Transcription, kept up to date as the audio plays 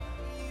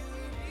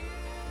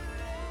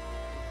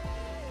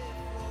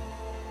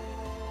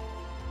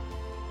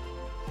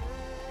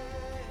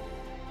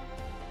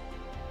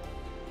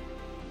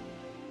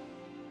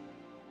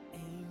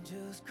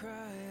Angels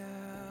cry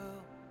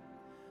out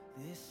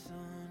this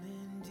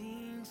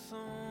unending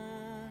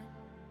song.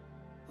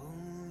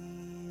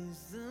 Holy is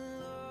the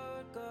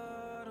Lord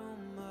God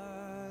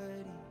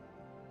Almighty.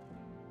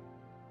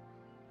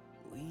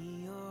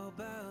 We all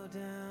bow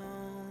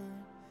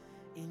down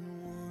in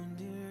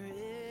wonder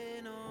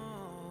and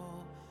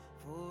awe.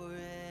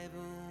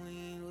 Forever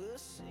we will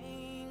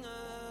sing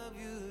of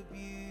your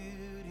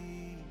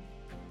beauty.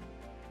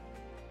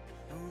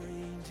 Oh,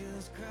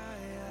 angels cry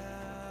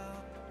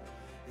out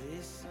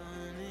this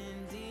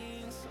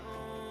unending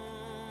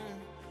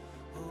song.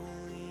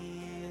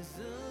 Holy is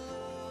the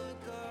Lord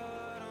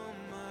God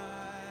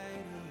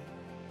Almighty.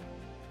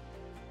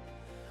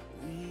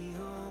 We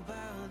all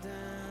bow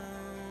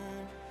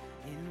down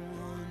in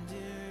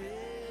wonder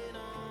and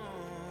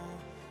awe.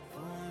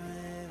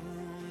 Forever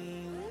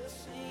we will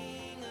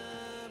sing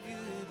of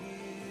your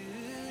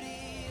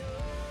beauty.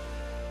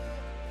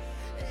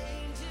 Oh,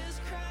 angels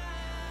cry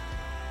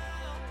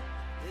out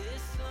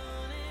this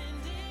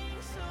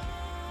unending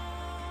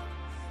song.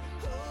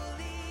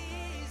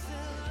 Holy is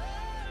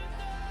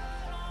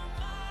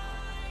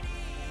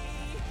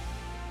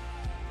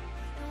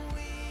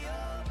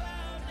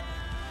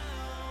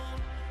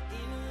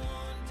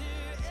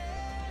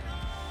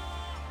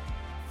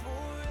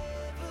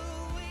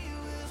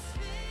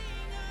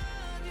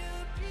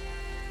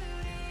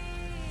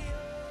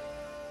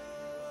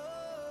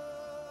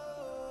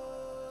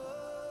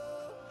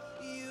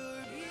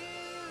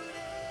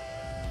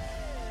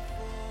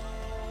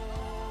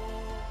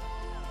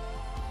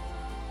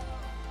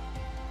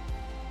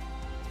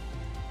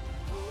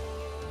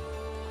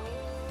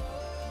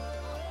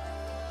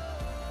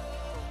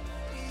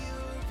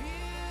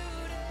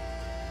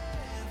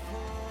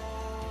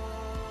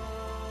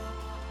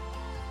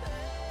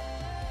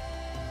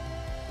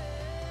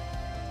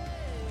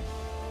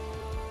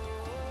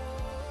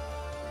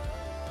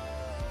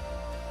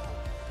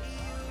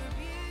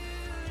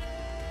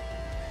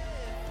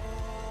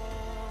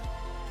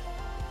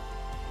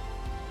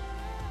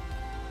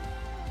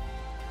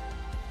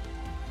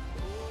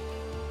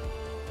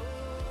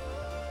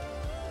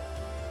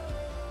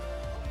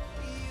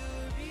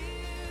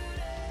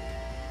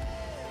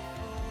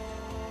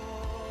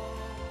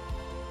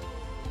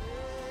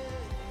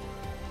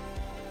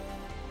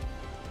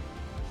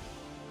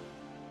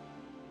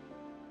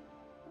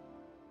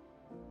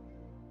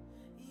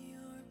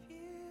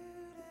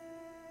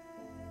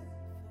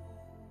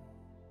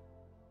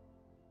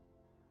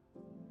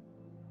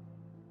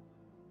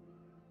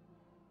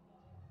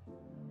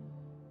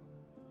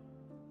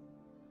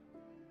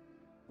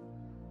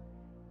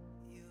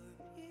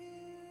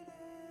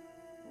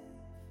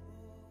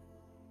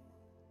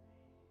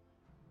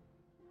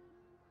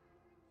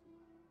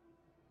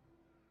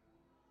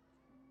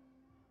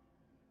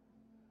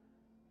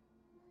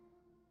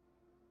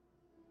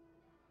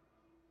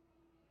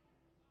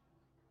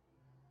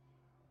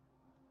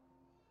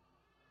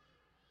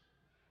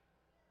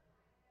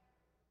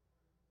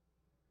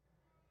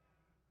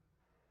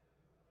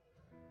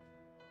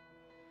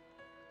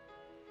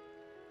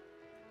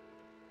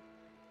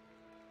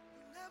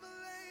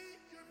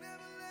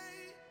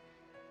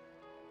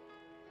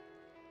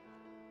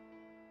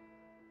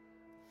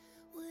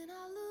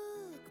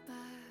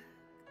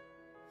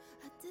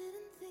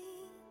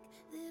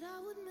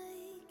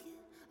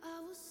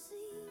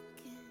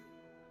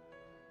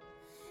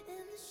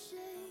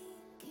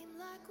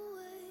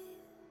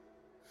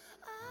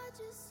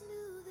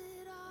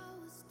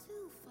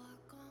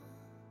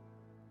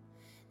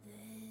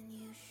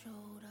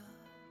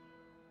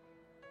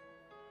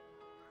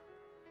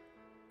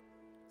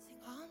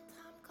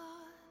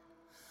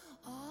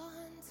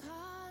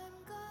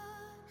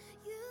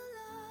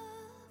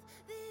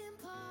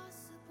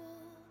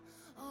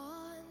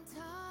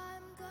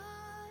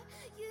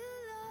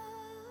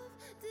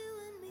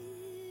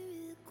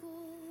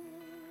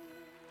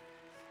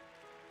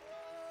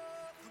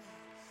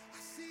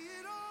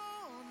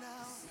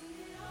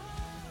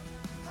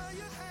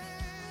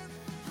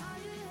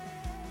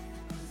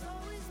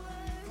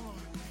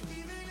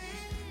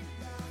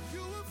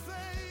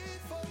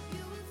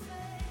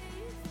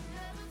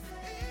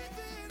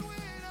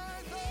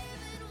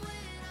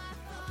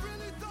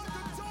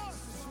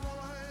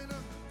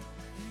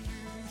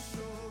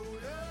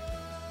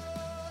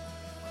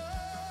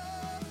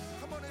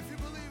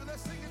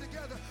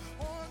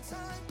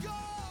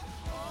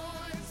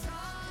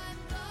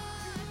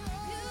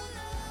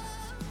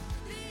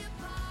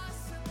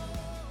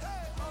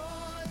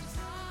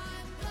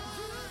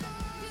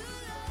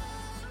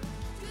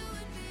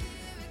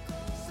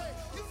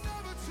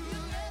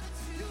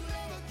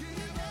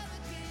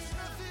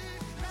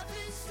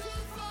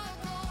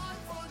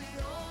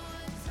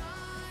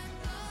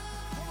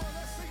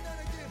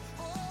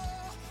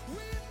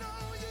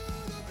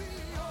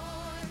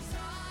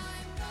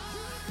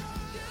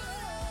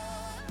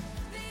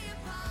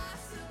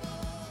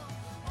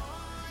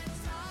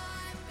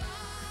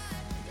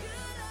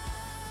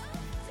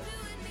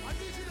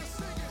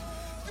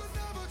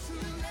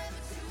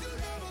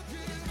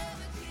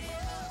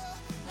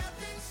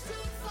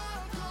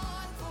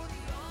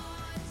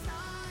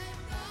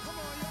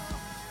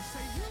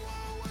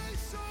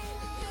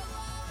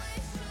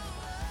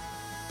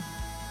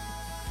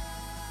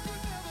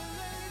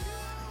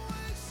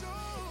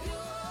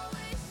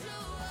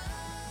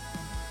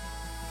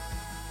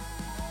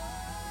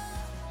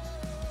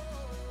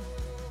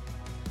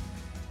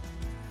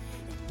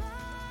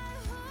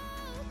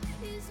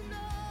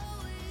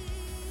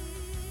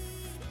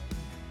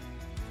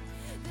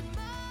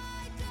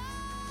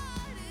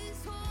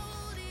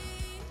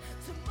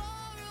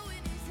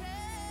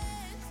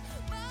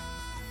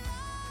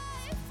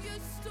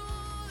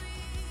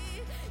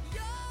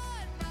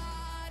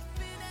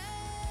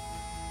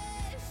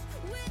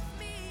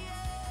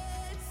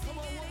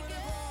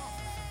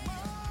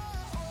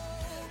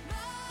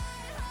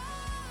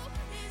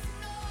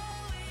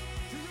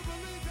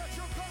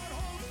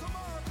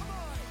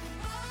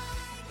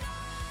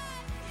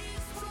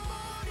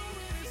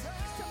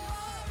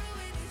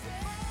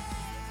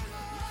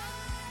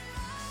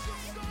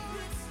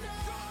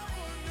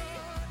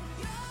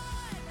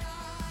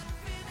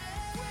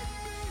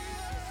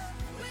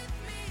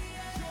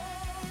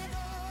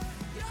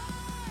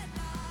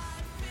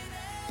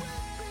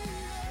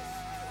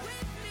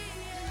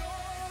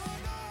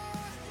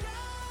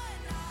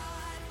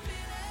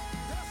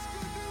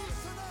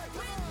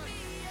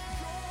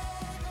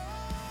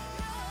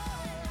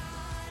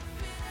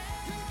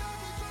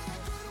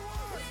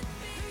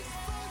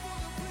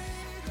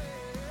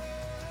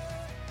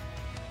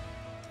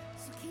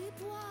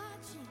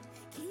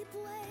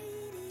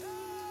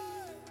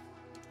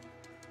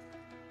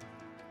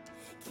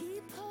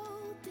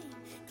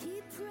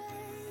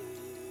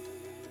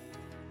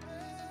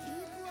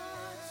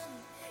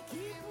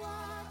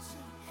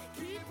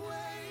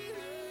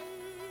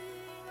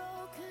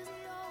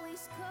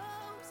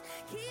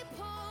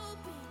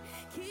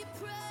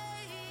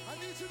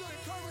you to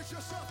encourage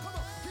yourself. Come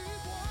on,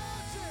 keep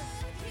watching.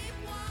 Keep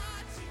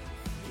watching,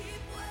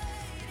 keep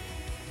waiting.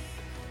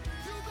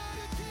 You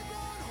better keep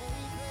on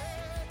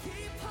hoping.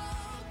 Keep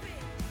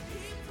hoping,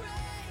 keep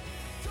praying.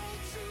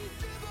 Don't you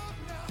give up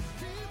now.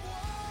 Keep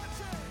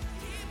watching.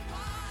 Keep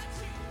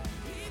watching,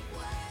 keep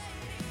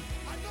waiting.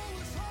 I know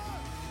it's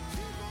hard.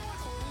 Keep on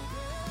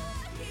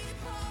hoping. Keep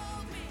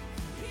hoping,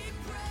 keep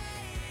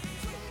praying.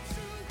 Don't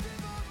you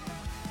give up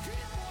now.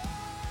 Keep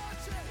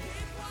watching.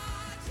 Keep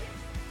watching,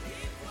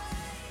 keep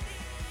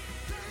waiting.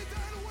 They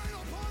that wait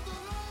upon the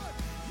Lord,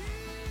 He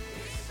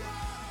Keep shall.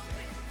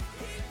 hoping,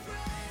 keep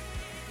praying.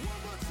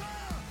 One more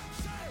time.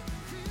 Say,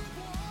 keep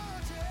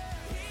watching.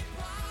 Keep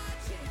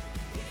watching,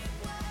 keep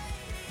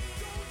waiting.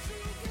 Don't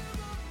you give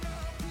up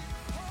now.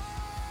 Keep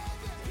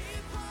hoping.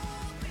 Keep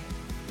hoping,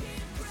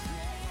 keep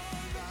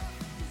praying. 'Cause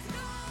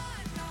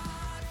you're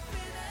not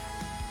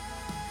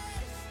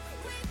finished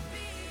with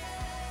me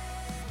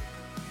yet.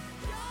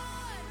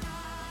 You're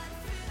not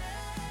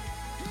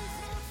finished He's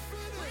not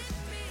finished. with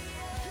me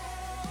yet.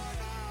 You're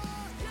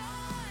not.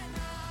 You're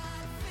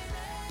not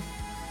finished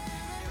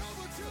It ain't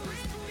over till it's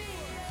with through. me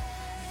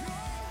yet.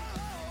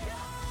 You're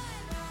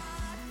You're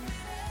not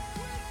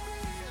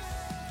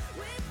finished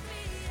with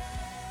me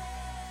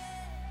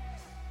yet.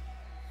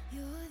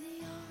 You're the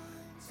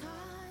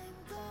on-time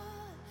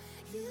God.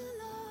 You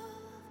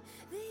love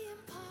the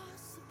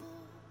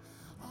impossible.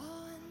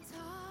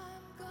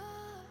 On-time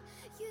God.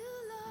 You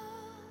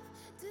love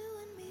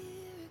doing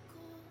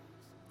miracles.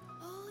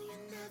 Oh,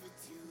 you're never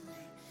too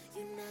late.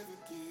 You never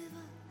give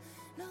up.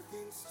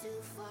 Nothing's too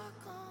far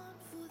gone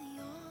for the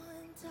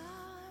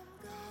on-time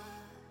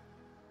God.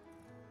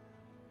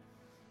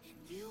 And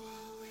you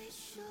always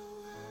show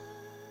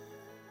up.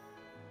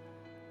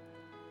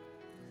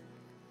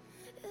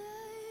 Yeah,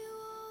 you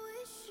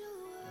always show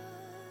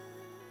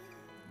up.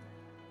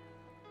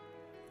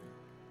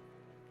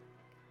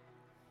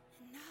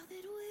 And now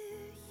that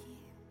we're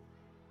here,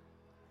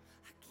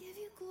 I give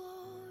you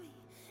glory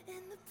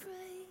and the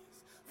praise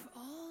for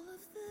all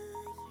of the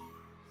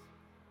years.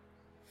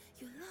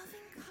 Your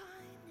loving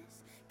kindness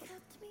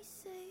kept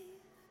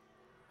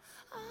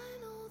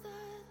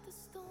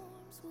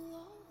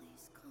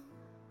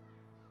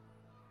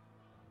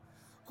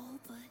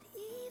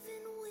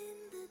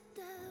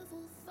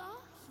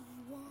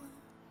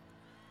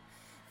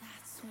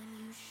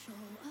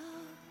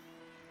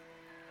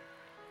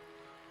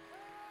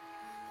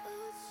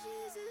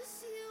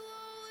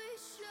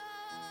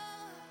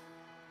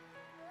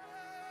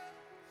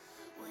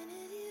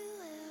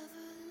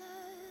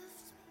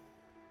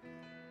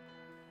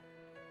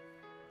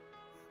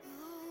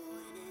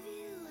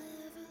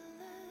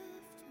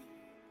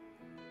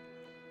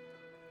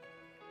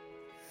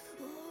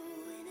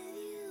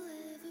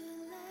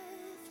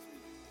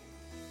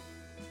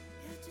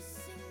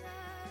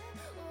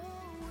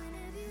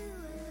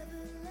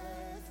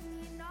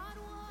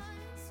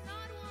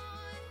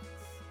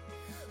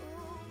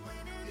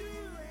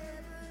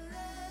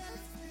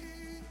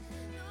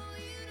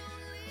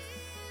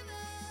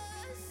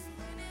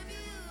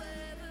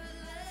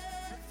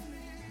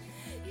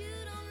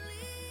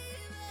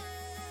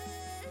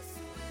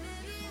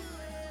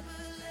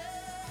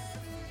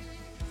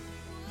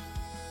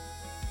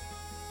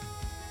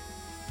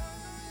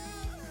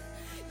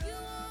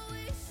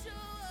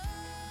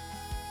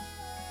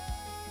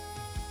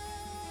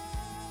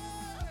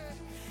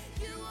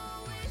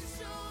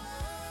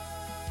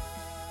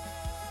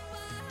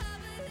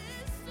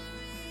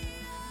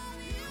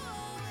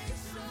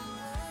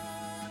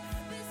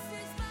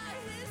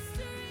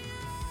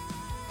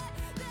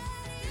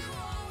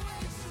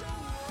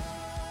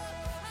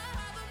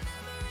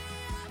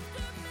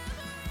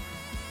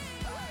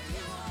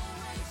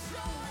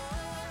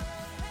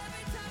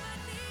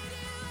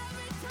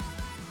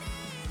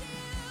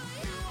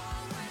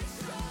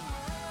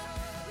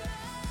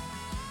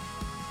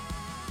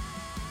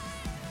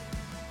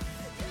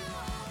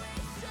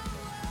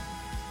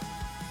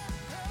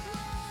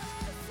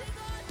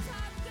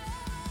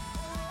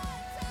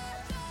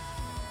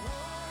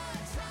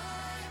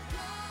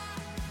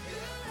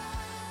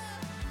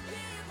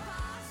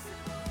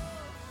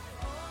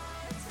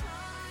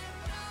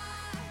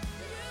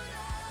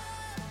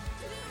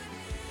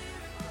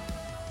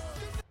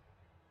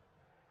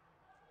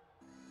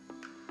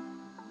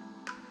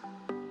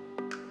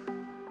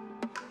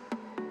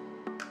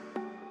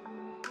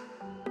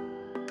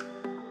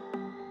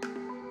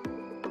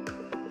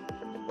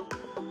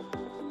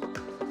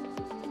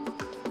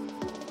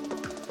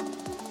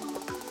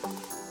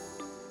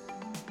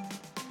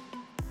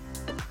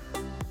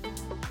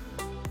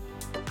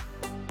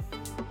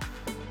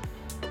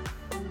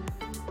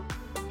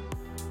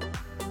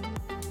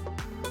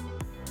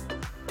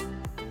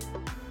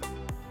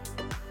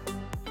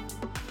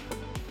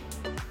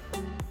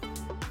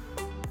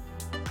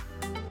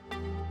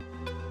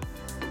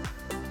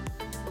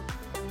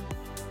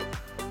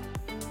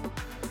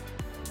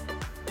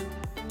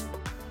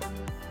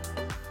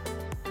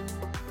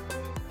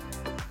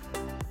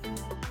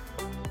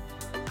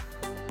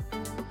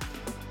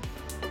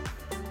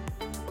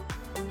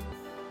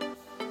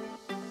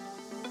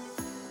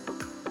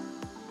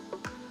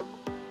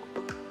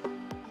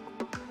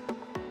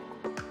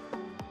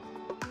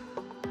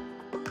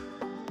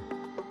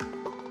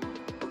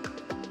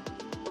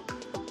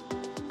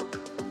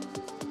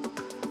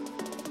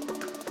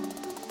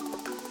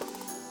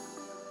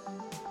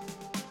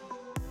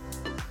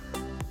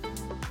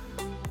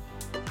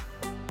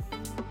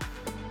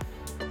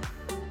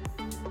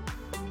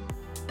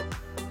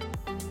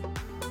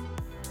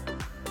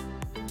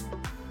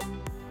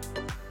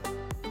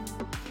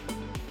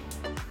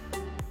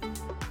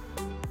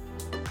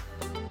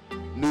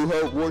New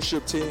Hope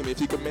worship team, if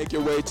you can make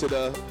your way to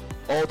the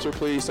altar,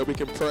 please, so we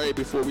can pray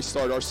before we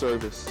start our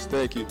service.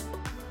 Thank you.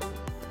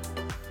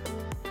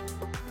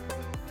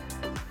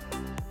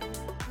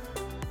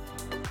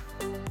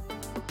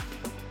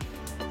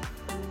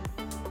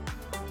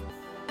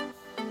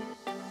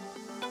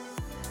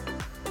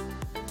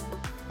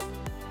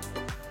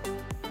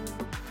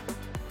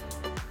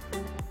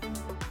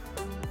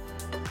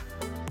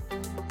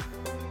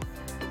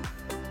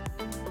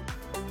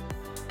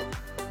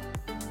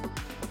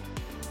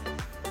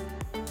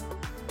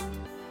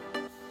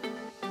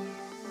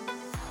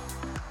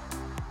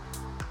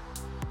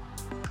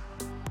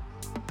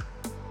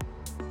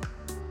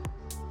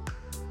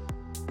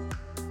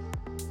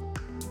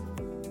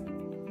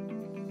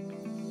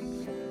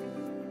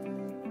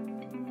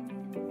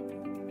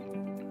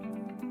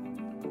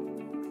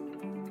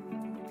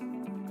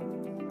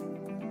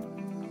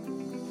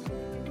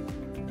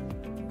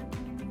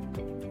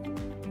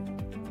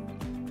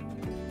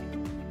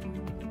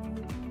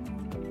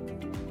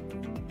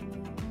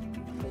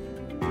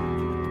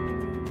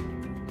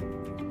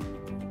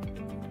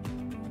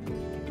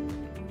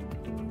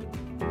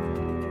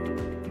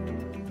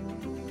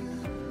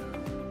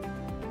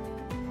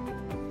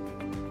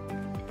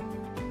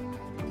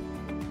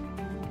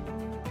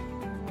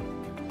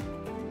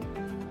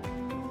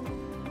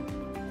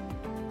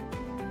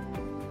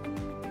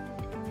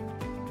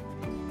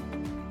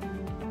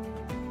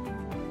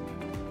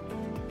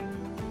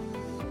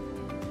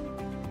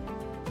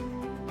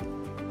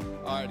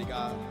 Alrighty,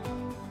 God.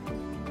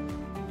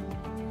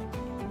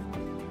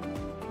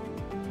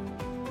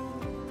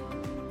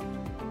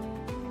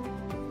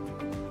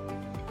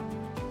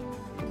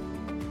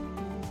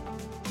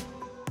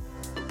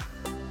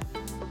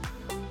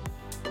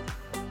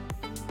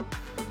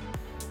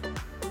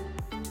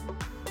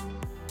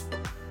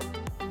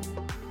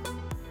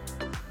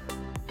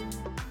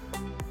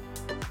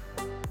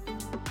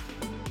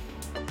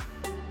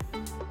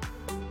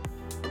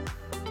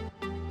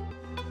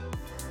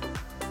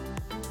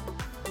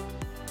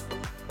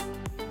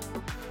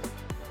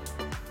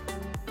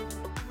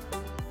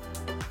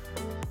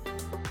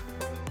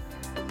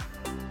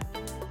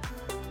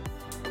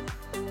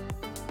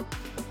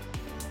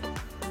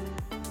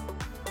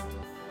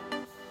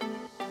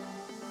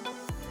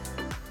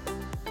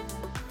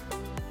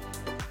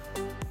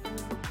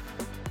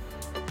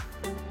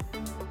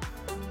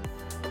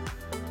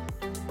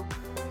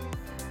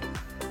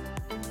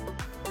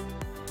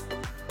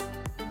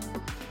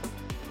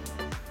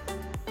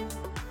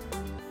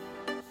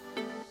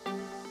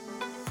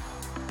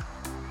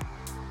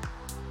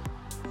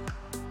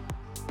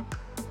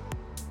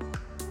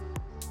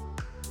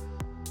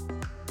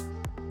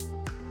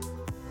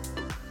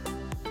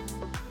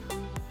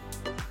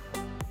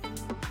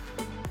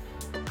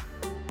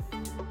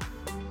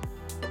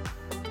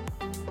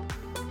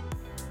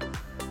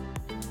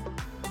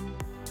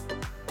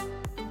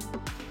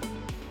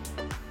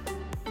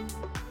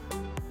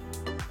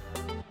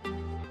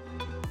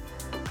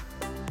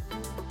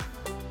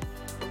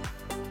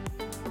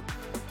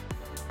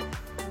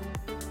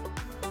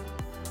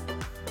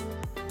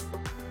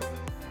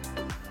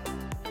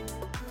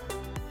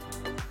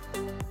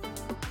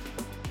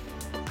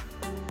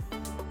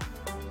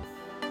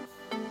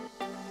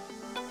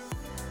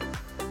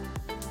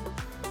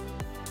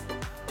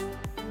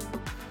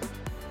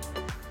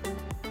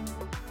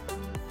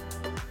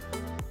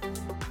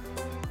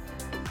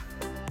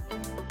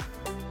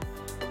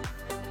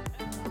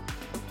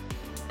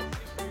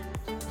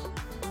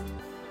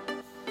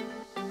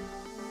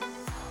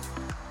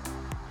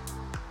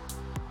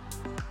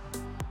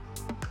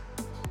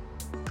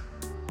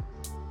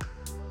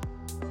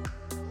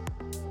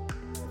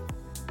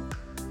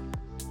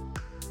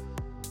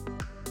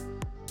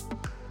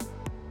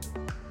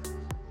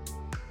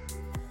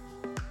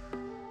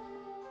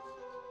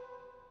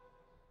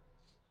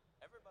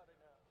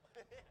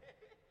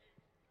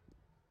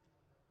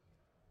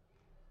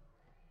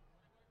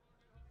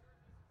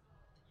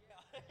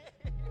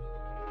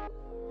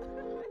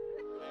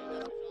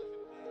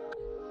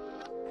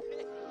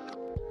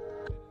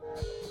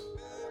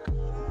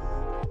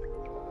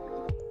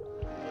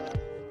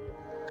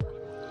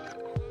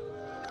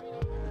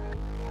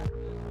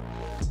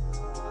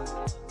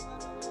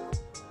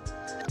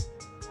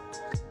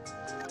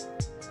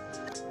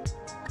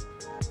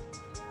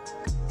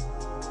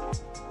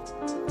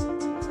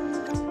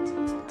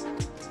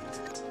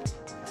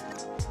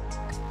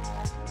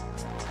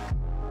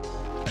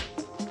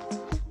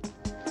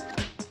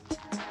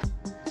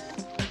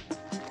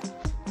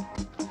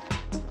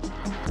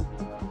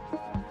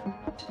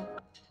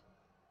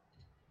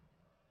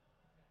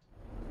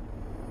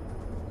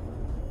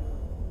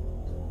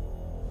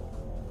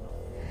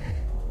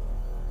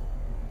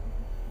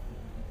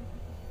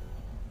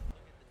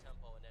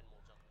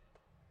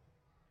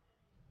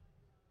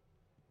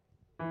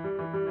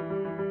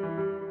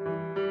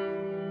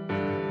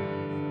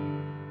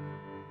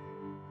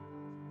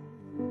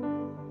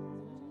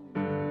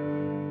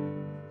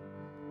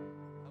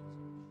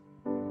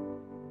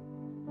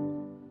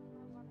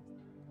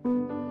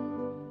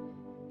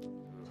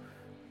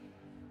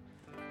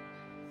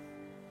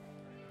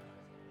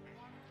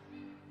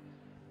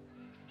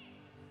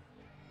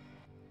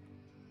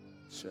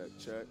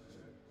 check.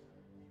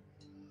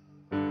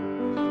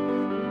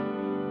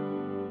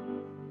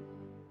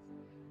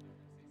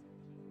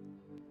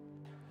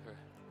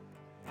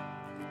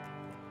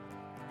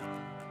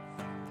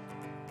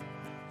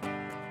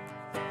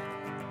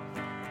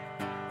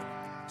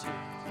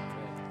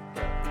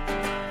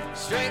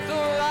 Strength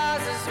will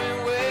rise as we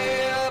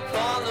wait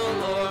upon the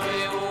Lord. We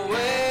will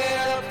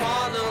wait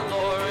upon the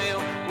Lord. We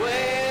will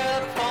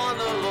wait upon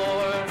the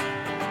Lord.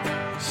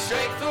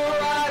 Strength will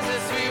rise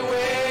as we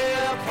wait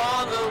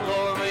upon the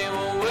Lord. We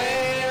will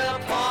wait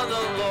upon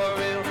the Lord.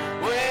 We will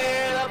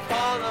wait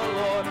upon the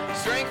Lord.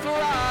 Strength will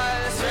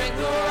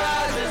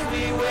rise as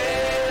we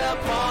wait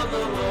upon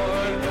the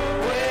Lord.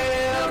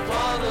 Wait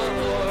upon the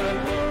Lord.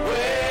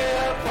 Wait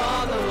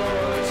upon the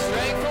Lord.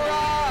 Strength will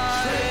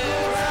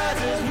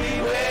rise as we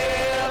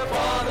wait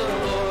upon the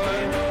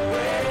Lord.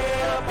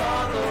 Wait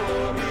upon the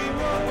Lord. We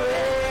will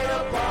wait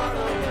upon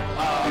the Lord.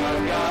 Our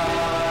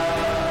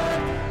God,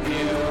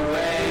 you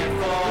reign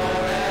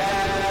forever.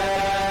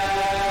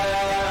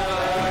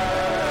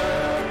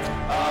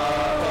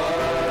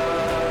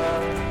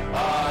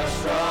 Our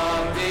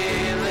strong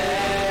deliverer.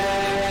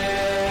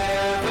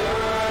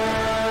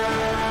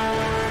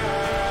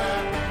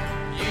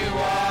 You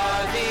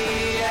are the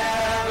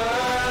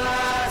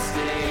everlasting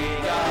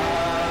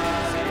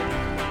God.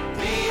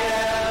 The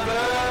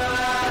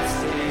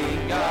everlasting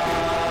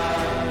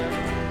God.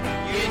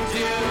 You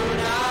do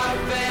not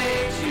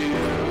faint, you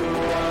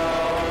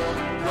won't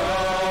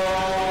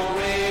grow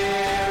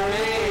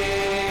weary.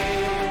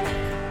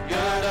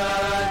 You're the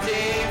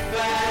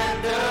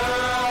defender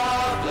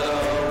of the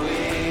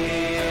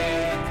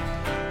weak.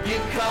 You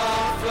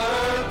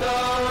comfort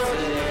those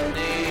in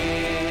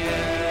need.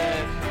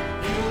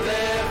 You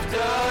lift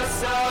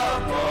us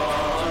up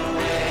on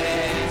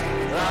wings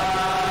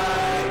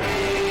like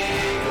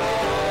eagles.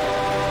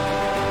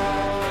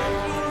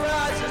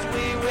 Rise as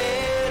we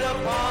wait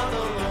upon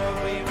the Lord.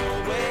 We will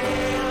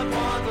wait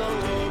upon the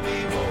Lord. We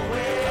will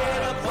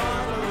wait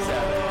upon the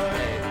Lord.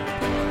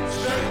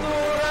 Strength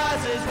will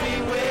rise as we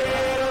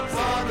wait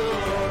upon the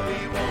Lord. We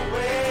will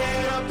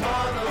wait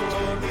upon the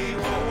Lord. We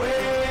will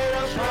wait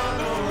upon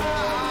the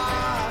Lord.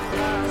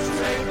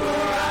 Strength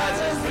will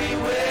rise as we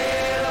wait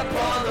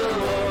upon the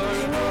Lord.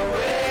 We will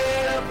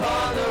wait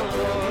upon the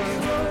Lord. We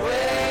will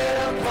wait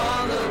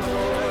upon the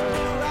Lord.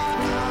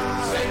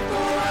 Strength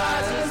will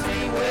rise as we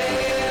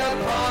wait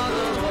upon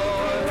the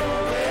Lord.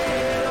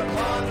 Wait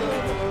upon the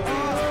Lord.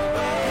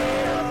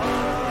 Wait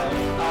upon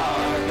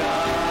our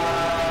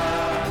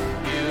God.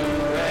 You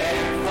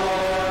reign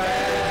forever.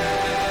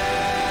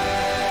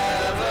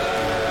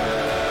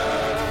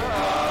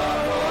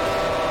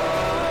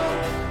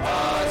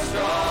 Our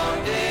strong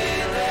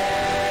deliverer.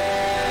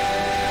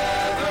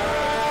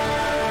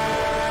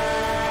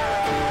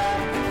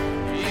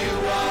 You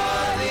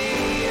are the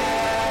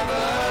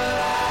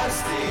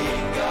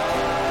everlasting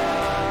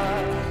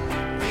God.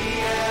 The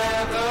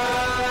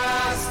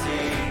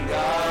everlasting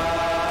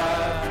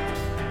God.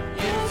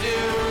 You do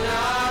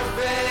not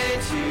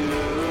faint, you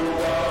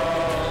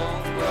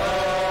won't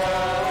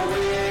grow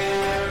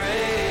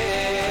weary.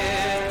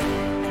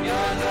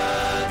 You're the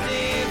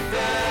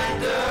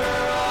defender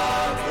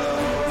of the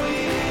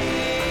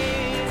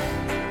weak.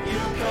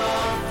 You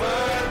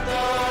comfort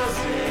those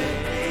in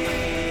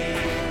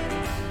need.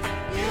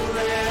 You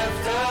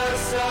lift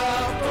us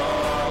up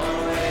on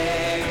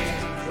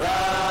wings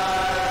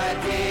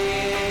like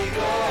eagles.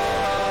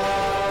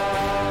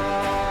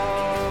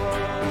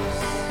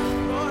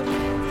 Lord,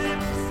 you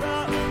lift us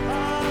up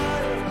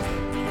higher.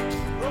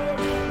 Lord,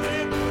 you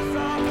lift us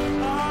up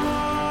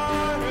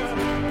higher.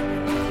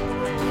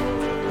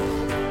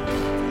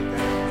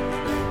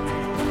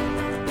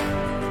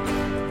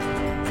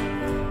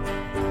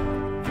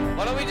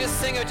 Why don't we just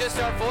sing with just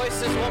our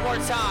voices one more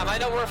time? I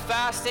know we're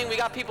fasting. We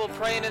got people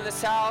praying in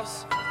this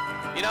house.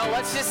 You know,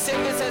 let's just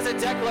sing this as a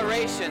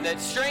declaration that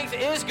strength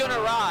is going to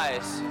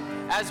rise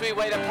as we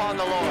wait upon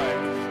the Lord.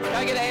 Can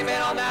I get an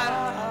amen on that?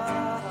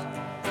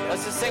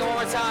 Let's just sing it one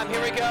more time.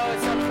 Here we go.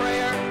 It's our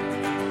prayer.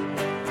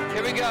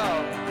 Here we go.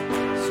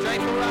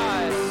 Strength will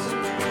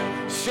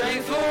rise.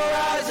 Strength will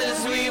rise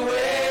as we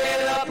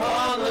wait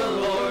upon the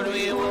Lord.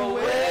 We will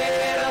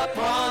wait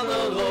upon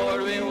the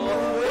Lord. We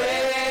will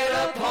wait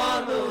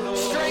upon the Lord.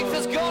 Strength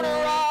is going to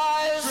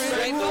rise.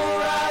 Strength will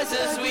rise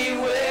as we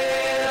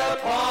wait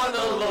upon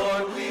the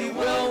Lord. We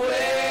will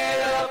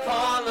wait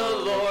upon the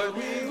Lord.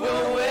 We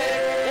will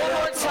wait. One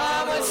more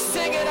time, let's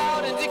sing it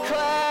out and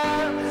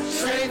declare.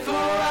 Strength will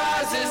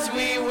rise as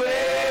we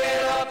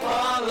wait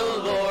upon the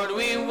Lord.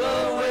 We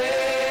will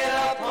wait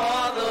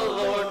upon the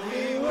Lord.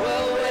 We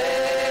will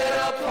wait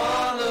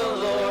upon the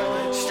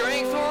Lord.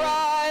 Strength will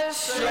rise.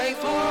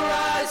 Strength will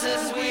rise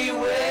as we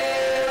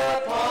wait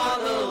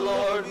upon the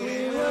Lord.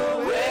 We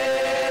will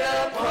wait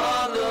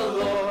upon the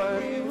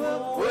Lord. We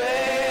will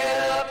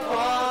wait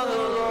upon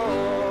the Lord.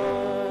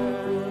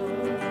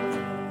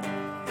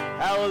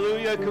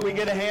 Hallelujah. Could we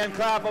get a hand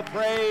clap of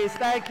praise?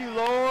 Thank you,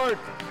 Lord.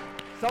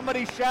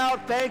 Somebody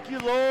shout, thank you,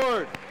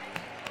 Lord.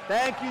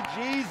 Thank you,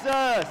 Jesus.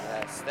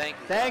 Yes, thank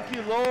you. Thank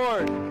you,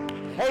 Lord.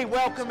 Hey,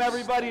 welcome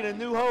everybody to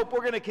New Hope.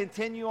 We're going to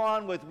continue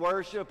on with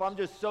worship. I'm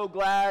just so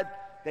glad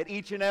that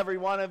each and every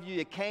one of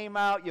you came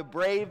out, you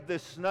braved the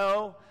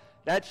snow.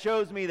 That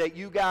shows me that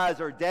you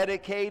guys are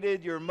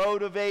dedicated, you're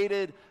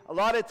motivated. A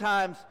lot of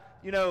times,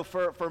 you know,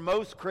 for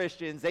most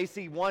Christians, they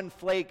see one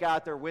flake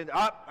out their window.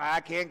 Oh,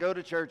 I can't go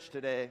to church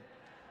today.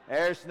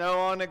 There's snow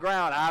on the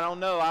ground. I don't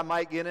know. I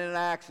might get in an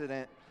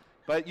accident.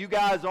 But you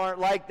guys aren't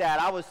like that.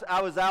 I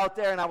was out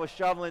there and I was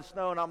shoveling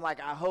snow, and I'm like,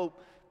 I hope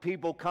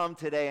people come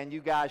today, and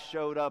you guys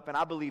showed up, and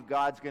I believe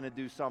God's going to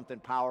do something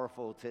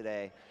powerful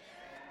today.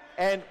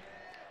 And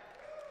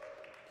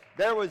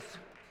there was,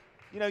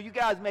 you know, you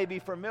guys may be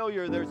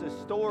familiar, there's a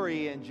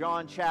story in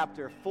John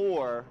chapter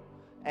 4,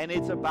 and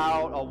it's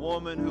about a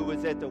woman who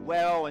was at the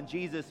well, and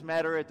Jesus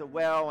met her at the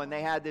well, and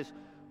they had this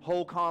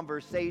whole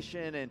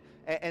conversation,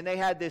 and they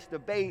had this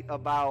debate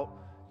about,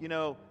 you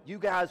know, you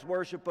guys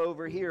worship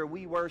over here,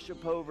 we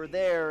worship over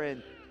there,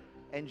 and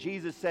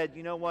Jesus said,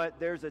 you know what,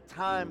 there's a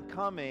time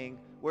coming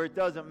where it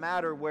doesn't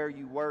matter where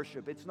you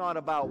worship. It's not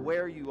about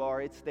where you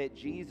are, it's that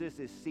Jesus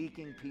is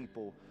seeking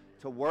people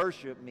to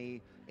worship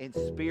me in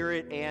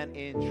spirit and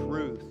in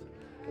truth.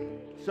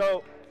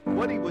 So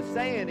what he was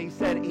saying, he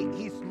said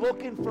he's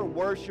looking for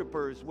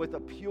worshipers with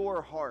a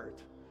pure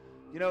heart.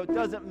 You know, it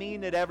doesn't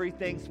mean that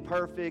everything's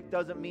perfect,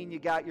 doesn't mean you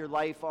got your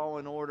life all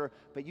in order,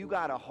 but you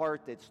got a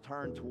heart that's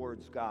turned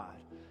towards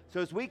God. So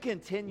as we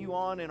continue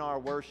on in our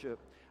worship,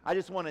 I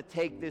just want to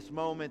take this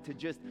moment to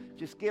just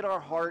get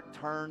our heart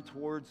turned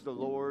towards the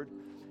Lord.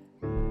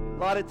 A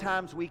lot of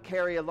times we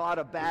carry a lot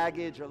of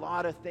baggage, a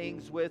lot of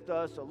things with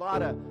us, a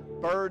lot of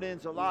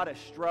burdens, a lot of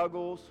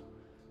struggles.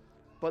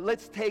 But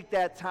let's take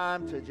that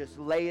time to just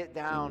lay it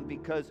down,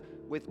 because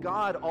with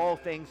God, all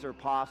things are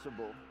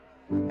possible.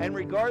 And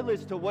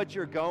regardless to what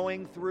you're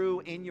going through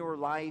in your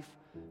life,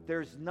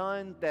 there's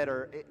nothing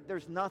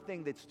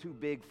that's too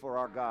big for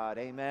our God.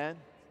 Amen?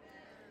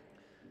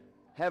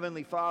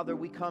 Heavenly Father,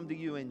 we come to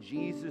you in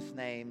Jesus'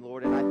 name,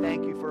 Lord, and I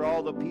thank you for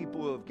all the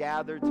people who have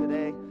gathered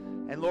today.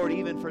 And Lord,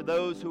 even for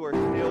those who are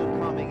still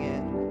coming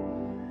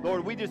in.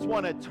 Lord, we just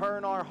want to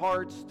turn our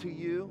hearts to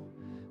you.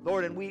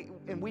 Lord, and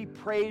we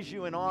praise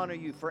you and honor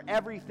you for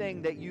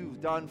everything that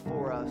you've done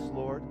for us,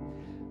 Lord.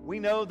 We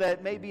know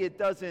that maybe it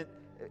doesn't,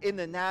 in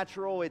the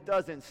natural, it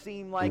doesn't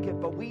seem like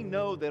it, but we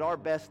know that our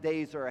best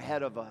days are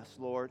ahead of us,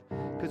 Lord,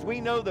 because we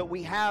know that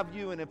we have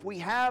you, and if we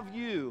have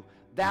you,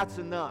 that's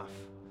enough.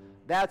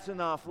 That's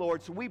enough,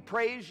 Lord. So we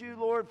praise you,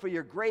 Lord, for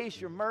your grace,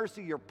 your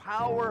mercy, your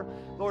power,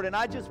 Lord, and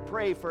I just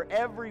pray for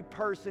every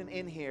person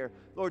in here,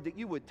 Lord, that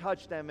you would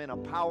touch them in a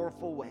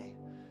powerful way.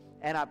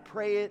 And I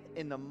pray it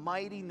in the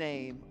mighty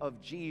name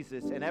of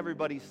Jesus. And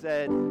everybody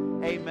said,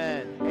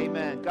 amen.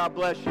 Amen. God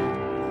bless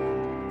you.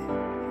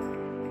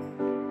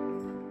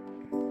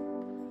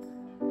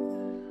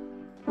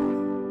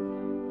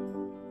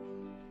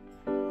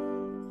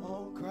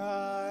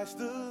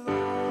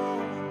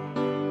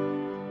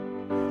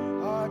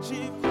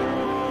 Chief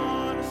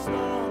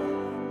cornerstone,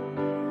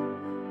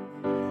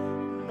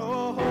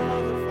 no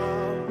other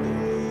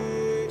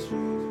foundation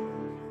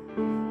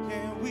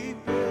can we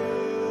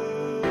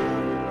build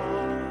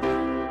on.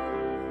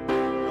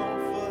 No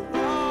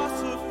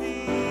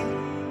philosophy,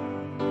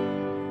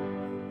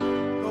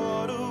 no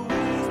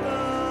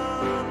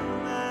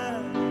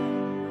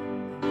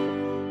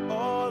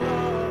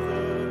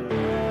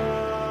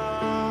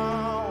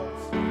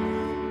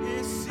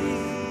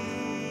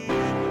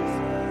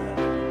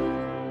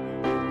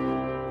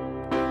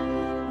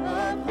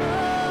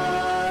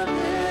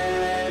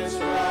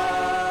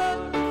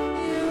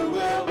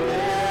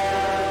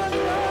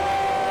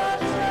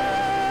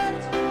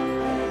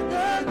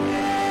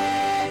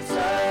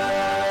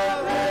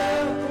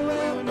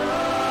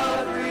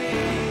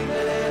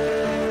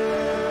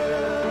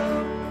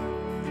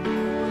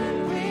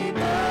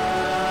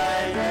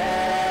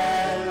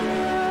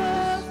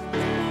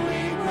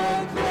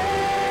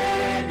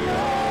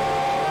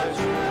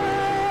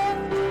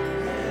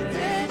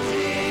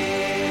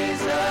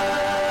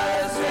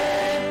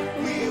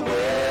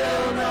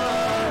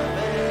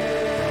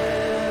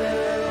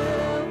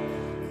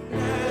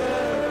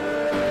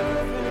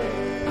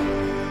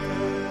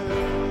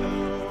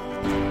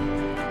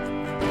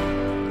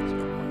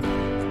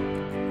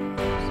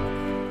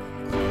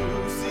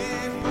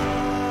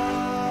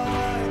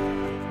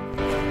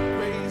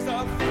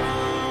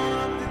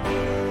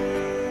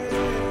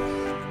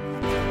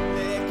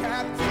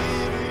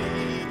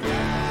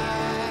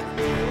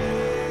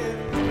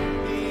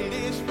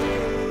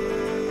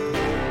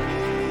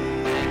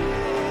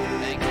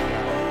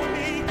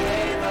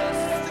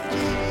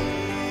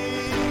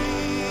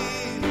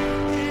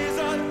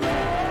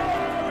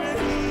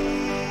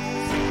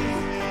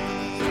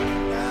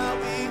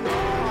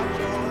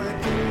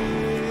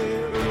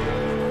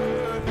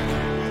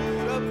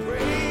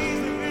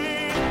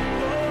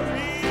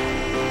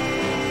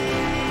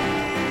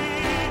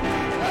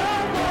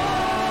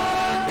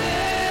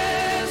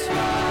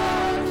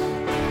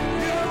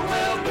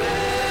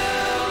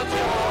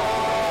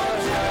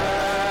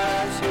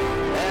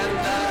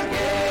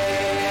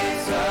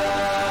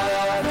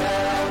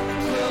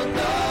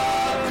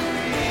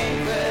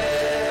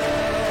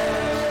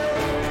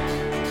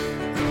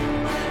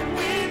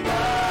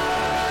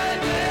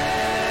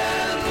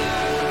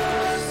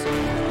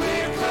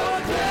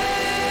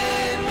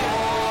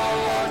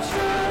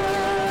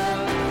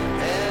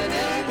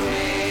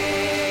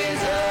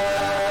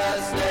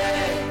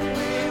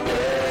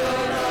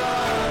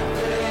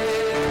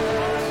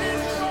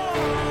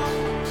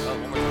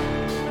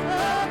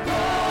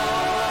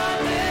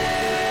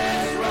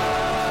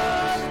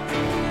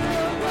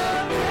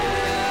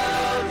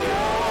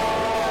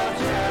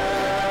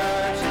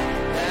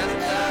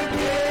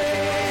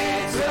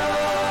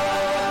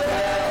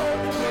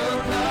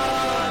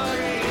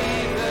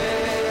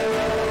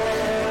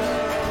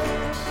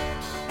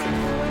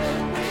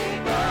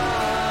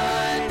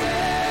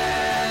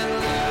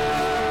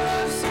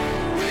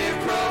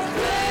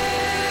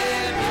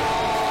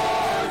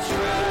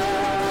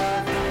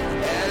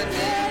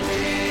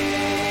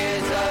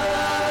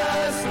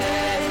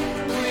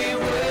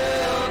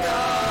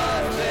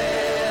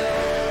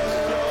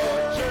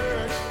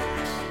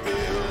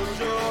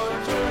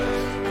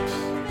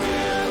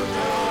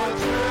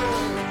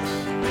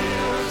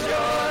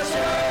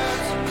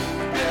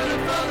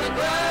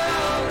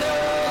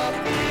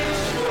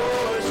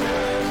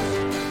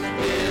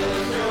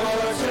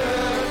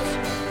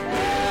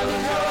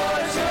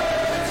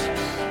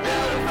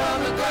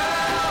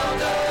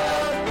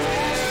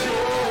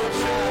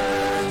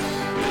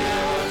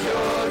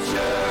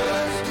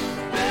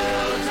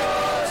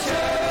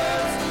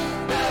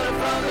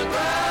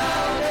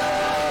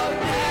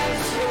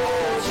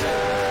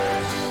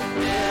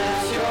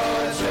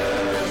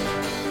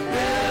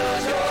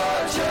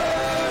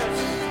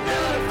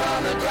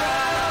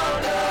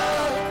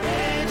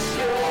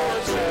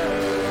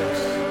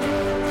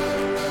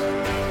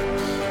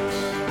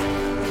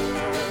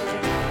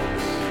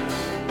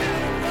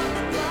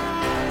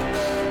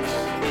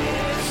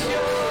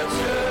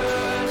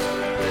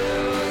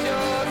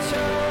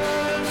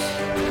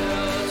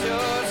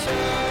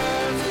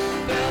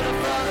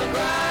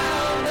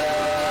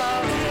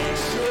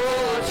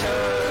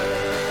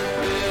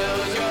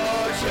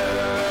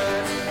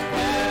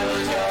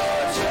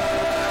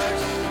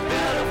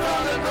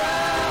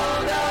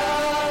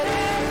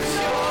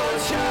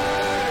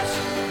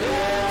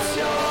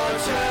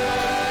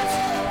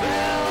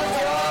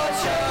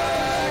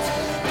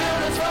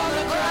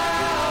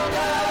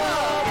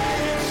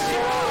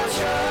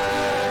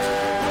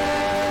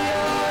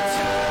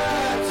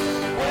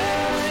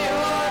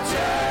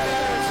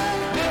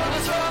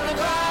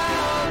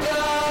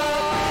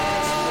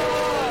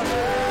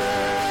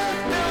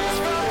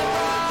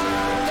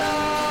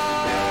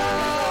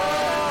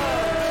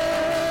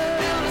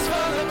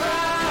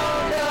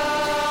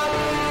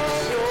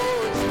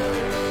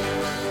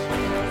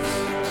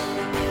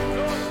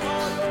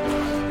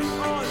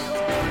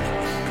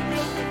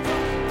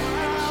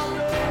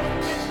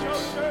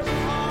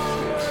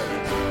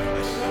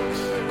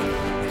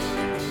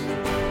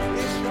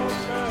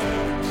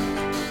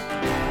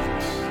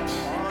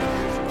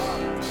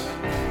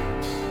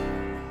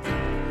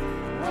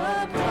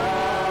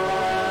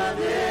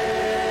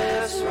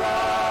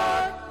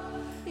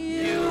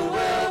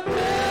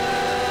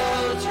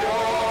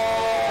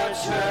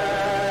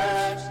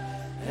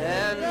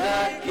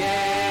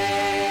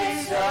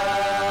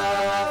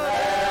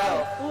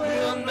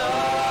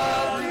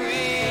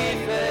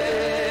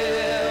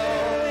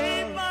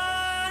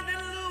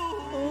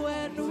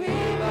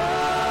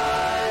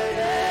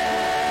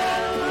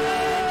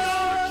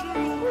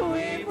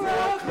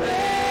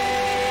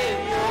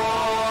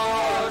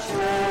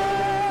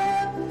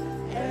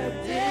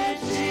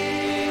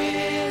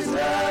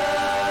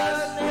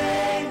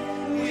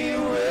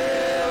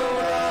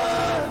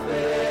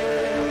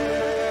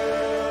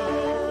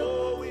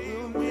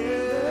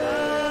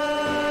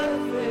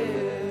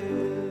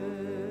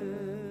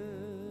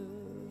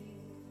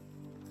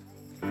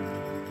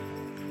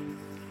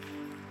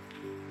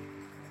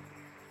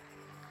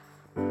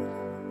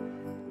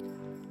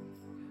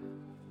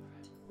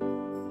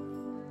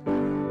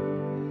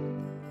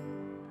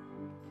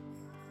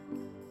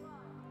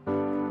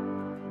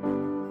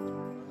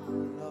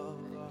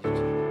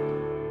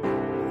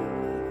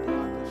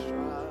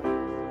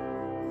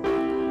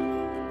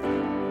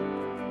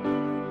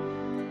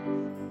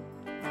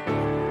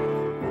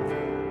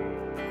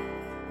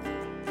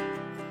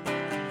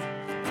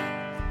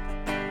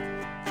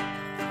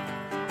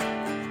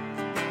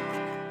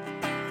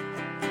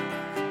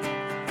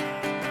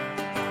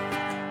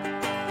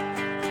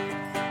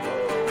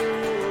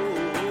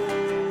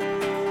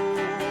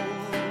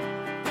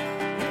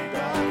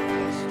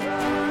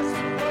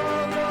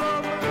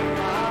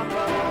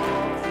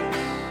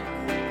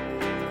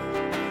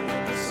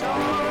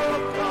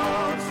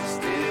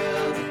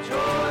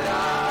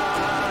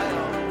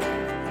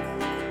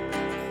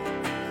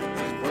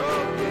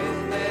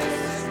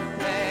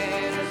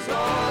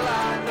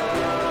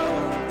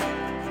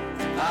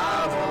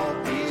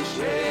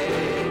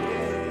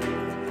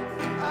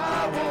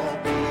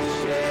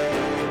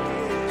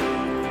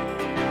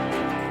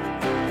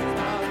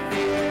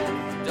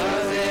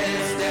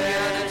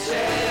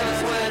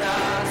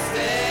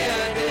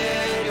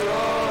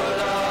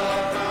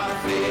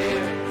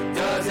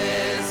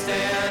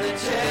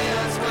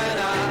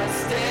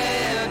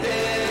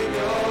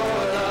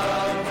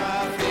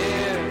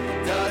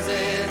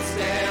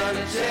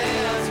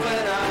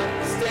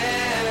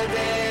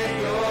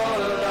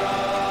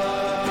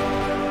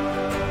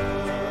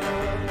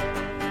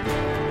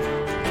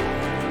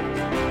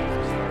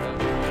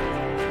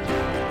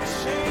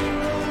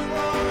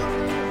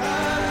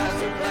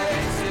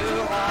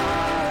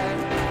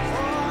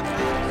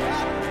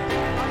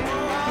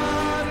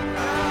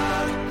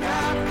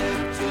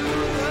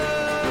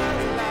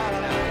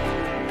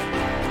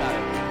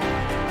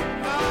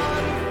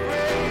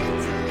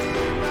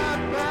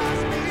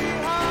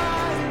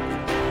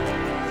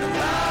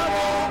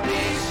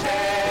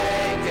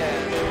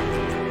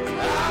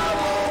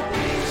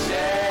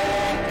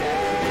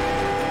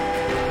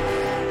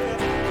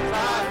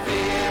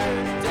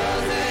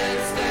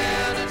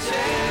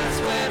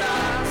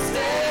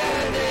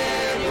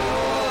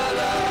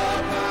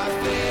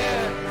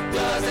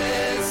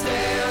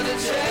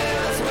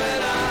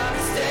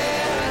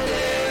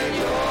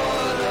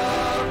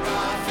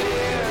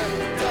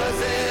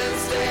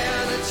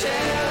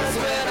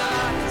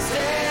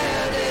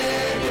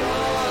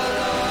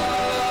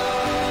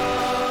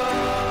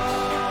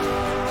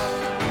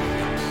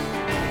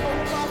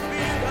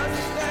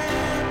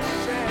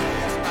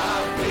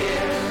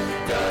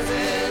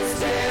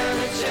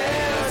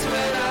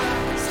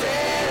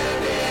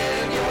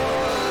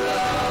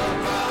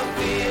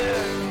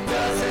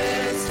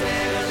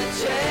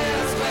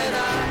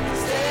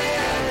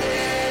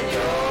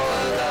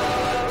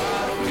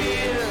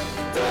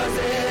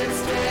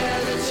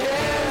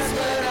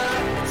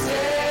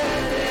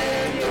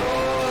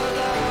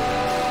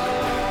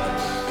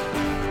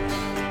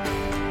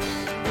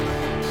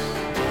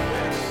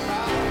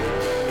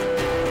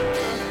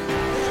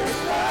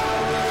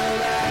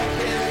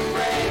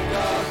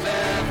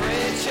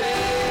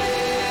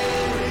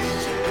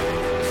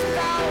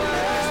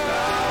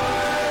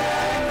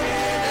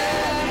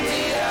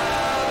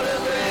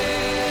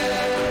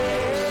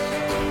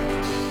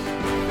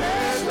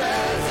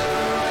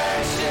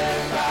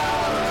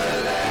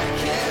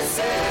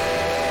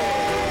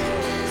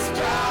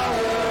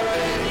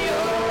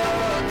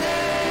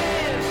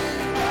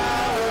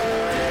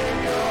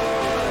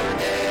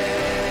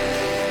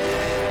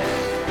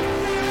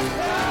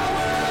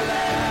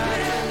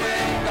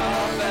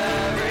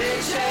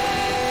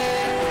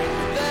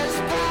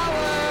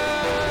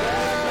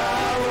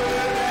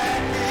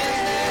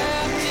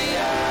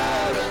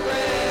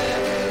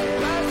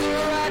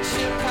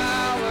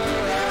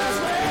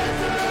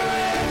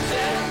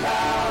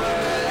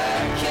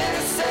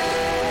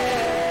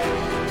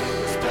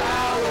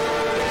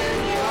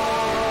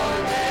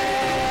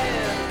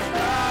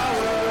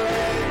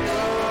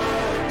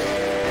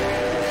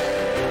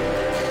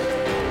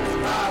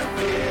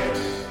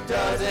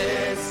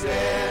doesn't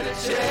stand a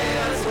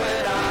chance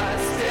when I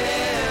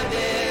stand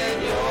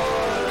in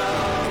your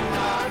love.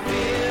 My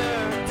fear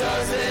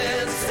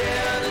doesn't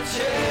stand a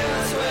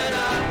chance when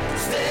I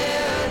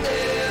stand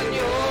in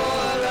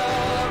your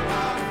love.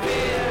 My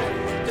fear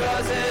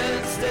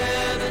doesn't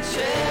stand a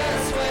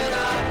chance when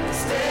I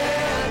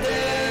stand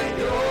in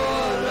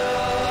your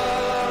love.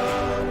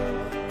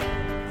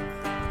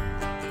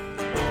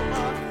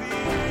 My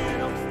fear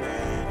don't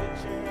stand a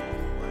chance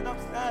when I'm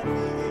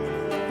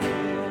standing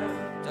here.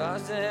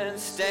 Doesn't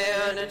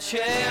stand a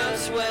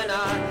chance when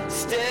I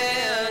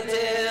stand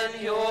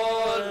in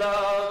your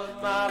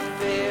love. My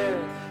fear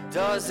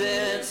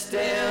doesn't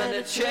stand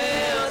a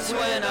chance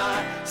when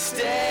I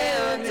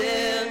stand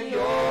in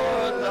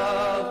your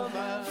love.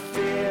 My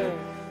fear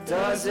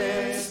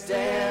doesn't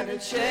stand a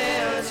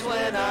chance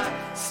when I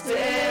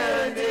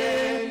stand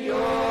in your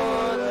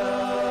love.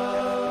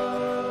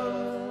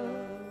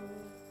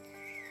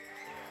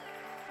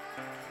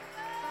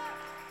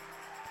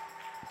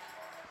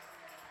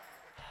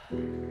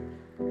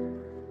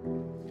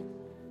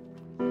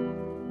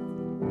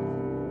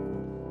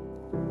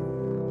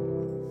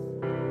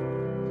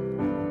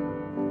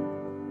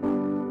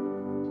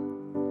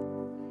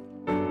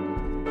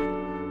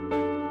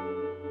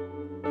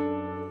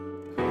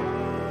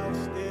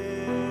 Christ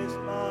is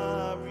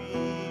my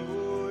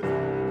reward,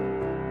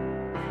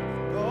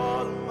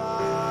 all of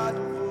my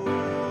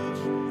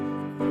devotion.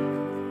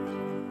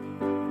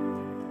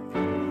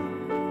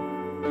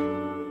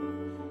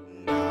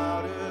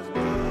 Now there's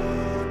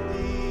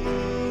nothing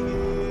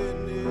in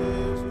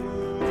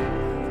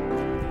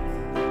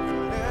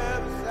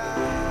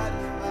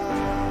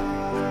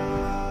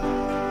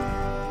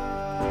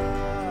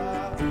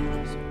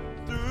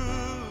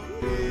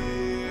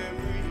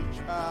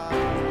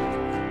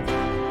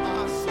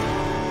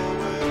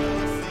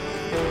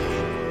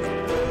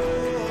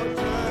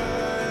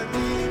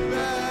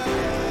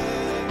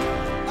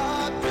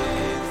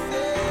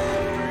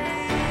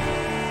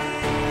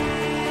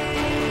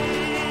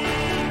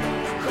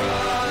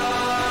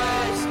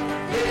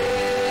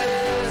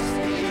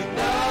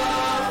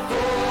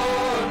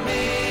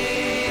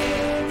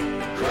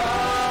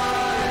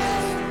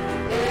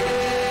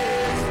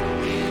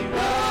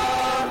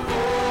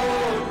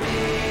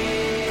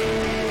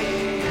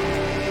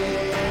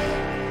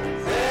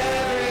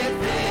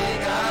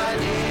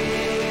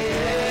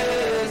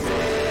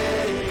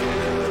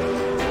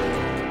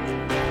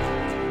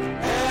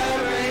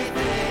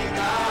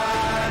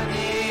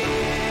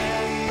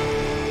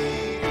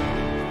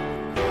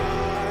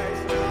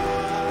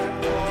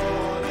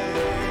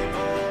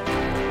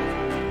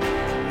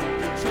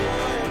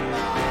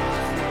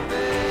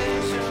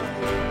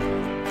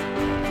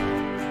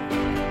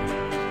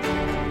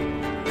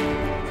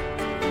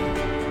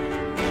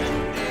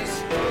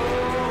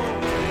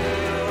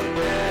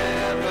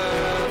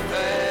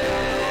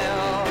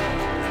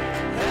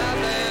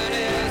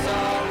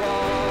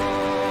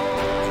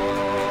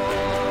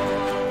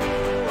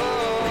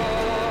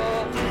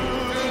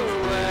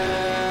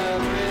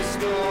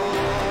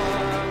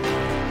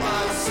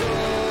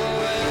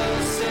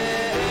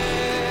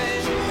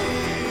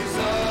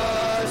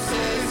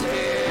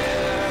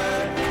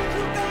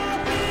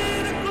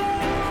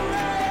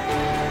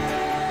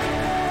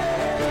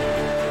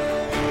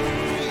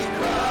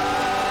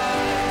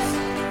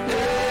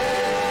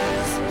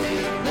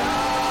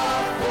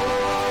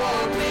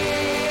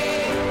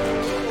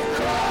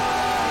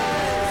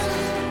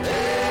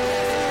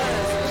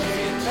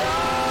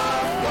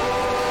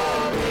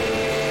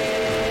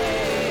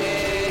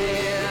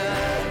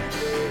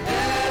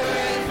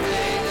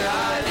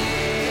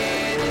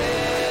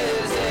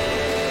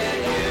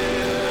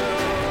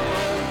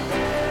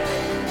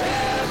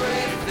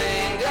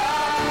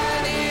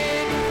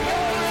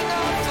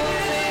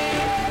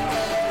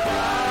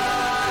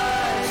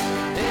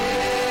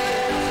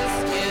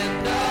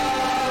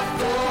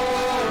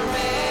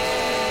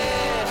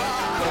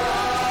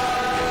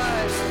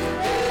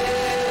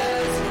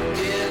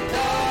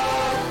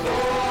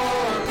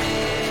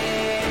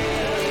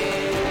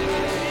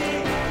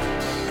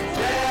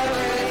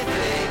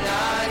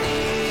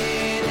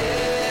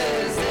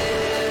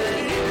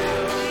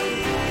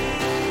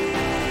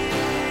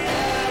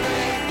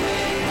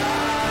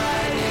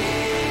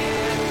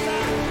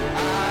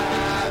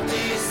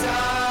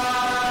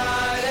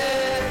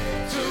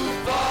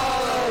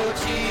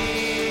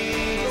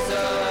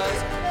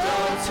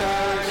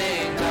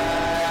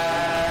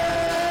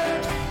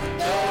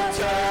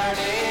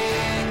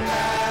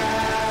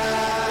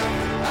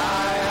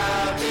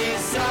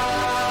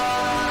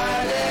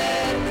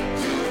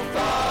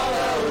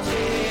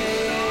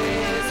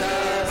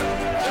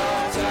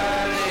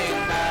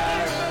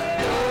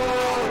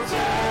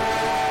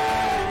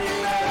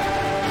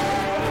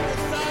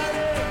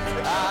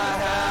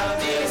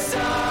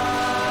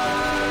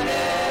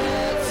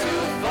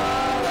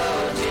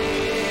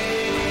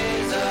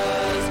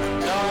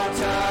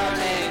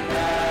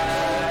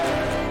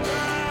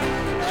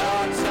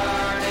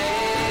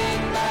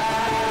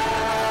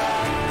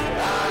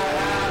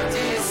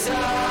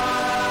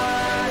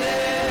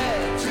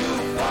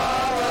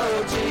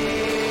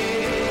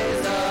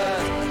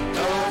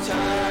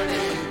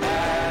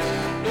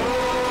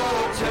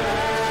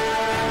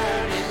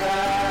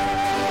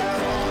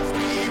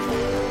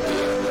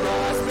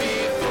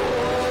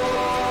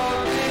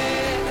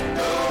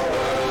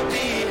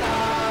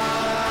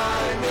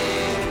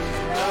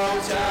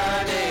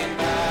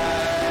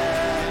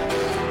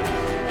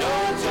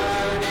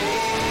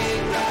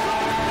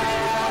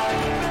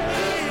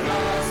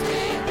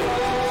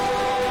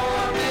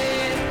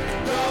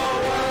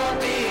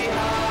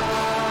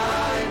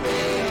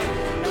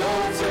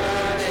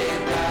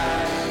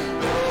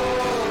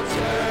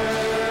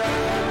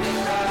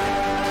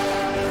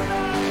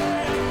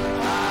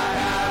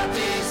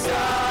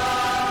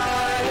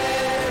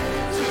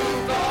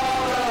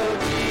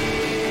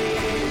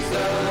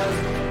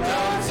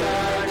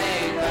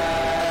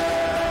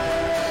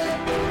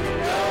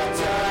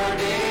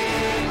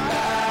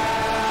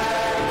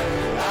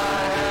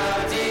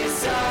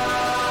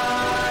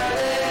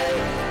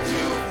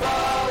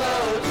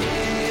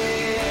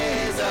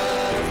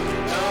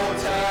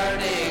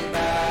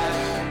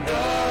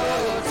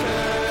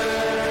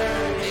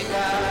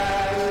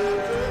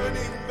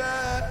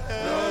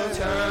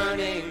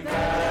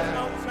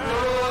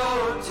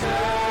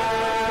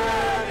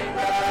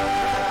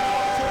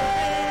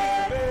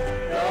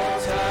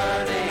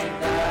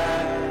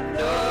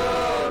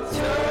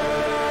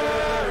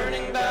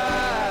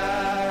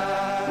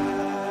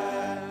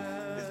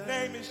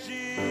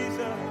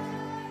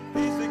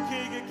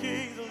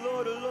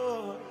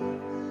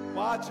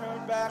why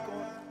turn back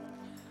on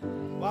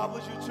him? Why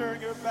would you turn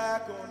your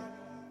back on him?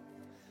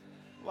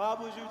 Why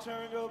would you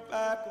turn your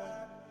back on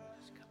him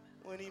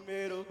when he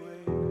made a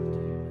way?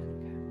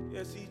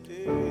 Yes, he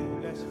did.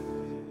 Yes, he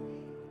did.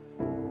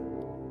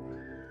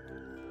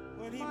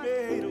 When he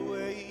made a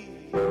way.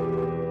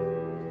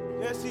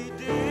 Yes, he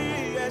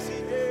did. Yes, he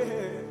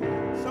did.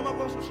 Some of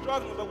us are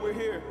struggling, but we're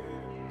here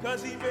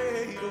because he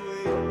made a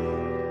way.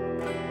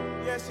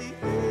 Yes, he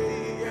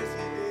did. Yes,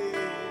 he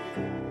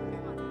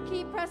did.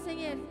 Keep pressing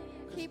in.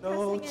 Keep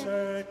No pressing in.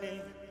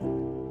 turning.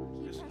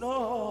 There's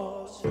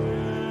no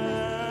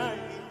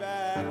turning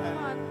back. Come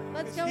on,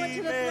 let's go into the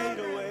He made throne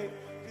a room. way.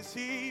 'Cause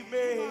he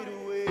made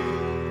a way.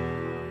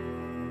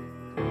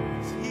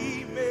 'Cause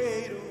he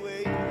made a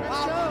way.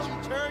 Why go. would you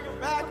turn your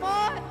back Come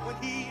on. when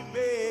he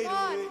made Come a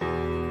on. way?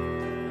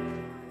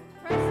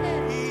 Press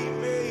in. He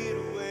made a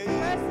way.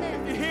 Press in.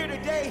 If you're here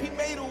today, he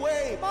made a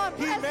way. Come on,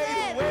 He press made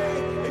a in. way.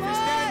 If Come you're on.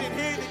 standing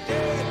here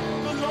today,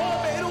 the Lord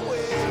made a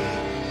way.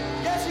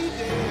 Yes, he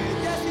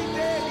did. Yes, he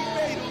did. He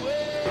made a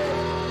way.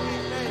 He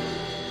made a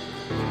way.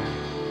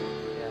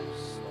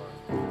 Yes, Lord.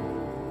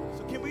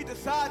 So can we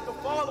decide to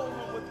follow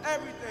him with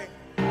everything?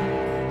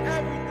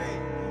 Everything.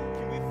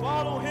 Can we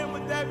follow him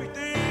with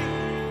everything?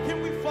 Can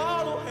we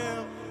follow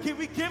him? Can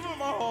we give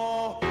him our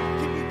all?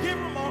 Can we give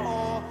him our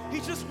all? He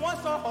just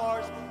wants our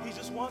hearts. He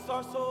just wants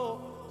our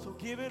soul. So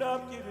give it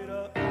up, give it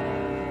up.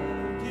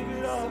 Give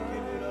it up,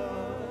 give it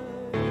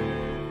up.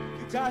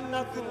 You got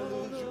nothing to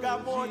lose. You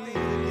got more things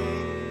to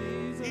gain.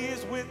 He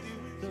is with you.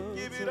 So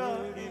give it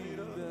up, give it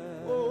up.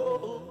 Oh,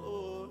 oh,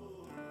 oh.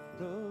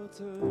 No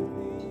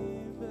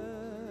turning back.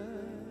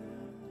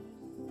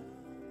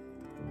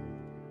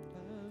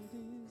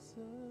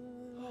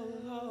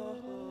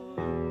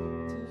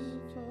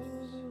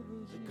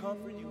 The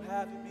comfort you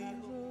have in me,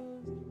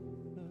 Lord.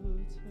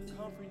 The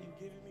comfort you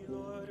give me,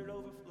 Lord, it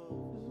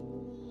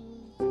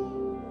overflows.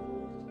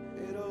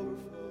 It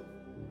overflows.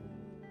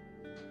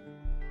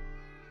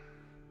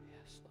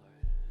 Yes,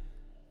 Lord.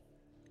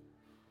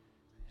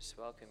 Just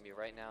welcome you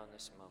right now in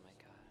this moment,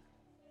 God.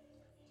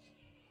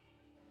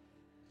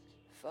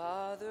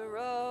 Father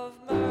of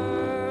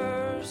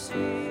mercies,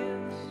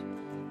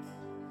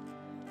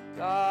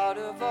 God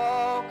of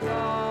all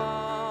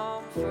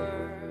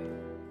comfort,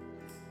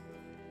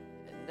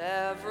 in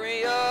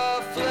every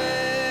affliction,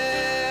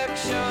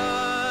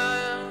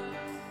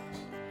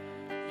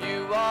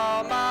 you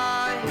are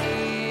my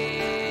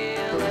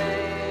healing.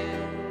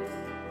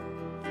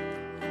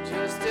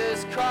 Just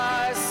as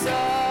Christ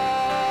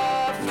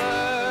suffered,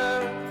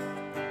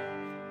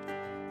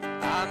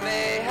 I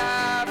may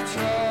have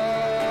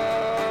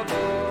troubles,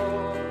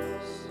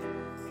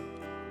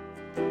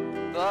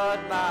 but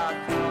my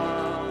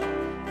comfort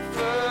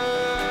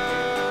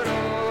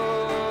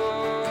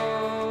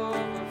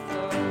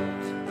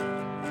overflows.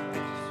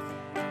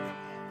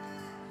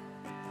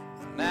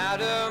 No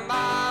matter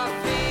my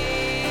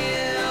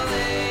feelings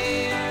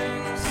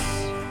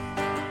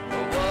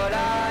or what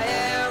I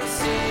am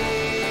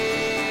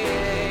seeing,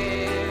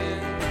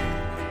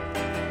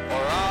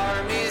 or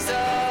armies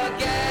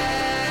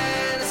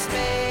against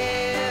me,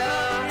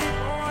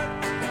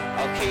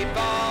 I'll keep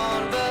on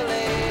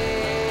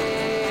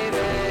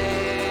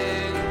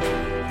believing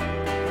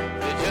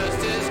that just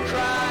as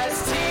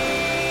Christ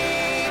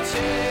teaches,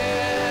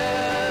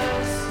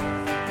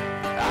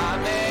 I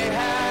may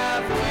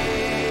have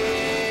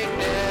weakness,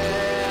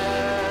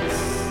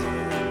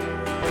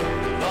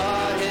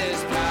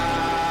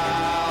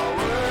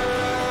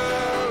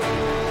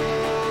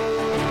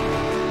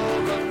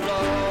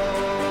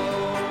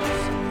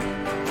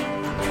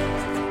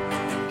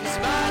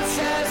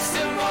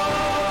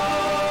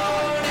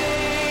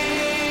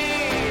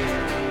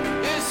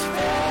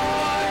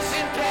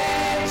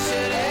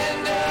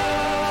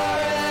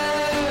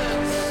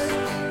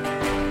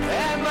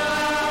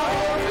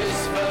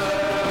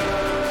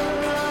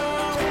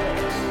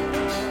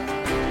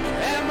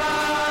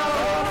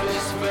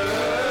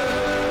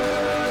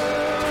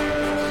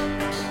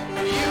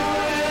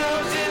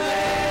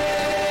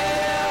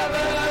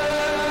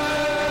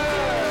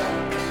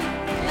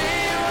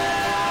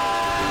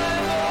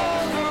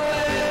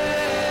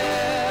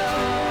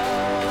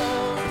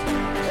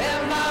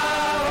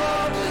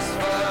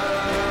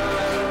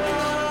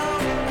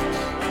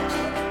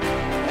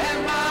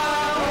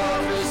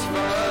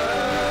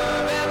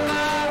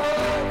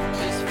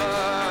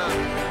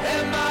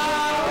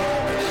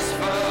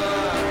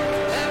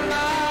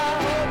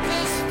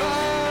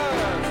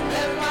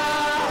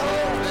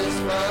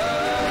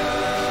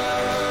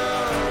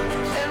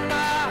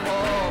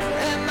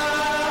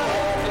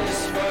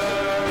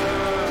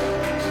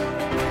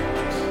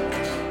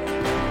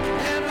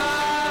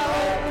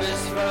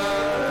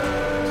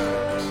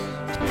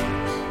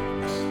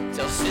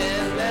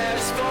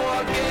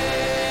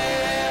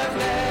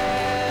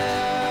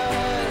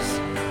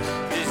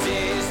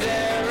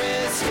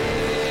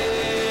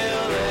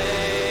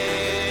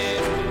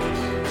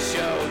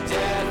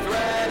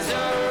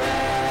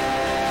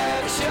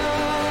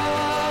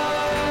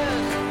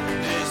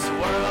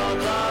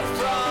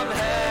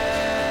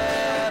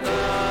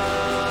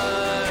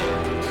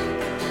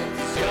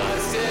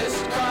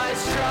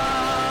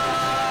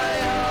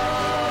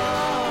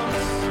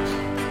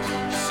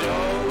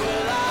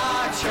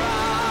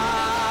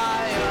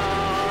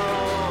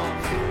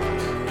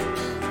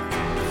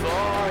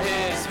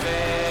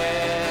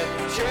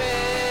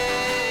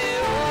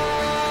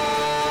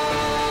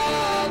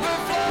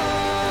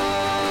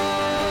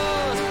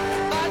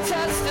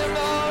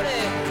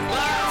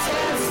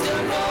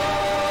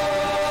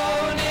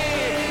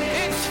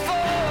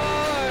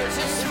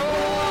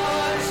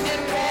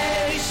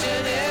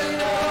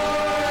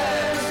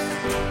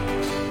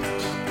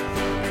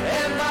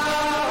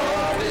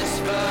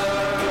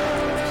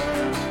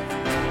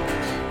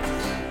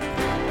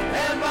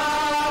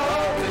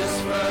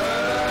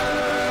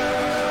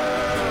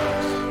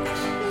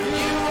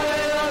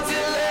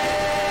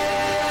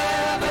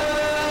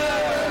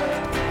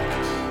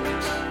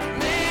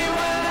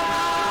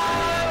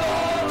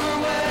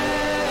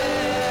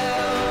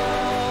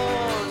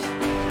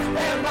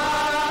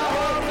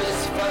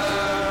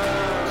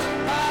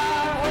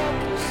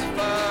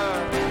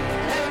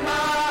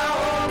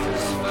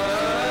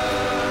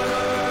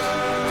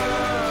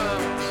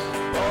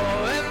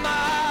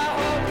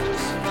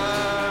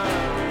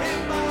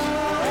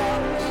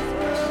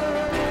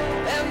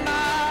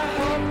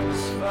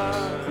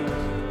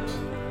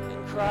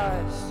 in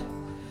Christ.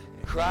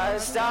 In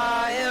Christ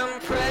I am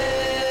praying.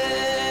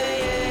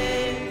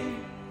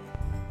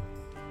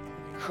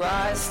 In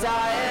Christ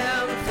I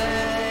am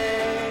thanking.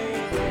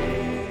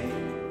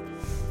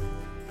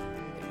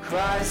 In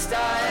Christ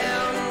I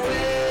am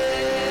waiting.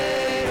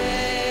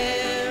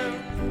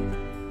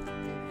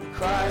 In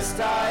Christ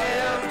I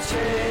am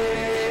changing.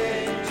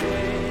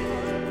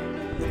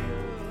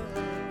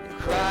 In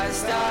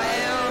Christ I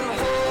am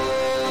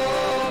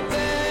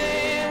hoping.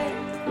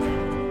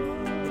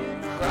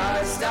 In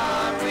Christ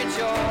I'm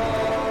rejoicing.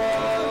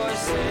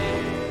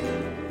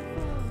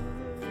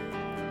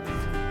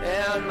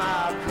 And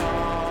my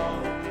comfort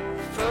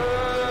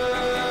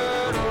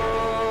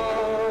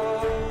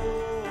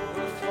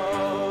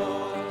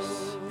overflows.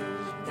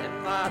 And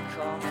my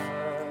comfort.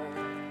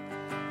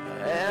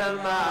 And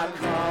my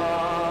comfort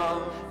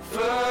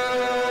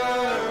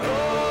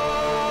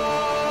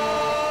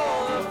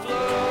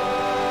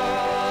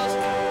overflows.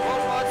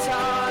 One more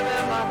time,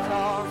 and my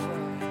comfort.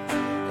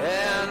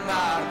 And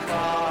my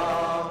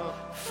comfort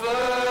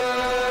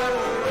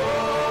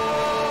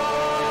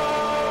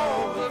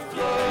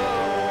overflows.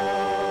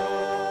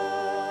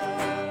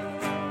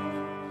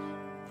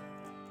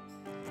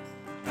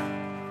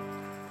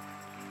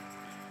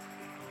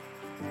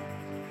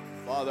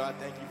 Father, I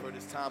thank you for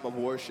this time of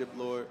worship,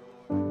 Lord.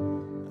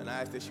 And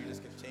I ask that you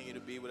just continue to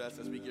be with us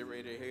as we get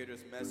ready to hear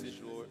this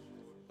message, Lord.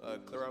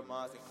 Clear our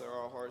minds and clear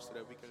our hearts so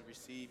that we can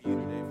receive you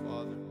today,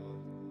 Father.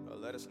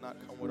 Let us not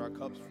come with our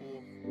cups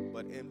full,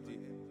 but empty.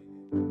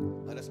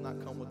 Let us not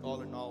come with all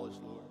the knowledge,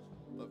 Lord,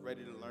 but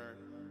ready to learn.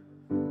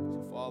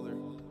 So, Father,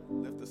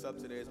 lift us up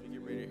today as we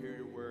get ready to hear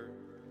your word.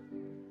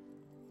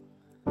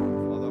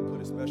 Father, I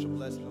put a special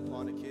blessing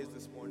upon the kids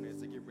this morning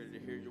as they get ready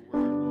to hear your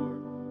word,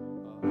 Lord.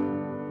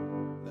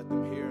 Let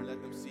them hear and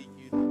let them seek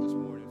you this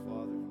morning,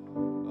 Father.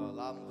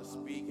 Allow them to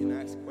speak and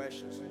ask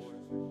questions, Lord.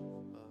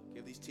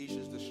 Give these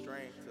teachers the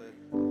strength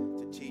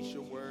to teach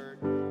your word,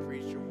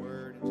 preach your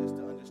word, and just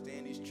to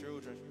understand these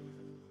children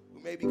who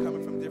may be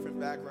coming from different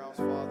backgrounds,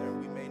 Father, and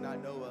we may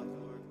not know of,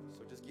 Lord.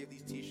 So just give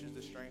these teachers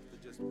the strength to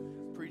just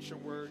preach your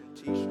word and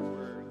teach your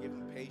word and give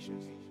them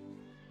patience.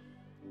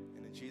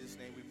 And in Jesus'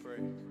 name we pray.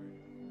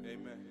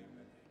 Amen.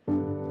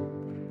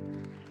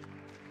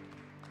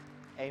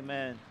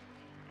 Amen.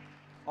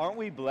 Aren't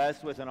we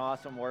blessed with an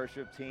awesome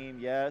worship team?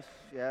 Yes,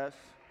 yes.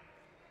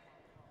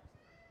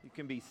 You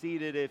can be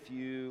seated if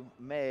you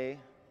may.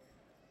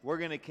 We're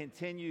going to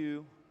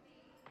continue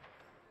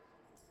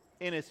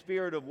in a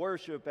spirit of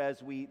worship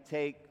as we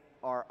take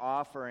our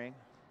offering.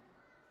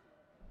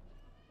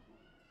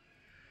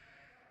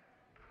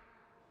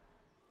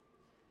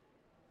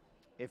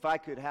 If I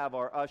could have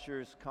our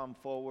ushers come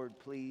forward,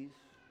 please.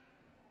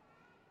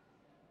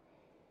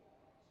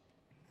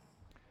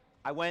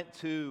 I went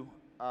to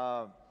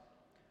a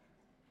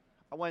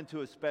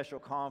special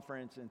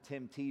conference, and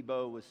Tim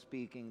Tebow was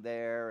speaking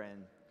there,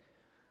 and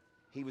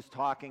he was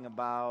talking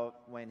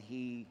about when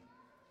he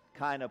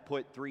kind of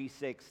put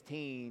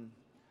 3:16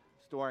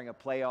 during a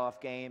playoff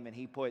game, and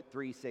he put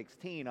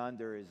 3:16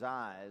 under his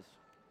eyes.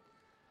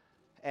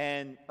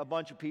 And a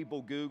bunch of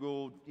people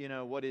Googled,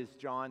 what is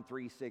John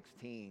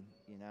 3:16,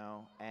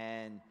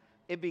 and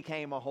it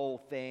became a whole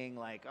thing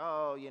like,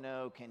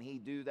 can he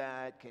do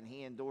that? Can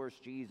he endorse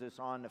Jesus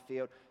on the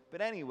field?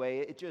 But anyway,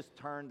 it just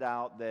turned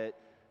out that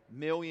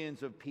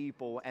millions of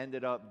people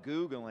ended up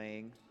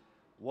Googling,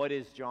 what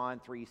is John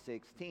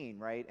 3:16,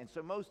 right? And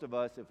so most of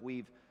us, if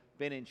we've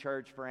been in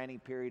church for any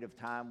period of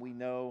time, we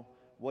know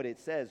what it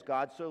says.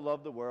 God so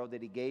loved the world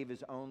that he gave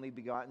his only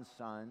begotten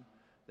Son,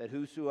 that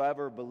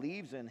whosoever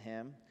believes in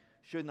him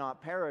should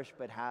not perish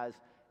but has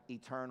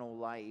eternal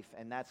life.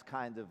 And that's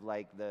kind of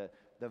like the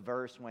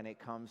verse when it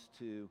comes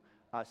to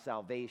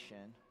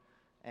salvation.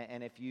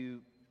 And if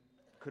you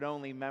could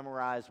only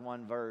memorize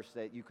one verse,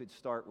 that you could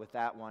start with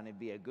that one, it'd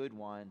be a good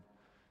one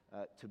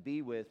to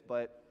be with.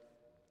 But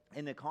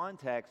in the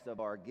context of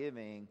our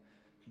giving,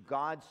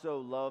 God so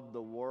loved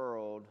the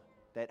world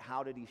that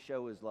how did he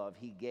show his love?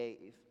 He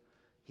gave.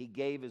 He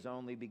gave his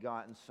only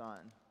begotten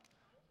Son,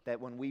 that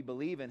when we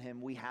believe in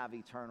him, we have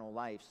eternal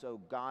life. So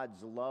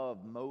God's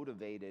love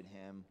motivated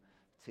him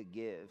to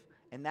give.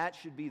 And that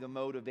should be the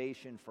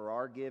motivation for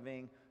our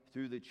giving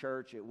through the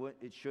church.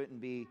 It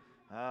shouldn't be,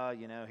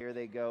 here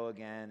they go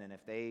again, and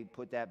if they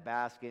put that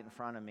basket in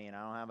front of me and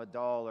I don't have a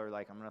dollar,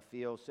 like I'm going to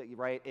feel sick,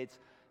 right?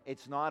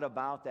 It's not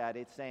about that.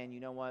 It's saying, you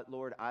know what,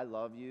 Lord, I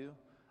love you.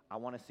 I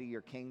want to see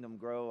your kingdom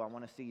grow. I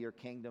want to see your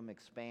kingdom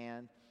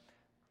expand.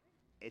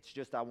 It's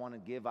just I want to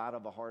give out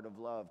of a heart of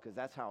love, because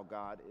that's how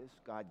God is.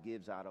 God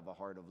gives out of a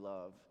heart of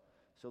love.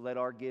 So let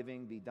our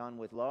giving be done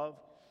with love.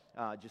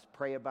 Just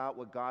pray about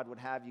what God would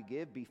have you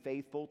give. Be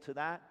faithful to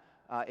that.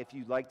 If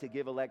you'd like to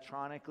give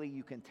electronically,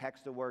 you can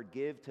text the word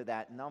give to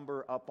that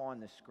number up on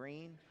the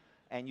screen.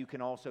 And you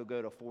can also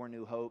go to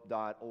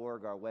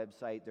fornewhope.org, our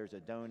website. There's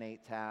a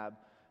donate tab,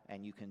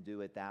 and you can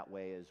do it that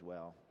way as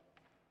well.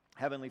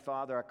 Heavenly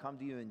Father, I come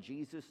to you in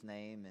Jesus'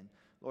 name. And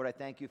Lord, I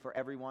thank you for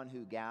everyone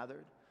who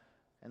gathered.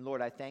 And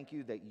Lord, I thank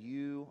you that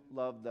you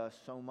loved us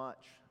so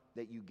much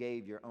that you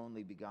gave your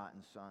only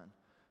begotten Son.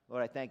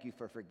 Lord, I thank you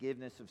for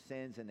forgiveness of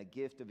sins and the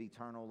gift of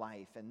eternal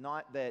life. And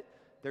not that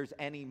there's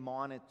any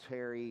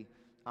monetary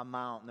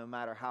amount, no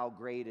matter how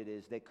great it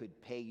is, that could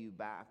pay you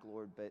back,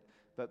 Lord.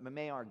 But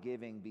may our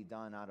giving be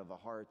done out of a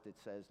heart that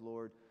says,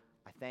 Lord,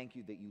 I thank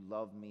you that you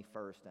love me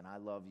first and I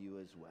love you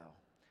as well.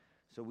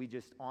 So we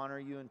just honor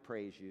you and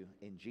praise you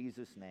in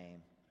Jesus' name.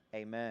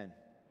 Amen.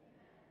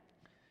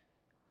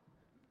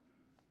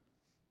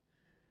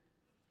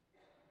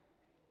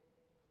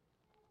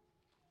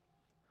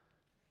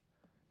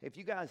 If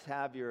you guys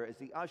have as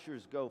the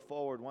ushers go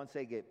forward, once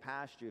they get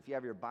past you, if you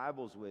have your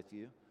Bibles with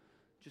you,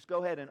 just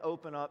go ahead and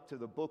open up to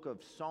the book of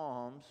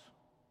Psalms.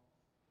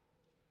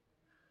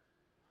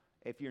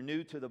 If you're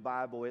new to the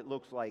Bible, it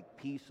looks like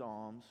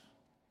P-Psalms,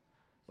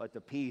 but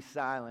the P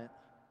silent.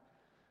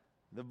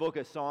 The book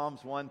of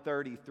Psalms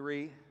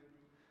 133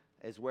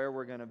 is where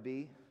we're going to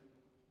be.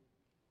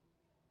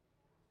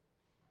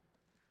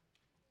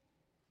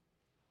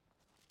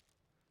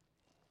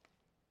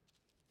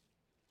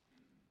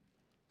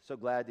 So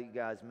glad that you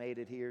guys made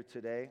it here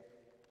today.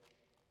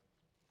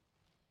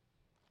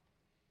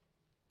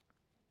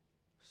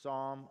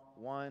 Psalm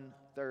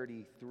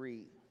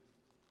 133.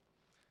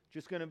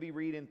 Just going to be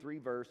reading 3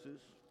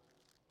 verses.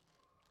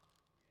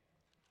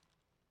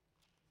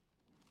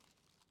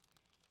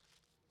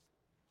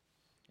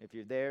 If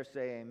you're there,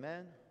 say amen.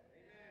 Amen.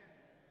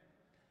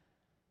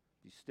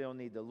 You still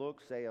need to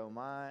look, say oh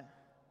my.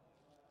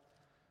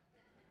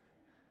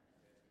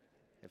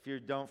 If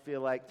you don't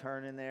feel like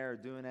turning there or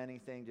doing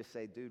anything, just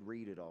say, dude,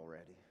 read it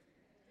already.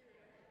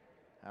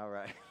 All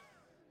right.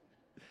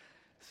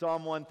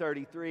 Psalm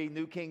 133,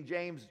 New King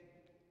James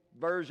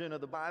Version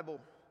of the Bible.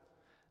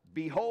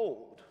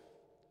 Behold,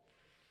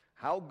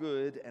 how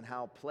good and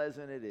how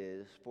pleasant it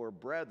is for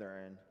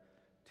brethren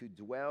to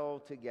dwell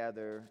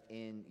together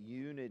in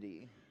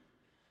unity.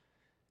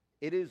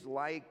 It is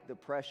like the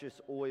precious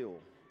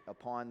oil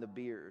upon the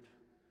beard,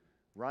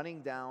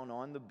 running down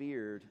on the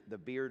beard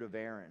of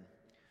Aaron,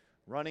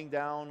 running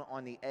down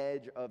on the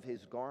edge of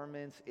his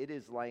garments. It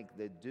is like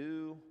the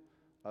dew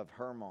of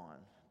Hermon,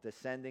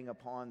 descending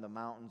upon the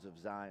mountains of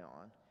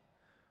Zion.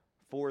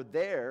 For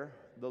there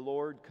the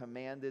Lord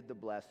commanded the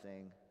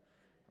blessing,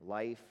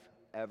 life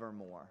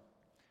evermore.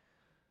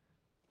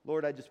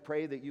 Lord, I just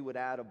pray that you would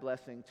add a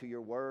blessing to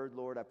your word.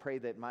 Lord, I pray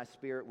that my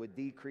spirit would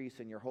decrease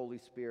and your Holy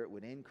Spirit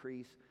would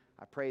increase.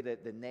 I pray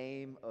that the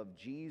name of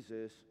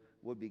Jesus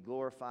would be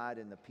glorified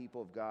and the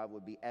people of God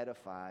would be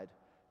edified.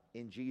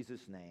 In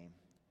Jesus' name,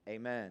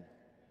 amen.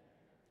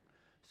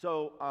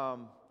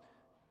 So,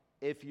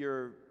 if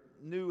you're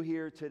new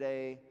here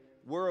today,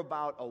 we're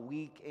about a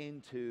week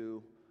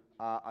into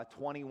a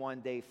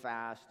 21-day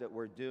fast that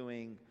we're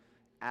doing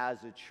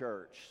as a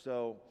church.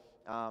 So,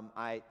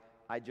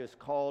 I just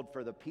called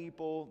for the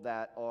people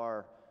that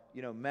are,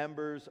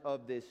 members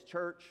of this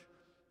church,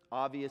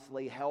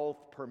 obviously health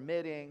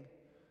permitting,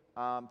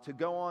 to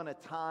go on a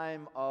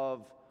time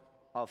of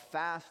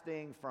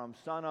fasting from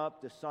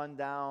sunup to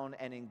sundown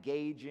and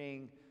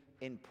engaging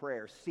in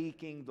prayer,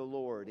 seeking the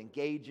Lord,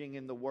 engaging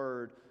in the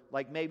Word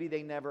like maybe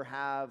they never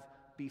have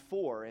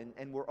before.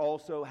 And we're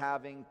also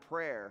having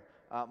prayer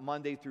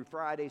Monday through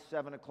Friday,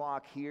 7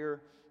 o'clock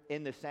here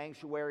in the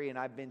sanctuary. And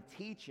I've been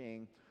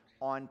teaching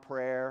on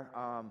prayer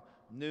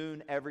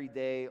noon every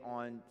day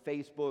on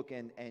Facebook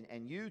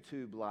and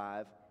YouTube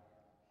Live.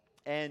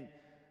 And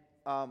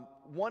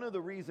one of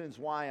the reasons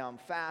why I'm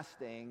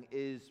fasting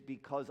is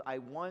because I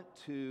want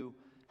to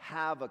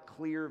have a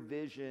clear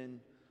vision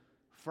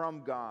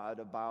from God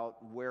about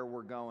where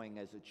we're going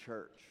as a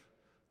church,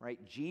 right?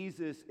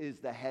 Jesus is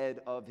the head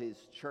of his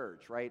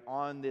church, right?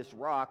 On this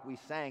rock, we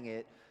sang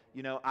it,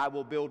 I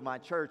will build my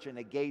church and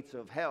the gates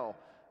of hell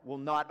will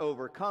not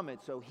overcome it.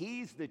 So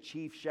he's the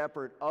chief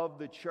shepherd of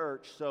the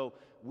church. So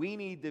we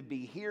need to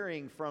be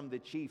hearing from the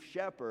chief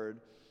shepherd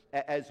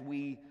as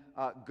we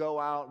go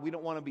out. We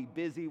don't want to be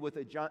busy with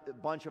a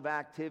bunch of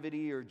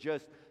activity or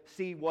just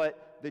see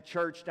what the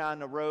church down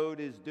the road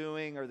is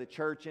doing or the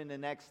church in the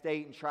next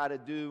state and try to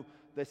do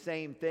the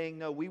same thing.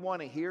 No, we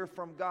want to hear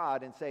from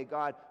God and say,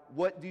 God,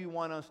 what do you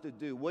want us to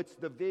do? What's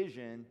the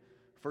vision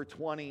for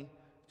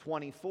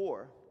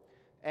 2024?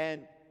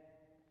 And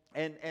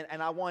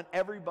I want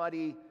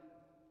everybody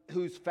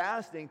who's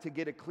fasting to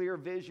get a clear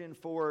vision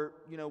for,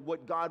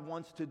 what God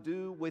wants to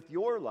do with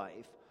your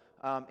life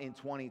in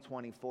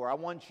 2024. I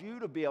want you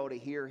to be able to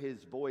hear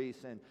his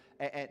voice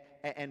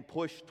and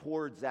push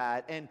towards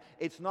that. And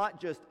it's not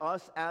just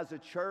us as a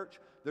church.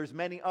 There's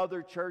many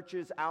other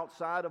churches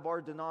outside of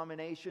our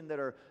denomination that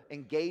are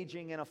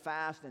engaging in a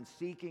fast and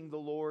seeking the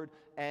Lord.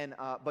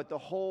 But the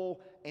whole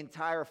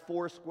entire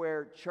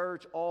Foursquare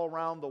church all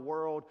around the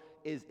world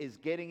is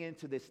getting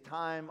into this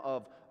time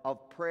of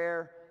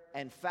prayer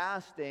and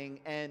fasting.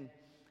 And,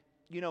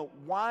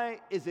 why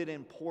is it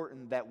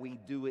important that we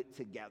do it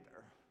together?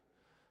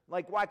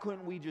 Like, why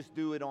couldn't we just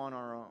do it on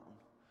our own?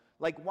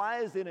 Like, why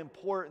is it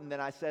important that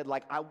I said,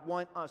 I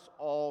want us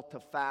all to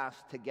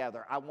fast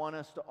together. I want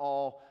us to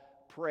all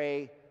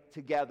pray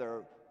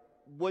together.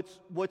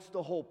 What's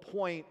the whole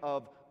point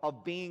of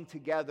being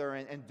together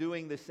and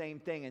doing the same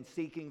thing and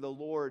seeking the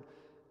Lord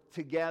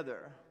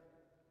together?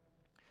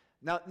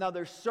 Now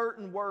there's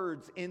certain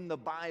words in the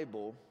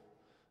Bible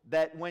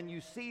that when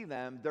you see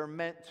them, they're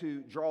meant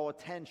to draw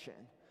attention.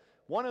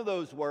 One of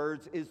those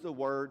words is the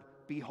word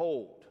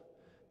behold.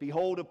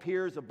 Behold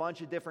appears a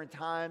bunch of different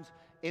times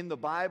in the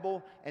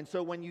Bible, and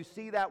so when you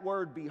see that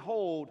word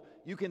behold,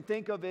 you can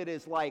think of it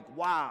as like,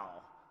 wow,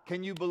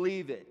 can you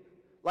believe it?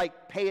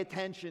 Like, pay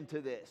attention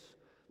to this.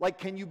 Like,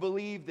 can you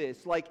believe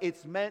this? Like,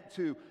 it's meant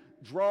to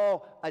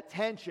draw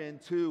attention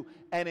to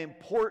an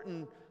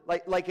important,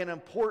 like an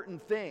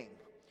important thing.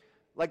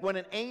 Like when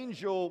an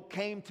angel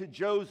came to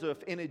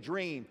Joseph in a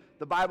dream,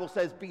 the Bible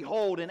says,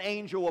 behold, an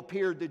angel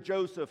appeared to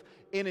Joseph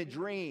in a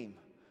dream,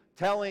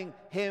 telling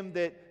him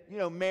that,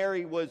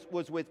 Mary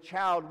was with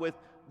child with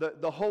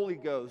the Holy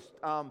Ghost.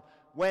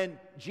 When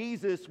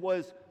Jesus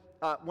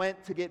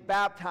went to get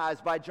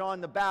baptized by John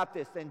the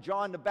Baptist, and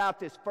John the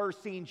Baptist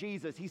first seen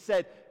Jesus, he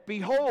said,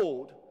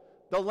 behold,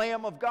 the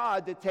Lamb of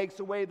God that takes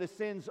away the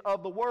sins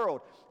of the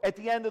world. At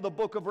the end of the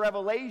book of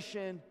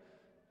Revelation,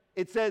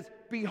 it says,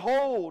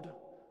 behold,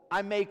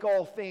 I make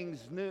all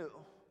things new.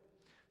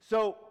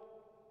 So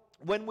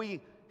when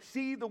we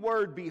see the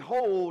word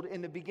behold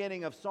in the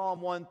beginning of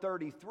Psalm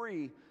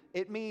 133,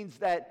 it means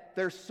that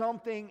there's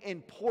something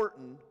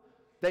important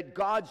that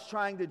God's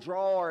trying to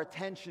draw our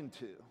attention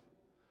to.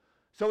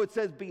 So it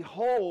says,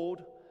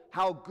 behold,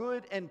 how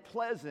good and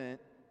pleasant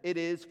it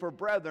is for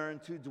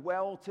brethren to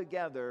dwell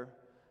together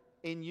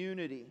in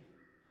unity.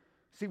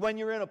 See, when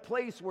you're in a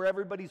place where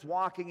everybody's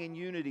walking in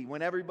unity,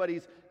 when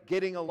everybody's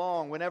getting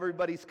along, when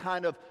everybody's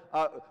kind of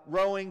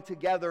rowing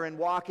together and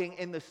walking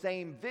in the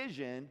same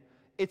vision,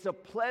 it's a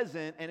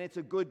pleasant and it's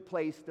a good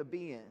place to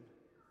be in.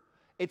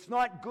 It's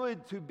not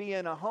good to be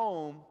in a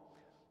home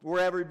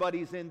where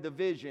everybody's in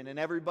division and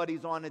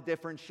everybody's on a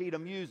different sheet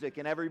of music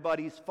and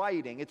everybody's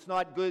fighting. It's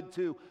not good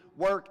to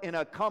work in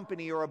a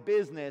company or a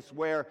business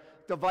where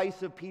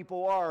divisive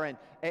people are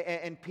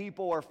and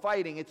people are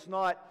fighting. It's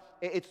not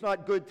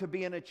good to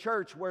be in a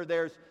church where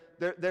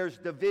there's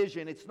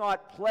division. It's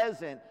not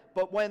pleasant.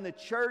 But when the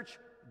church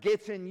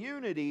gets in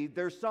unity,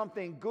 there's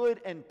something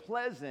good and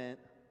pleasant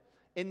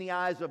in the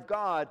eyes of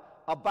God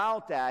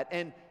about that.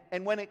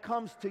 And when it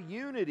comes to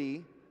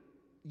unity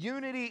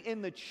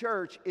in the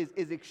church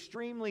is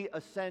extremely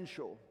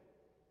essential.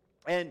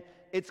 And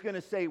it's going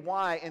to say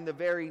why in the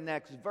very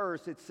next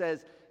verse. It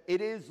says, it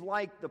is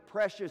like the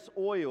precious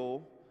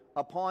oil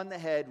upon the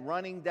head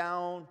running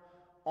down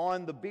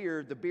on the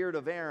beard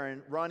of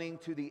Aaron, running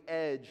to the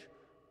edge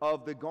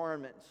of the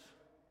garments.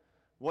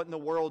 What in the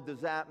world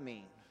does that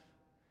mean?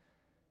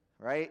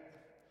 Right?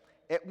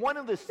 One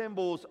of the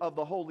symbols of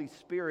the Holy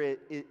Spirit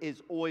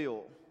is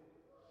oil.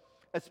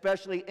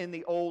 Especially in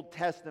the Old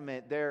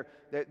Testament,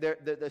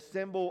 the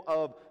symbol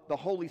of the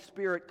Holy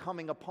Spirit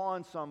coming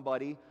upon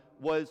somebody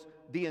was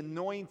the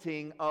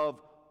anointing of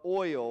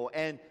oil.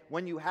 And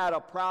when you had a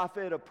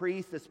prophet, a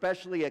priest,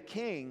 especially a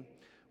king,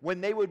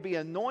 when they would be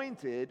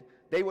anointed,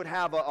 they would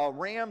have a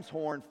ram's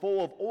horn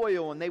full of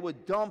oil, and they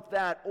would dump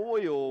that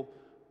oil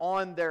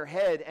on their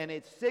head, and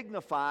it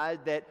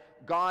signified that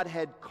God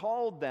had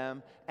called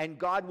them, and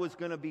God was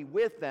going to be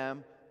with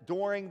them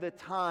during the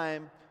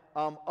time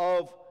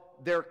of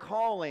their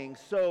calling.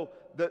 So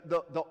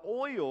the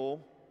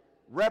oil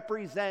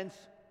represents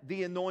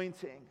the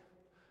anointing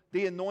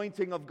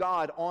of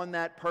God on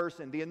that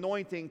person, the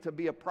anointing to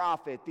be a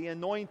prophet, the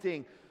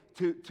anointing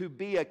to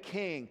be a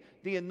king,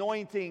 the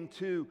anointing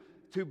to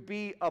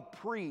be a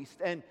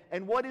priest. And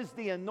what is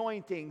the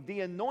anointing?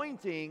 The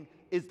anointing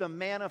is the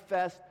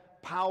manifest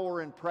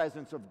power and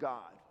presence of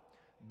God.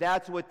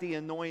 That's what the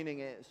anointing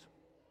is.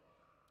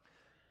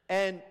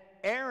 And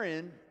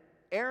Aaron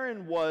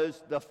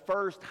was the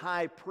first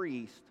high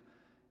priest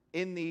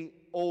in the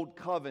Old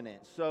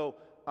Covenant. So,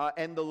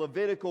 and the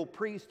Levitical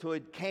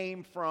priesthood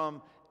came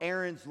from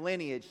Aaron's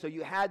lineage. So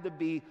you had to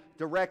be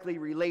directly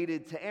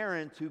related to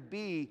Aaron to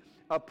be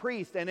a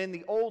priest. And in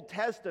the Old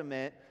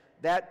Testament,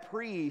 that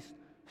priest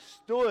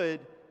stood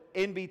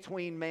in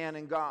between man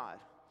and God.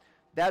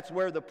 That's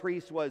where the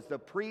priest was. The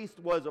priest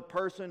was a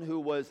person who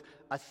was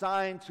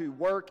assigned to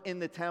work in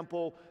the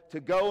temple,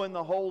 to go in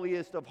the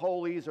holiest of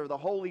holies or the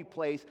holy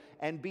place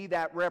and be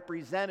that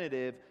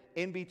representative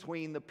in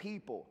between the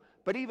people.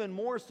 But even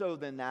more so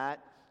than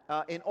that,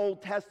 in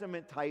Old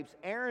Testament types,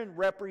 Aaron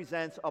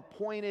represents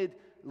appointed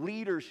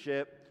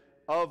leadership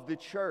of the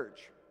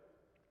church.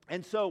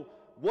 And so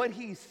what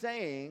he's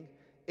saying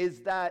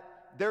is that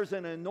there's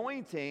an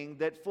anointing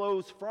that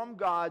flows from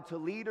God to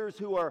leaders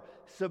who are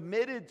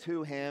submitted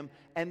to him,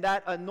 and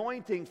that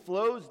anointing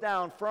flows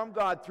down from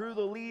God through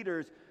the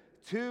leaders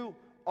to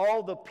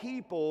all the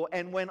people.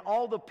 And when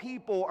all the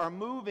people are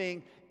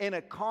moving in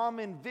a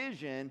common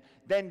vision,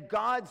 then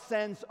God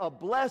sends a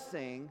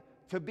blessing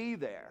to be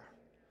there.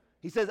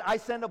 He says, I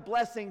send a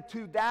blessing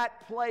to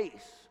that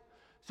place.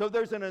 So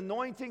there's an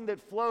anointing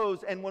that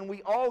flows, and when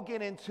we all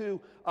get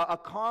into a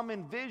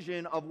common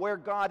vision of where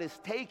God is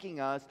taking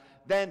us,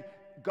 then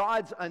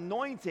God's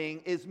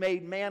anointing is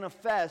made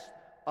manifest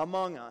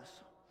among us.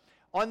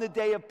 On the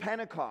day of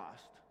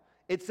Pentecost,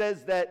 it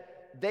says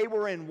that they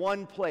were in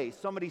one place.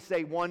 Somebody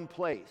say one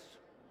place.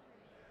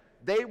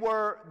 They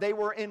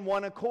were in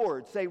one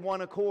accord. Say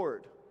one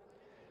accord.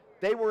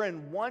 They were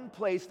in one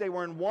place. They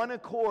were in one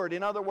accord.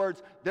 In other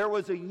words, there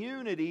was a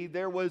unity.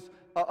 There was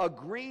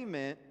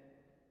agreement.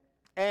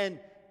 And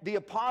the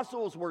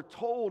apostles were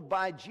told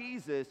by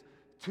Jesus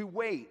to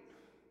wait.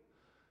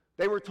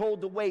 They were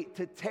told to wait,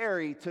 to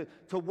tarry,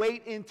 to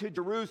wait into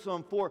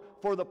Jerusalem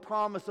for the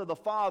promise of the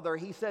Father.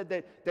 He said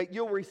that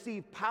you'll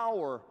receive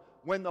power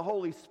when the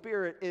Holy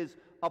Spirit is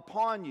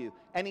upon you.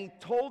 And he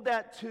told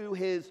that to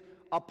his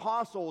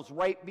apostles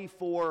right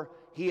before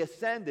he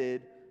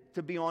ascended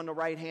to be on the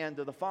right hand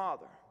of the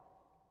Father.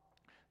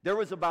 There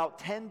was about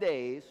 10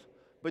 days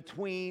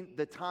between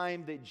the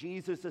time that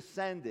Jesus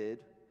ascended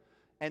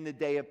and the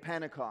day of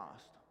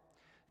Pentecost.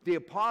 The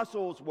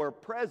apostles were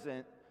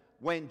present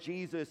when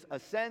Jesus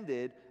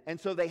ascended, and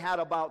so they had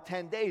about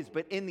 10 days,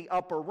 but in the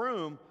upper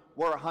room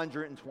were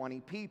 120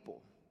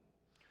 people.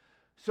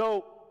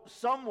 So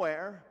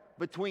somewhere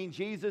between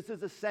Jesus'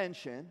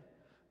 ascension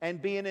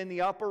and being in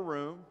the upper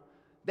room,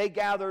 they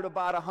gathered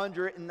about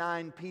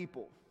 109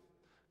 people,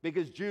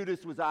 because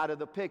Judas was out of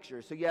the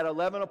picture. So you had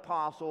 11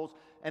 apostles,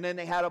 and then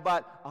they had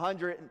about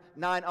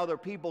 109 other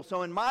people.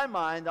 So in my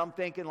mind, I'm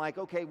thinking like,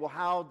 okay,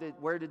 well,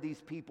 where did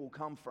these people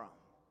come from?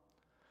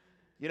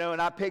 You know,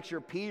 and I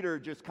picture Peter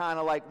just kind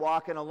of like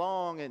walking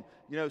along, and,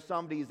 you know,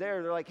 somebody's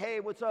there. They're like, hey,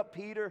 what's up,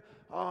 Peter?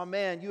 Oh,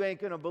 man, you ain't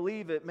going to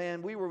believe it,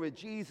 man. We were with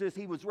Jesus.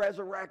 He was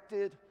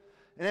resurrected.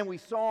 And then we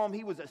saw him.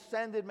 He was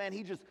ascended, man.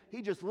 He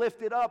just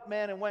lifted up,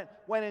 man, and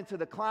went into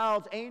the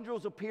clouds.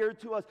 Angels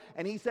appeared to us.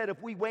 And he said,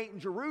 if we wait in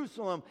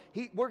Jerusalem,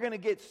 we're going to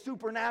get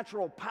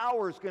supernatural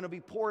powers going to be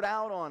poured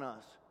out on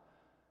us.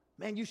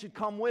 Man, you should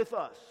come with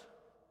us.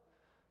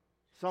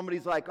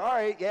 Somebody's like, all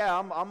right,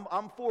 yeah,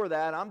 I'm for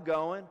that. I'm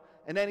going.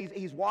 And then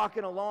he's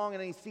walking along,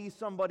 and he sees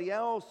somebody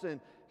else, and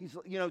he's,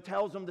 you know,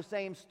 tells them the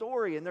same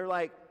story. And they're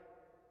like,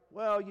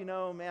 well, you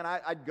know, man,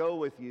 I'd go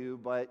with you,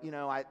 but, you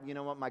know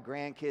what, my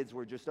grandkids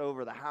were just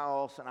over the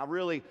house, and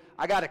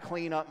I got to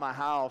clean up my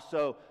house.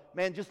 So,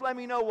 man, just let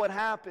me know what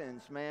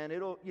happens, man.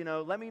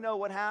 Let me know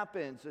what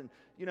happens. And,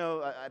 you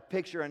know, I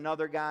picture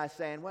another guy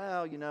saying,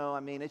 well, you know,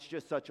 I mean, it's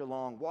just such a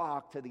long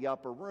walk to the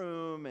upper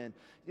room, and,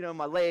 you know,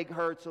 my leg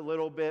hurts a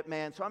little bit,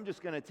 man, so I'm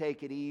just going to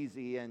take it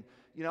easy, and,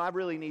 you know, I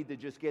really need to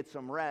just get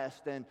some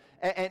rest. And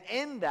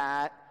in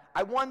that,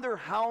 I wonder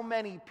how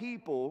many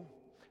people,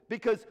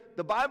 because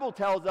the Bible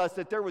tells us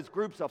that there was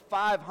groups of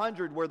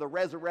 500 where the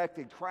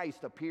resurrected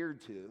Christ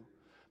appeared to.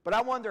 But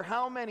I wonder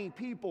how many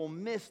people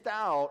missed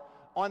out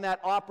on that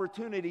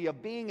opportunity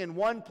of being in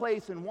one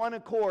place in one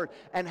accord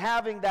and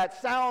having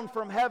that sound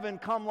from heaven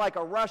come like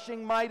a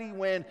rushing mighty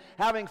wind,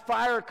 having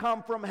fire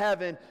come from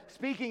heaven,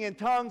 speaking in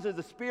tongues as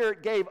the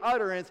Spirit gave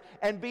utterance,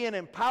 and being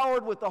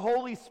empowered with the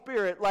Holy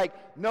Spirit like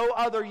no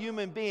other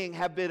human being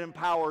have been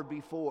empowered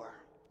before.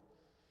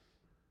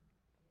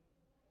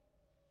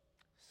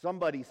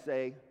 Somebody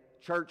say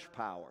church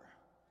power.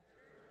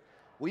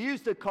 They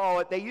used to call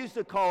it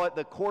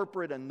the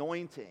corporate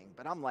anointing,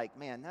 but I'm like,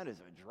 man, that is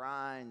a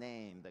dry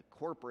name, the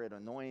corporate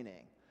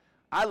anointing.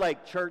 I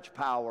like church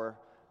power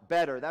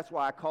better. That's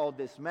why I called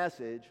this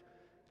message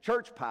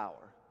church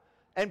power.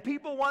 And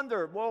people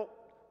wonder, well,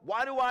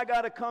 why do I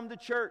got to come to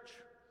church?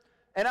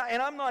 And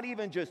I'm not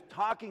even just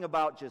talking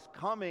about just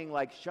coming,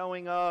 like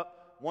showing up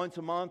once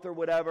a month or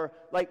whatever.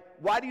 Like,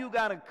 why do you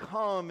got to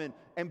come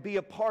and be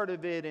a part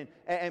of it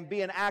and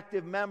be an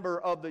active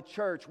member of the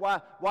church? Why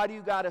do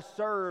you got to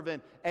serve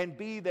and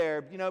be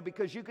there? You know,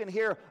 because you can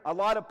hear a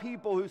lot of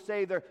people who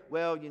say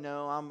well, you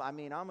know,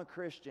 I'm a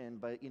Christian,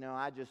 but, you know,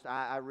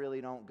 I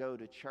really don't go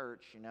to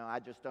church. You know, I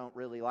just don't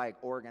really like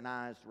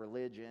organized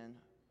religion.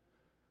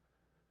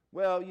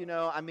 Well, you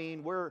know, I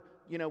mean,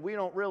 we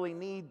don't really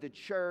need the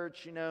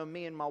church. You know,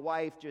 me and my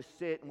wife just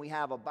sit and we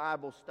have a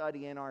Bible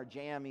study in our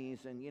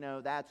jammies, and, you know,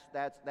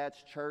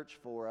 that's church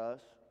for us.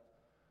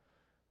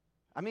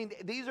 I mean,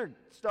 these are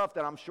stuff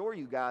that I'm sure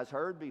you guys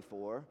heard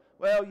before.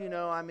 Well, you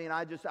know, I mean,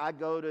 I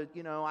go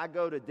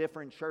to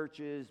different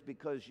churches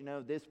because, you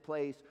know, this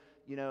place,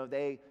 you know,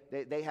 they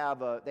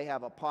have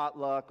a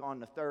potluck on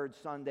the third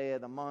Sunday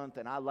of the month,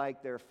 and I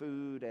like their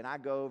food, and I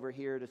go over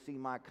here to see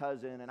my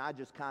cousin, and I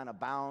just kind of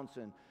bounce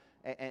and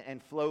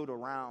float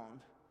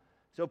around.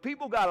 So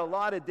people got a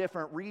lot of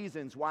different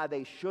reasons why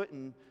they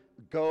shouldn't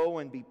go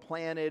and be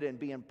planted and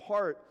be in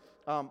part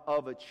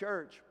of a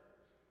church.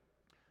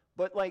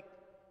 But, like,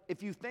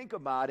 if you think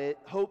about it,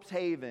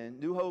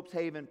 New Hope's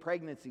Haven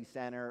Pregnancy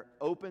Center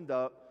opened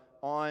up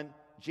on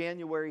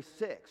January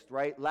 6th,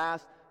 right?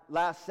 Last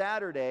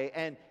Saturday,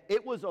 and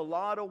it was a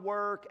lot of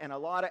work and a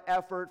lot of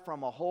effort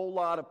from a whole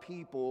lot of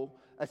people,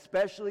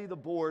 especially the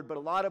board, but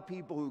a lot of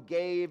people who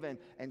gave and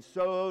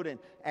sowed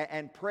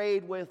and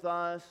prayed with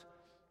us.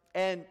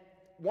 And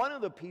one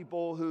of the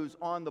people who's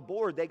on the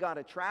board, they got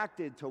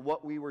attracted to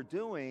what we were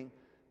doing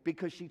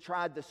because she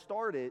tried to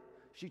start it.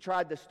 She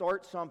tried to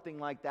start something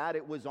like that.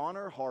 It was on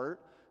her heart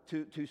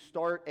to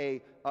start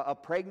a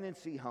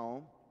pregnancy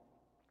home,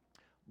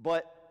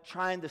 but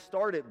trying to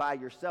start it by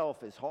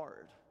yourself is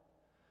hard.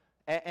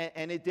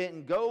 And it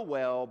didn't go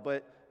well,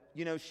 but,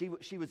 you know,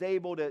 she was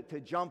able to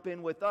jump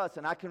in with us.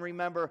 And I can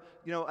remember,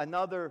 you know,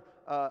 another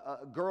a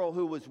girl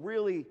who was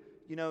really,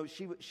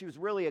 she was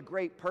really a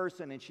great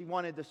person, and she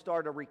wanted to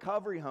start a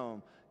recovery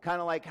home, kind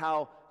of like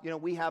how,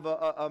 we have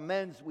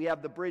we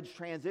have the Bridge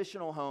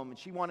Transitional Home, and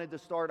she wanted to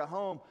start a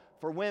home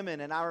for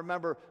women. And I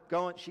remember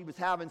she was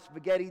having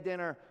spaghetti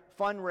dinner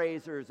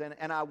fundraisers,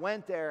 and I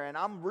went there, and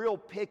I'm real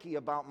picky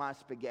about my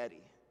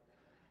spaghetti.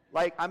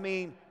 Like, I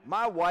mean,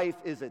 my wife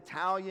is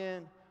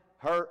Italian.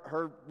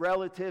 Her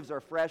relatives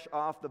are fresh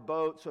off the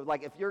boat. So,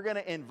 like, if you're going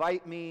to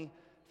invite me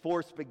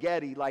for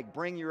spaghetti, like,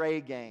 bring your A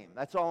game.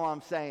 That's all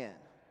I'm saying.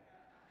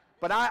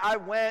 But I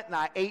went and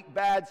I ate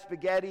bad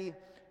spaghetti,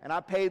 and I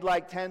paid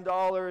like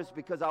 $10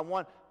 because I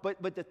want.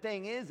 But the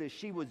thing is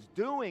she was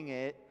doing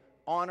it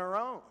on her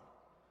own.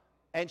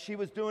 And she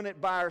was doing it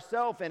by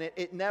herself, and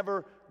it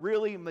never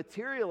really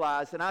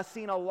materialized. And I've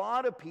seen a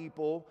lot of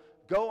people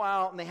go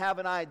out and they have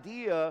an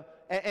idea,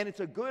 and it's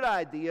a good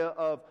idea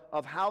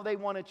of how they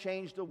want to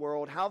change the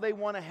world, how they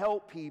want to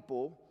help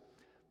people,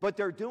 but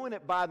they're doing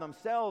it by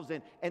themselves,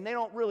 and they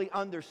don't really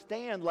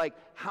understand like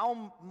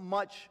how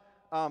much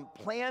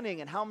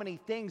planning and how many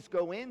things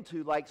go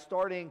into like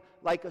starting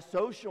like a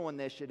social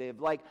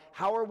initiative. Like,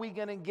 how are we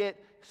going to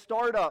get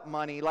startup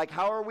money? Like,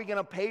 how are we going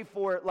to pay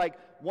for it? Like,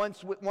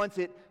 once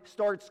it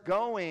starts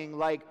going,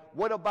 like,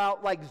 what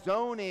about like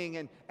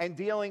zoning and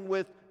dealing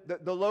with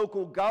the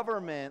local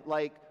government?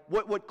 Like,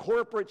 what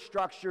corporate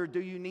structure do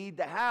you need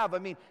to have? I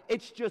mean,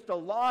 it's just a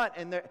lot,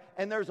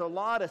 and there's a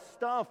lot of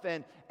stuff,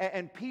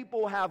 and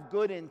people have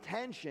good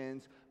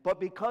intentions, but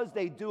because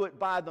they do it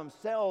by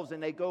themselves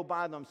and they go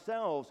by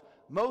themselves,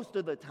 most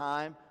of the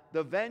time,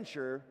 the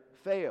venture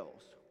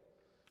fails.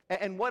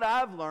 And what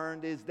I've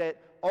learned is that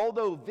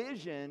although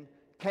vision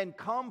can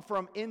come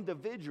from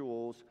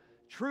individuals,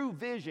 true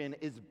vision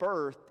is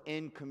birthed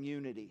in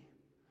community.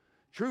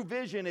 True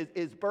vision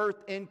is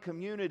birthed in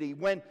community.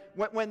 When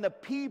the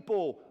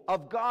people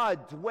of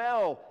God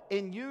dwell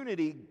in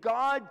unity,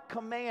 God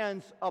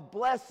commands a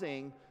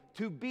blessing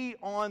to be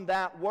on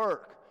that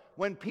work.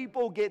 When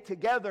people get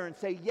together and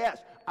say,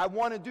 yes, I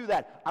want to do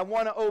that. I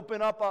want to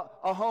open up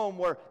a home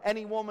where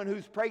any woman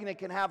who's pregnant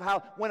can have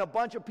house. When a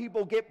bunch of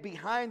people get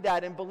behind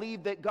that and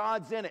believe that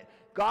God's in it,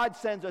 God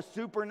sends a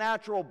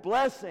supernatural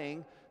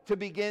blessing to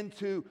begin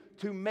to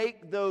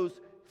make those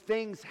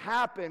things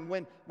happen.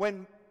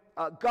 When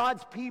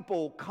God's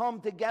people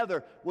come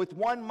together with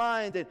one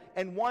mind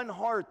and one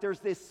heart, there's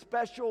this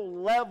special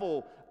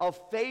level of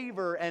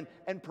favor and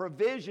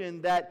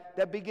provision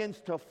that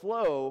begins to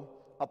flow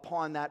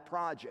upon that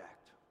project.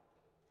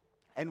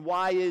 And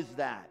why is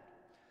that?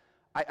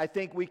 I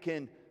think we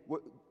can.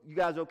 You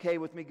guys okay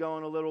with me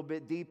going a little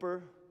bit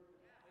deeper?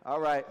 All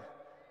right.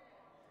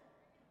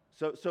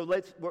 So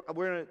we're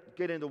going to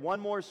get into one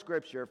more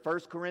scripture, 1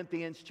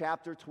 Corinthians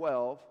chapter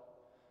 12.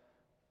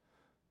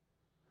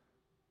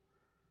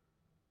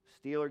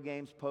 Steeler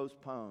game's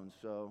postponed,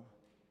 so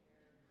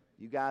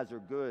you guys are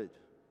good.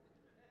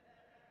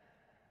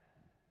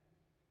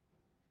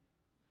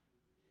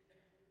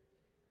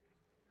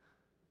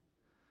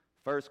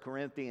 First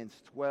Corinthians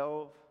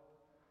 12,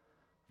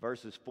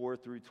 verses 4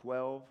 through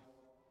 12.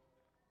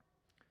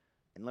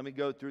 And let me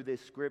go through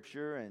this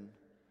scripture,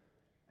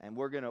 and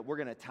we're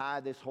gonna tie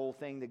this whole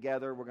thing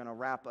together. We're gonna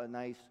wrap a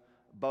nice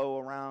bow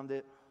around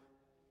it.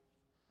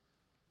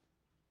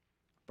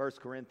 1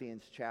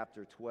 Corinthians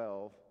chapter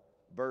 12,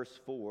 verse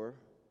 4.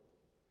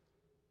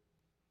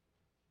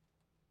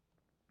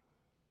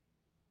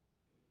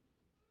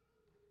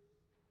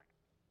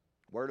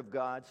 Word of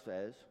God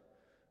says,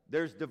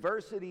 there's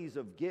diversities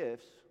of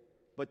gifts,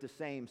 but the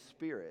same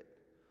Spirit.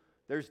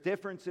 There's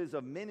differences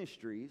of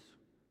ministries,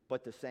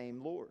 but the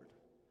same Lord.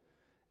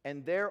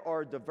 And there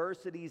are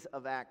diversities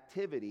of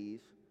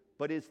activities,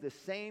 but it's the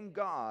same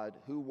God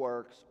who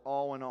works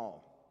all in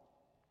all.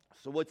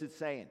 So what's it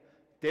saying?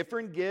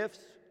 Different gifts,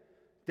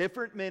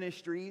 different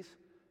ministries,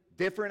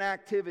 different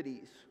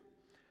activities.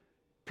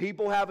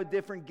 People have a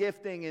different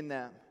gifting in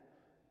them.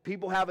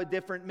 People have a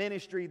different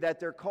ministry that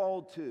they're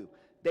called to.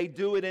 They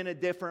do it in a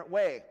different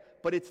way.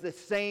 But it's the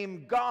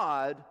same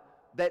God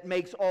that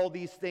makes all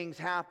these things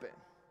happen.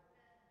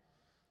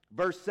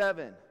 Verse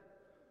 7,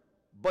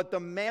 but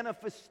the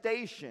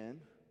manifestation,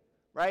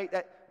 right?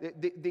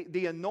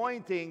 The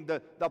anointing,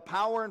 the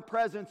power and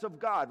presence of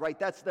God, right?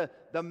 That's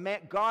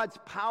God's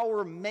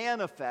power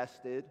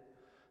manifested.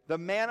 The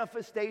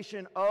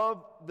manifestation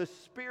of the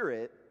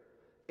Spirit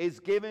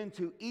is given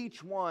to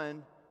each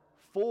one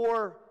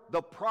for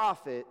the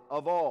profit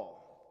of all.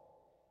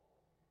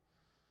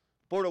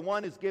 For to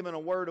one is given a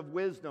word of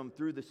wisdom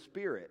through the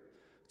Spirit,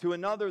 to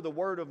another the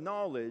word of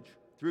knowledge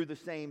through the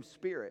same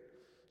Spirit,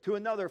 to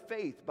another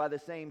faith by the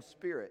same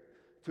Spirit,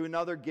 to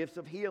another gifts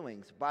of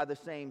healings by the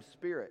same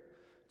Spirit,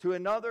 to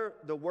another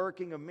the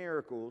working of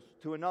miracles,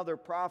 to another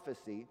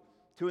prophecy,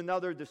 to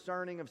another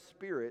discerning of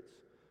spirits,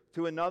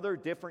 to another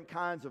different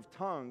kinds of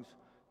tongues,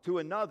 to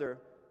another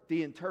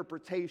the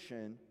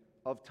interpretation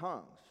of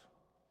tongues.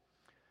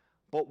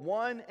 But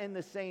one and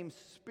the same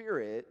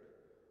Spirit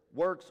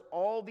works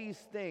all these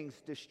things,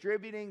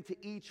 distributing to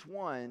each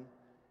one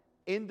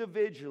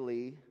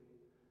individually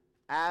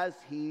as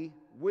he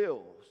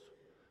wills.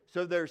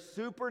 So there's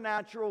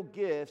supernatural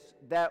gifts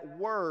that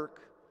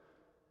work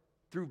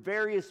through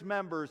various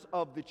members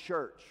of the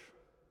church.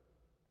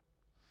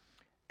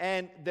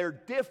 And they're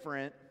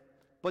different,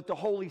 but the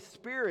Holy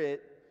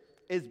Spirit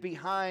is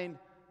behind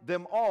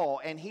them all.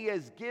 And He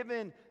has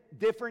given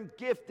different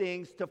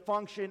giftings to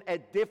function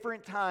at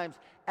different times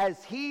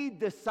as He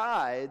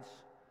decides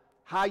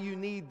how you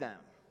need them.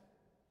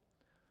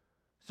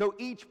 So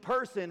each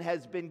person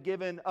has been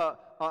given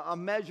a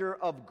measure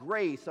of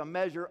grace, a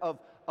measure of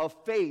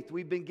faith.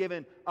 We've been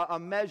given a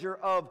measure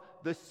of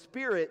the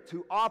Spirit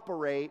to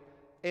operate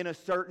in a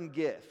certain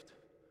gift.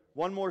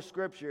 One more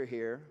scripture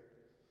here.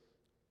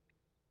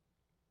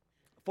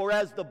 For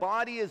as the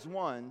body is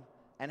one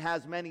and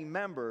has many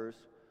members,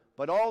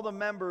 but all the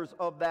members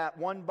of that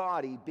one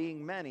body,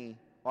 being many,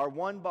 are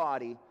one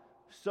body,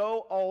 so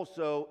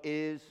also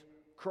is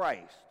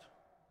Christ.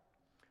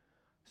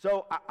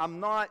 So I'm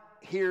not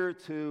here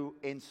to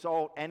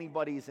insult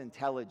anybody's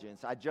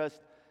intelligence. I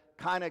just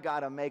kind of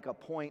got to make a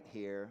point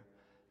here.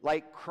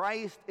 Like,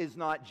 Christ is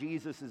not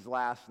Jesus'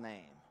 last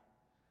name.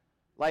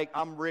 Like,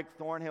 I'm Rick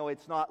Thornhill.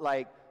 It's not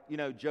like,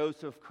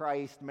 Joseph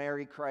Christ,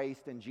 Mary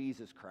Christ, and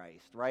Jesus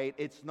Christ, right?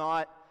 It's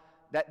not,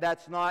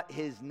 that's not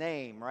His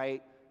name,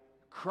 right?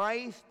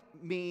 Christ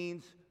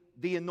means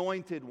the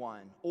anointed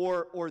one,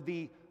 or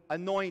the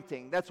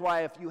anointing. That's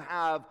why if you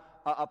have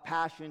a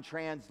Passion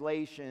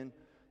Translation,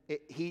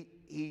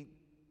 he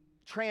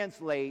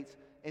translates,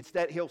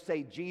 instead he'll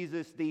say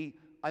Jesus the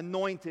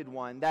anointed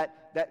one.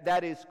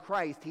 That is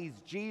Christ. He's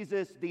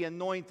Jesus the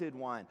anointed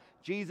one.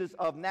 Jesus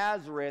of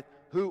Nazareth,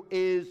 who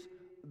is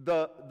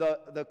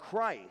the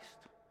Christ.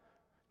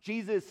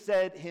 Jesus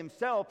said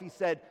Himself, He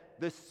said,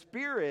 "The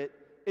Spirit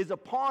is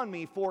upon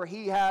me, for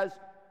He has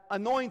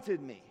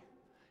anointed me."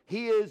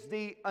 He is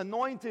the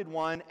anointed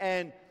one,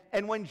 and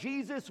when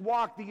Jesus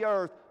walked the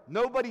earth,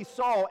 nobody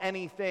saw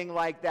anything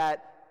like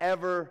that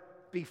ever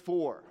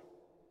before.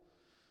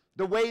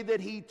 The way that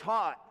He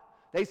taught,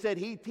 they said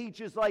He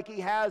teaches like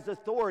He has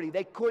authority.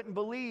 They couldn't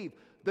believe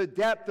the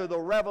depth of the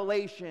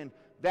revelation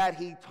that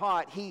He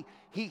taught. He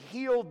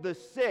healed the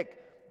sick,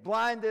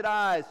 blinded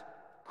eyes,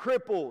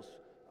 cripples,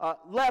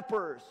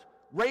 lepers,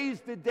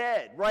 raised the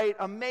dead, right?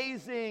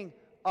 Amazing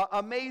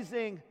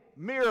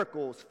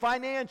miracles,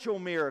 financial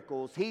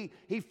miracles.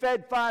 He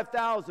fed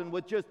 5,000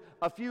 with just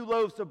a few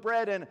loaves of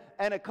bread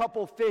and a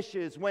couple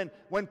fishes.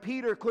 When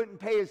Peter couldn't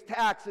pay his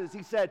taxes,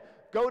 He said,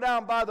 "Go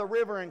down by the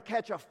river and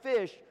catch a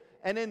fish,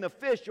 and in the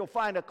fish you'll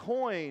find a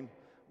coin,"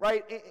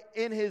 right,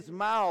 in His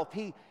mouth.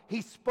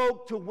 He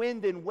spoke to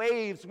wind and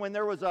waves when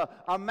there was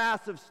a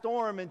massive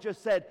storm and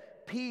just said,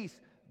 "Peace,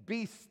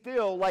 be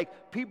still."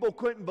 Like, people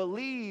couldn't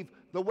believe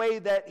the way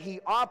that He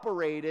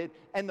operated.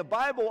 And the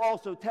Bible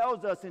also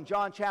tells us in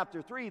John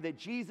chapter 3 that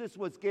Jesus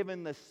was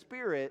given the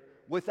Spirit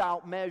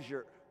without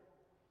measure.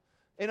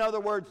 In other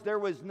words, there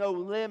was no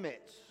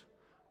limits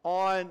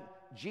on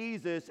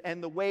Jesus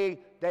and the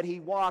way that He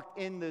walked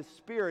in the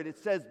Spirit. It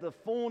says the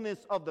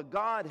fullness of the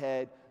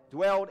Godhead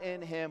dwelled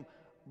in Him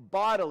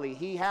bodily.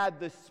 He had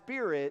the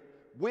Spirit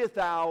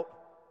without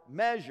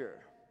measure.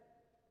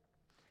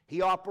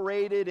 He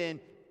operated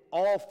in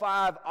all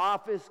 5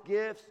 office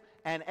gifts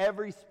and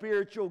every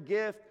spiritual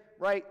gift,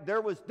 right?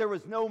 There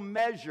was no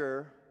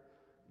measure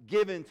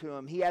given to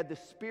Him. He had the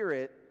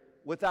Spirit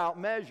without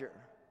measure.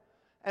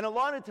 And a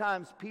lot of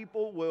times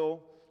people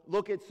will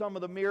look at some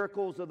of the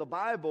miracles of the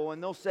Bible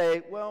and they'll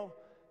say, well,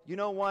 you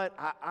know what,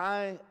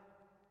 I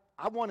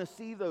want to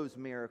see those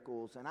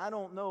miracles, and I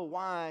don't know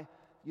why,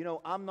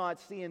 I'm not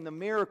seeing the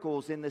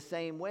miracles in the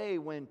same way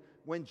when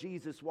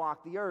Jesus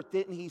walked the earth.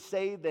 Didn't He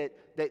say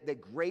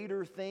that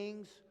greater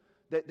things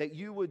that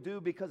you would do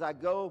because I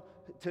go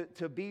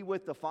to be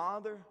with the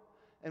Father?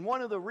 And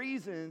one of the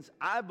reasons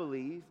I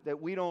believe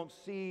that we don't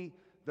see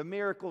the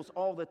miracles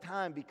all the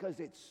time, because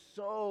it's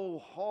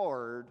so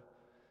hard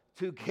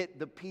to get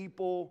the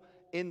people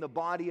in the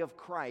body of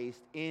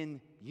Christ in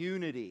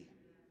unity.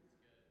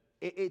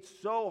 It's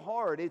so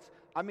hard.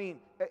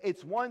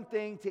 It's one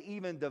thing to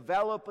even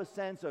develop a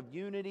sense of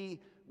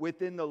unity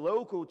within the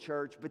local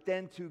church, but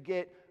then to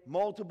get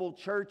multiple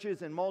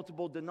churches and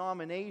multiple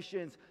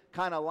denominations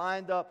kind of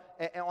lined up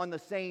on the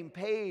same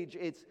page,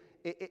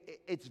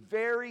 it's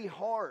very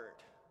hard.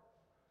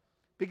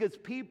 Because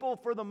people,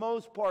 for the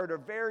most part, are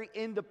very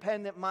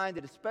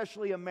independent-minded,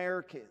 especially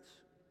Americans,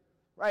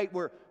 right?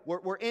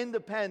 We're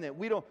independent.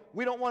 We don't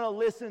want to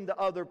listen to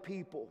other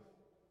people.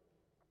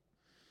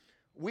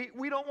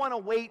 We don't want to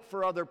wait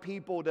for other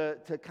people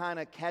to kind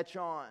of catch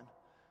on.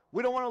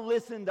 We don't want to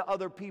listen to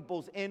other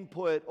people's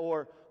input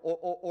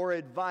or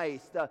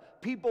advice.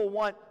 People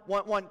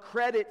want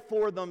credit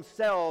for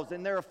themselves,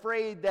 and they're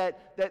afraid that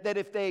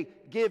if they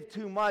give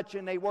too much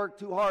and they work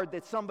too hard,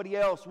 that somebody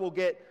else will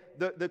get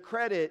the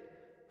credit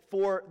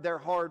for their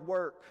hard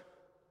work.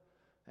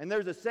 And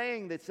there's a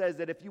saying that says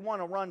that if you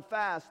want to run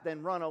fast,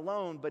 then run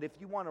alone, but if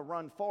you want to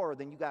run far,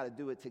 then you got to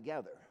do it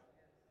together.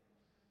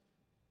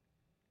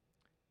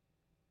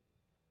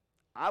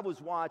 I was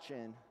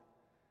watching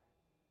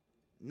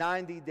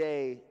 90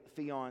 Day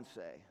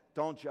Fiancé.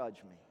 Don't judge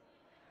me.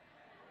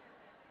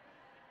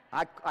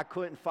 I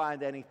couldn't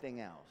find anything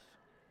else.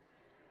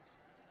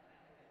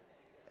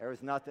 There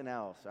was nothing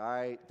else, all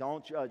right?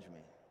 Don't judge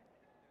me.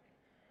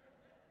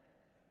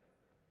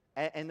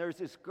 And there's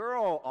this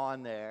girl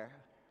on there,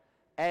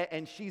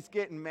 and she's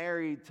getting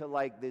married to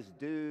like this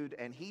dude,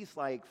 and he's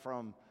like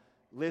from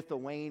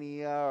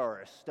Lithuania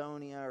or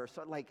Estonia or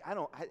something. Like,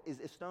 is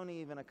Estonia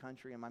even a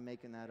country? Am I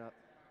making that up?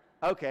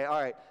 Okay,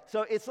 all right.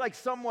 So it's like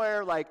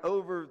somewhere like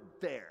over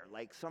there,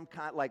 like some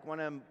kind, like one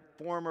of them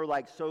former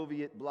like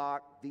Soviet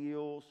bloc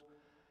deals.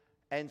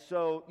 And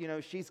so, you know,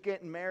 she's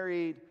getting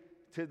married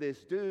to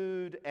this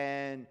dude,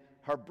 and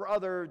her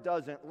brother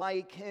doesn't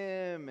like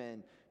him,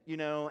 and you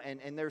know,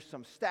 and there's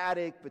some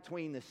static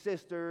between the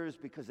sisters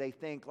because they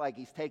think like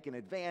he's taking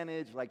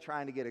advantage, like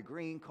trying to get a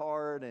green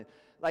card, and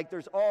like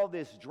there's all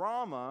this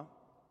drama.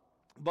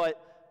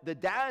 But the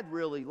dad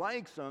really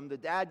likes him. The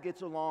dad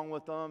gets along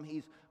with him.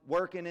 He's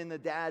working in the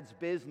dad's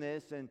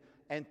business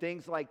and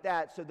things like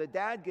that. So the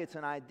dad gets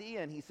an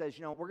idea, and he says,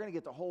 you know, we're going to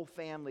get the whole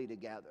family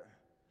together.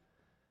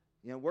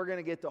 You know, we're going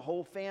to get the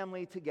whole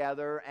family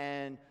together,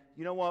 and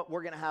you know what?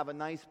 We're going to have a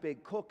nice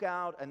big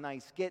cookout, a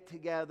nice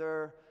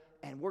get-together,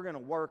 and we're going to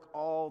work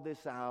all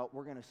this out.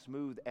 We're going to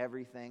smooth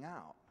everything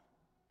out.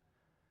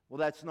 Well,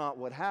 that's not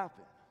what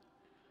happened.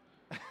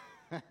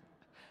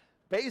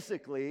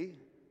 Basically,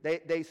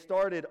 they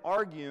started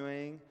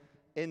arguing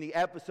in the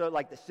episode,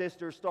 like the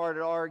sisters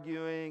started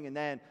arguing, and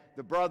then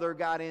the brother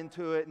got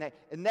into it,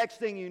 and next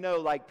thing you know,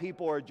 like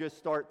people are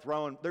just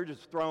they're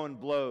just throwing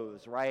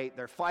blows, right?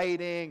 They're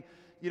fighting,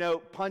 you know,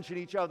 punching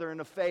each other in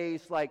the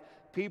face, like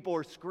people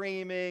are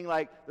screaming,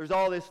 like there's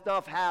all this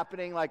stuff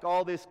happening, like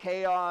all this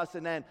chaos,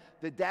 and then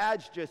the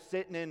dad's just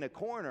sitting in the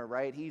corner,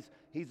 right?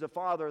 He's the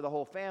father of the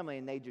whole family,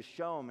 and they just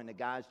show him, and the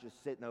guy's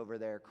just sitting over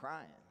there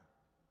crying.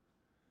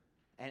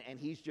 And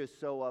he's just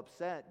so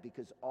upset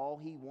because all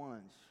he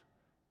wants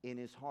in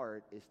his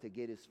heart is to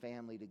get his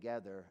family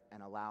together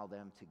and allow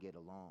them to get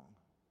along.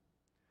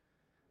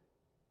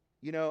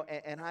 You know,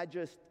 and I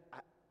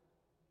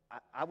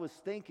was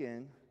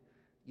thinking,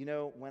 you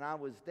know, when I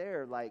was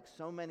there, like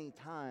so many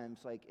times,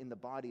 like in the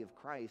body of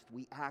Christ,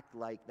 we act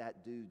like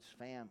that dude's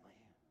family.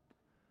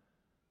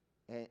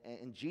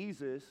 And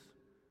Jesus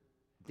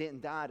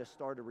didn't die to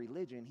start a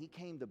religion. He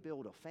came to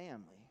build a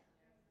family.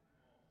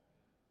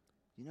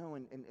 You know,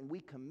 and we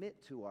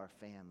commit to our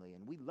family,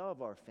 and we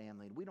love our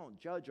family, and we don't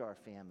judge our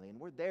family, and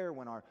we're there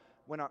when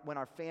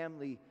our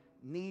family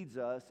needs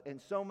us.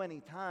 And so many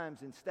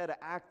times, instead of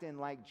acting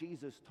like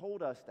Jesus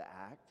told us to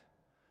act,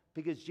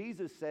 because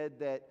Jesus said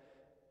that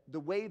the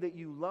way that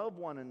you love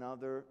one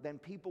another, then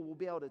people will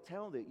be able to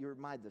tell that you're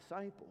my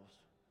disciples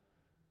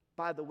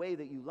by the way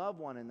that you love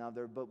one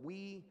another. But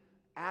we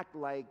act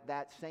like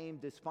that same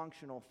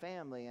dysfunctional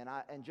family, and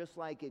just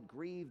like it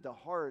grieved the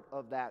heart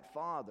of that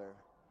father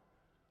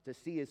to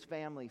see his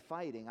family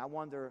fighting, I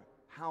wonder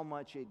how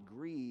much it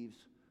grieves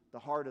the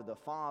heart of the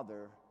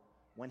father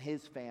when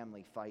his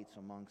family fights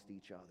amongst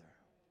each other.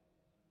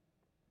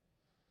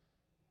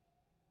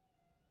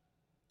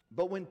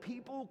 But when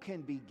people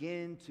can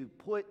begin to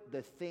put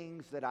the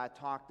things that I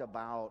talked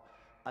about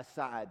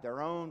aside,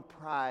 their own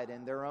pride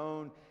and their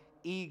own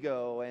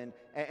ego,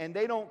 and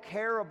they don't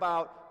care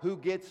about who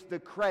gets the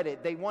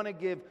credit. They want to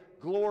give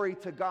glory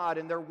to God,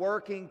 and they're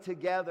working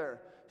together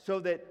so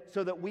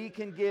that we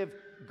can give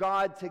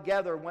God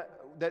together,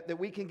 that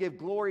we can give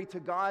glory to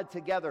God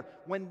together.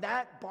 When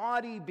that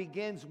body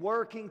begins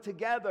working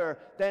together,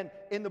 then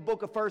in the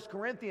book of 1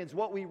 Corinthians,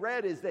 what we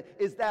read is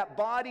that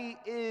body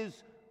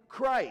is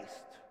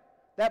Christ.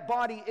 That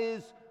body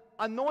is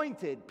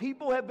anointed.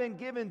 People have been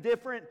given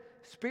different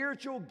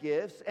spiritual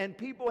gifts, and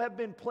people have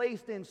been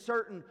placed in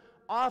certain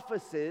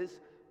offices,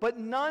 but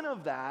none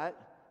of that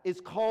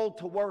is called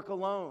to work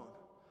alone.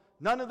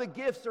 None of the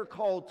gifts are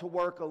called to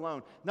work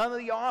alone. None of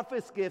the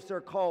office gifts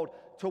are called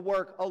to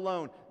work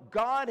alone.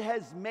 God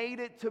has made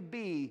it to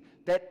be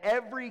that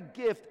every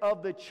gift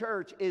of the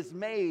church is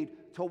made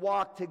to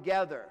walk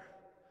together.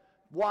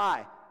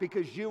 Why?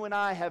 Because you and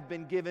I have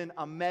been given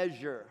a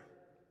measure.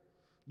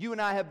 You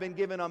and I have been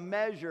given a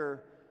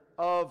measure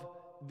of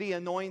the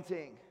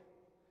anointing.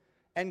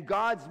 And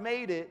God's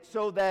made it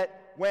so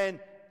that when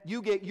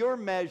you get your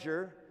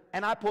measure,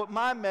 and I put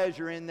my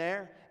measure in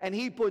there, and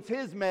he puts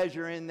his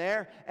measure in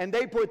there, and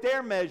they put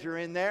their measure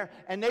in there,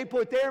 and they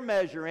put their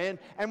measure in,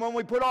 and when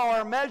we put all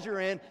our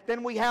measure in,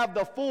 then we have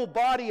the full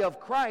body of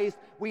Christ,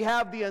 we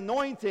have the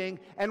anointing,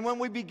 and when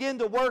we begin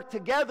to work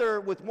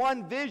together with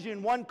one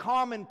vision, one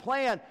common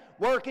plan,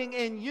 working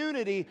in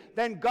unity,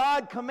 then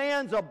God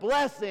commands a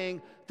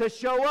blessing to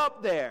show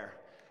up there.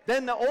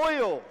 Then the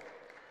oil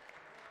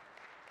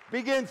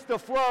begins to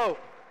flow.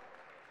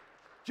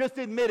 Just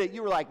admit it.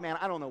 You were like, man,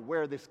 I don't know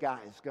where this guy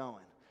is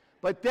going.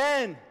 But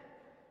then,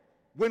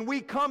 when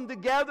we come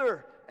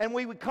together, and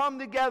we would come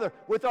together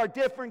with our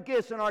different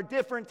gifts and our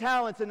different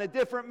talents and a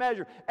different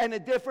measure and the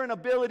different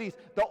abilities,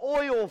 the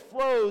oil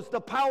flows, the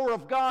power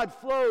of God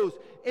flows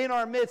in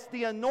our midst,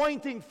 the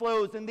anointing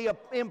flows, and the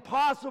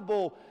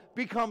impossible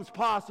becomes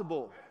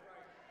possible.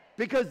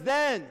 Because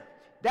then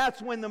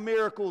That's when the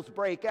miracles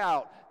break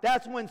out.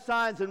 That's when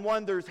signs and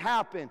wonders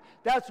happen.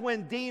 That's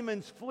when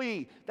demons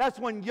flee. That's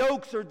when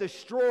yokes are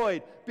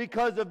destroyed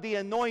because of the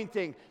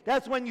anointing.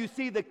 That's when you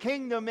see the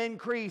kingdom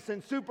increase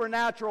and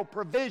supernatural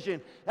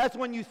provision. That's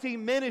when you see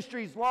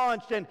ministries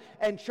launched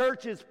and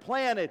churches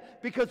planted.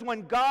 Because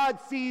when God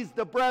sees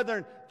the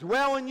brethren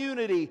dwell in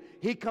unity,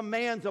 He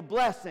commands a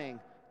blessing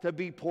to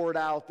be poured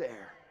out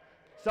there.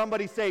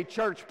 Somebody say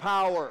church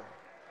power.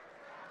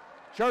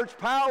 Church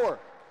power.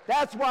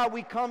 That's why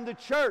we come to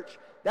church.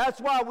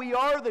 That's why we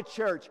are the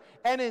church.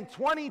 And in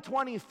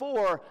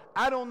 2024,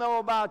 I don't know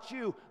about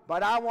you,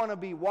 but I want to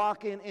be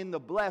walking in the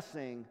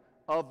blessing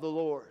of the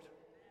Lord.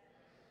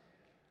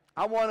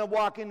 I want to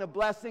walk in the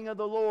blessing of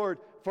the Lord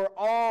for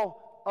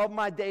all of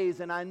my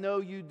days, and I know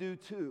you do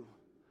too.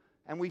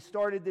 And we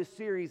started this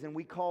series, and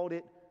we called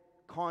it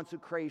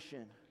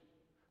Consecration.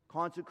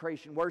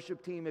 Consecration.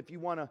 Worship team, if you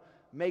want to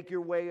make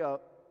your way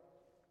up,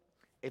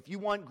 if you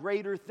want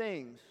greater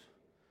things,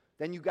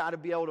 then you got to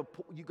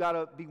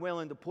be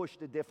willing to push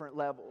to different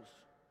levels.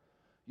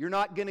 You're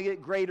not going to get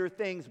greater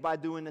things by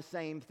doing the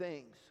same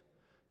things.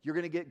 You're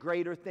going to get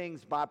greater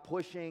things by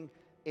pushing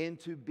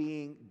into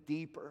being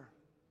deeper.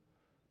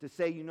 To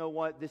say, you know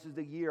what, this is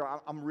the year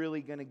I'm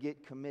really going to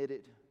get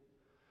committed.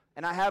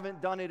 And I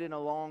haven't done it in a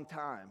long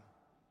time.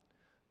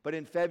 But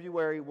in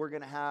February, we're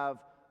going to have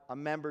a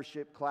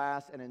membership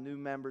class and a new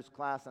members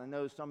class. And I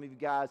know some of you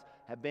guys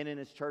have been in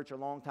this church a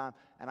long time,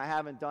 and I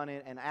haven't done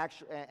it. And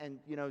actually,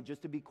 you know,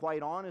 just to be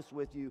quite honest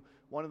with you,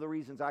 one of the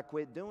reasons I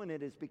quit doing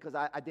it is because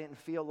I didn't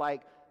feel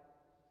like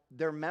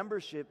their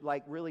membership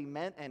like really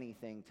meant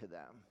anything to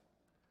them.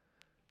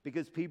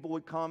 Because people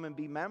would come and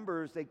be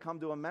members, they'd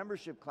come to a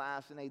membership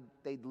class and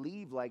they'd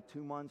leave like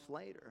 2 months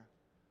later.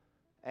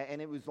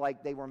 And it was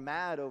like they were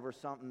mad over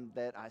something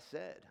that I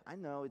said. I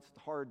know it's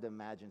hard to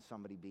imagine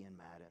somebody being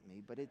mad at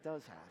me, but it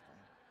does happen.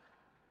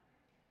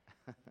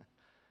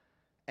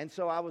 And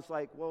so I was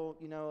like, well,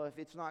 you know, if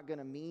it's not going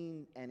to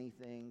mean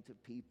anything to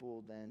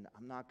people, then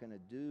I'm not going to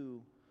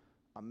do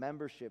a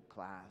membership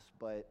class.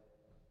 But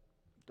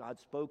God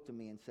spoke to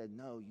me and said,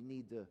 no, you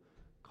need to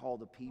call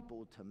the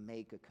people to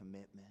make a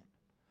commitment,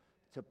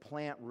 to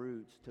plant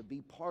roots, to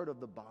be part of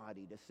the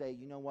body, to say,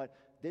 you know what,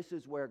 this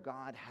is where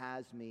God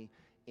has me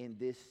in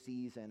this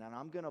season, and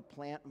I'm going to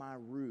plant my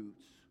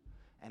roots,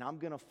 and I'm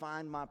going to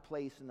find my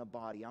place in the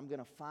body. I'm going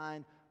to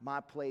find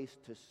my place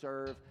to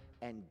serve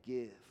and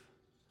give.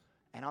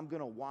 And I'm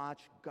going to watch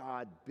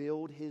God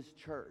build His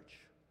church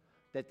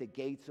that the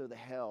gates of the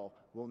hell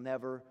will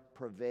never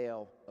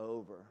prevail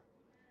over.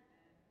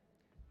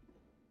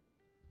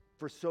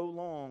 For so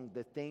long,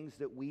 the things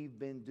that we've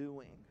been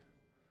doing,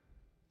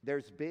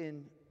 there's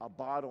been a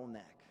bottleneck.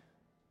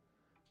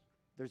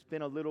 There's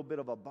been a little bit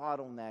of a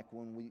bottleneck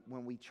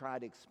when we try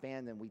to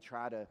expand and we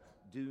try to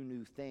do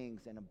new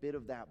things. And a bit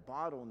of that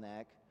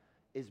bottleneck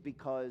is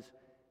because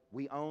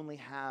we only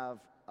have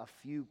a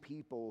few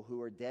people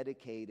who are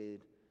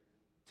dedicated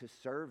to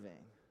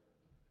serving.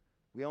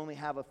 We only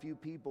have a few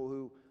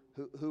people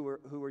who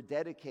are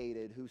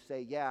dedicated, who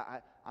say, yeah,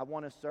 I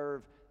want to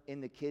serve in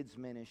the kids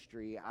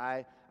ministry.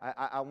 I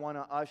want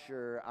to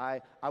usher.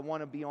 I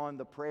want to be on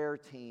the prayer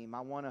team.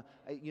 I want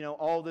to, you know,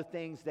 all the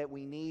things that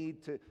we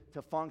need to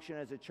function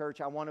as a church.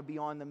 I want to be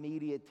on the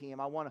media team.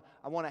 I want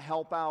to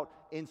help out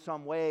in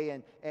some way,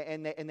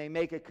 and they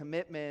make a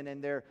commitment,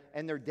 and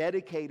they're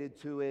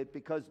dedicated to it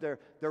because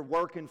they're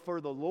working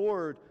for the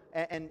Lord.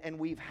 And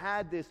we've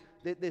had this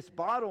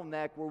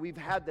bottleneck where we've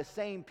had the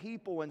same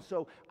people, and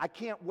so I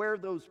can't wear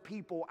those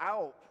people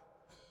out.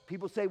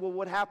 People say, well,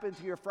 what happened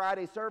to your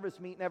Friday service,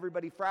 meeting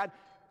everybody Friday?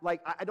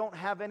 Like, I don't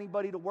have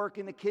anybody to work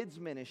in the kids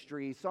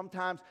ministry.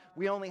 Sometimes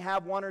we only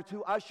have 1 or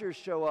 2 ushers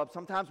show up.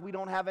 Sometimes we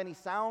don't have any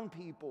sound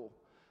people.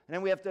 And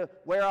then we have to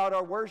wear out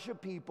our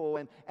worship people.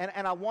 And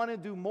I want to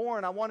do more,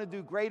 and I want to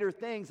do greater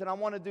things, and I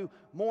want to do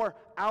more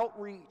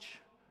outreach.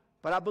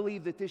 But I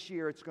believe that this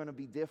year it's going to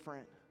be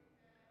different.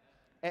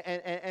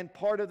 And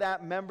part of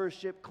that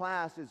membership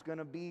class is going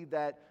to be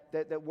that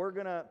we're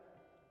going to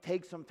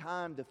take some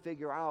time to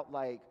figure out,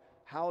 like,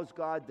 how has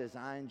God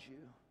designed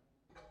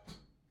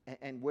you?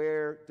 And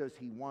where does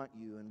He want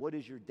you? And what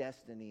is your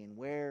destiny? And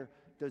where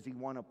does He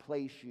want to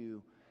place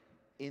you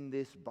in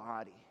this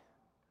body?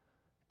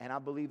 And I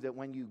believe that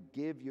when you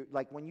give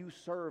when you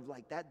serve,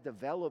 like, that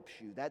develops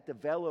you. That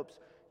develops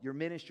your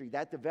ministry.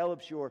 That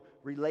develops your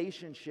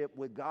relationship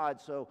with God.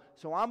 So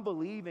I'm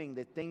believing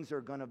that things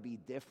are going to be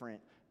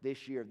different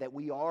this year, that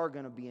we are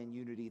going to be in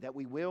unity, that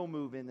we will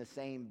move in the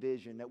same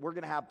vision, that we're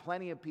going to have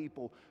plenty of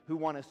people who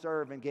want to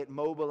serve and get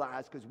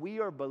mobilized, because we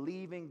are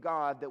believing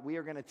God that we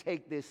are going to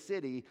take this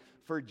city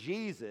for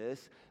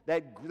Jesus,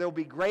 that there'll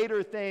be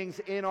greater things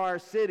in our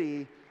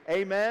city.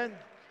 Amen?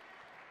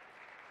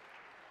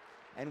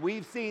 And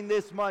we've seen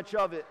this much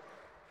of it,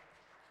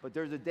 but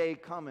there's a day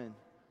coming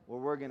where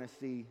we're going to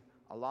see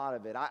a lot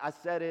of it. I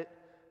said it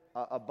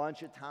a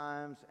bunch of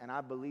times, and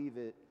I believe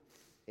it.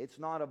 It's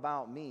not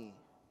about me.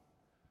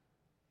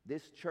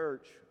 This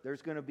church,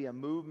 there's going to be a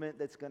movement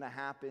that's going to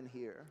happen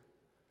here.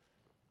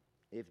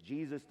 If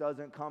Jesus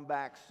doesn't come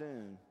back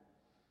soon,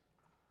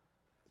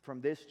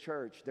 from this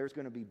church, there's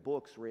going to be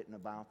books written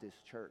about this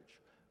church,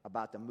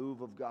 about the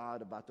move of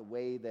God, about the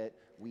way that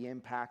we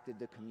impacted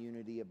the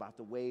community, about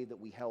the way that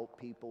we helped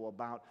people,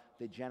 about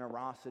the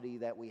generosity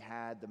that we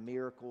had, the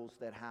miracles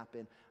that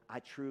happened. I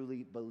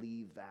truly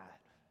believe that.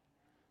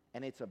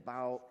 And it's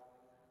about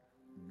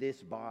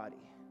this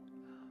body,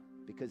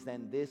 because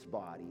then this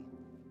body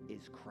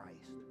is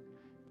Christ.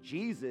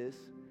 Jesus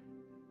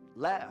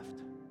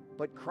left,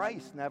 but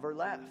Christ never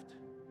left.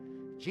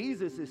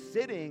 Jesus is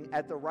sitting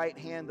at the right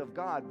hand of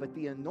God, but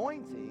the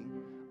anointing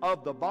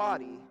of the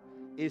body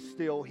is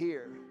still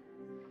here.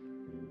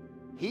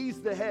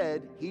 He's the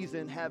head, he's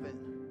in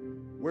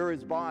heaven. We're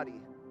his body,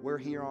 we're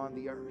here on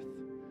the earth.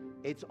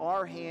 It's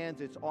our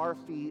hands, it's our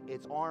feet,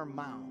 it's our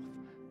mouth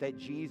that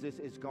Jesus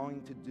is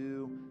going to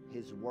do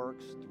his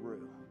works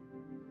through.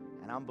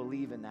 And I'm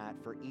believing that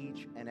for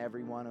each and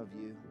every one of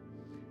you.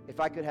 If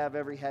I could have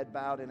every head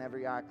bowed and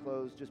every eye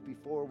closed, just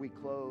before we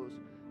close,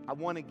 I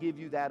want to give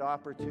you that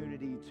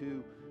opportunity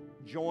to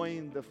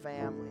join the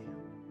family.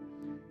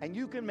 And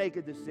you can make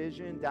a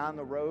decision down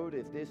the road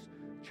if this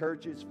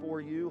church is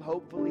for you.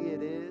 Hopefully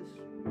it is.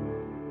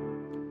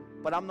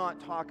 But I'm not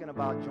talking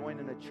about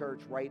joining a church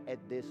right at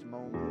this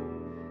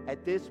moment.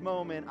 At this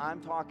moment,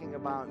 I'm talking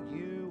about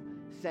you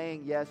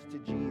saying yes to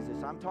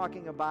Jesus. I'm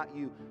talking about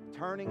you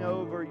turning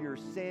over your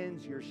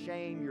sins, your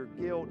shame, your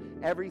guilt,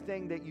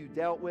 everything that you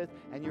dealt with,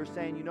 and you're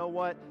saying, you know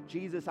what,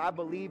 Jesus, I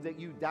believe that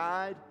you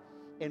died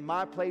in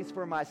my place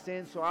for my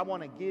sins, so I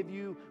want to give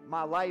you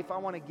my life. I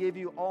want to give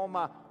you all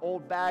my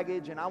old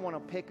baggage, and I want to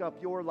pick up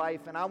your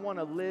life, and I want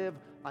to live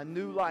a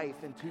new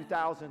life in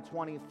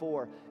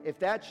 2024. If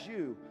that's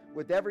you,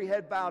 with every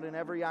head bowed and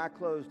every eye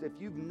closed, if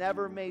you've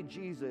never made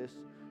Jesus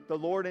the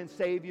Lord and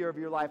Savior of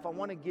your life, I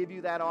want to give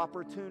you that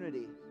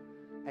opportunity.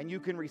 And you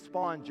can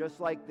respond just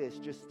like this.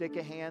 Just stick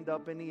a hand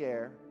up in the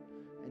air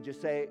and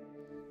just say,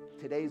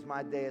 today's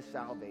my day of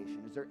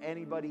salvation. Is there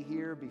anybody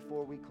here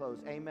before we close?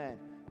 Amen.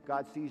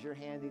 God sees your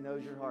hand. He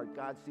knows your heart.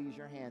 God sees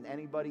your hand.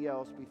 Anybody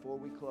else before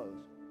we close?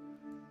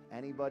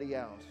 Anybody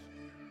else?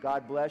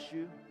 God bless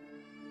you.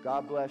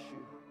 God bless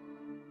you.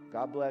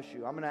 God bless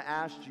you. I'm going to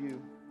ask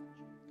you,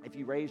 if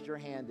you raised your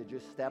hand, to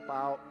just step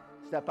out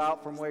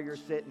from where you're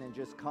sitting and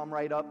just come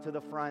right up to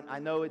the front. I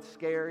know it's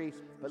scary,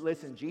 but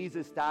listen,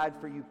 Jesus died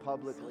for you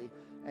publicly.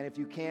 And if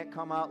you can't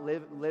come out,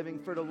 living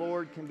for the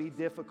Lord can be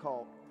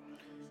difficult.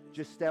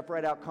 Just step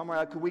right out. Come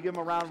right out. Could we give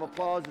them a round of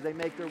applause as they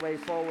make their way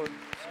forward?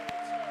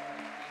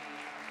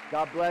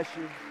 God bless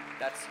you.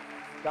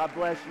 God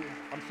bless you.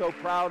 I'm so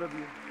proud of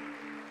you.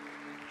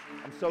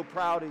 I'm so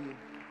proud of you.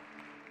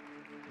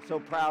 I'm so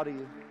proud of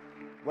you.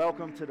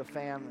 Welcome to the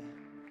family.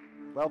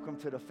 Welcome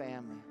to the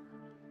family.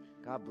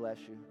 God bless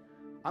you.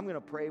 I'm going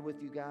to pray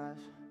with you guys.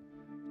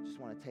 Just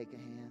want to take a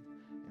hand.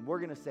 And we're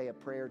going to say a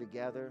prayer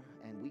together.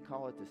 And we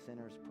call it the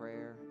sinner's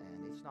prayer.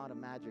 And it's not a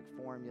magic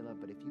formula,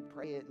 but if you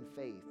pray it in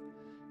faith,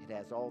 it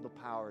has all the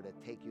power to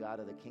take you out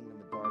of the kingdom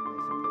of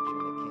darkness and put you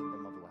in the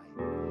kingdom of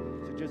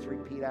light. So just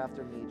repeat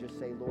after me. Just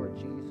say, Lord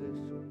Jesus,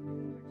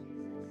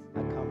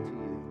 I come to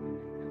you.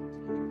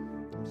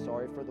 I'm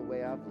sorry for the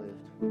way I've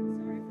lived.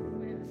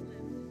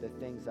 The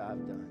things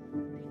I've done.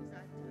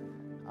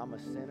 I'm a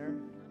sinner,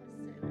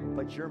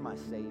 but you're my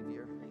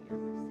Savior.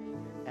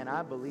 And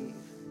I believe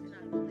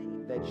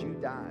that you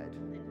died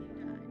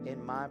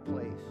in my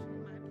place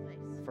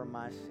for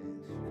my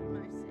sins.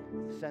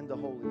 Send the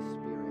Holy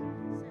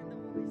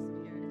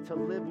Spirit to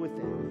live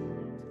within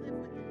me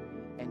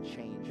and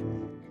change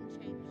me.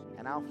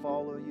 And I'll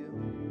follow you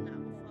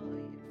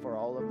for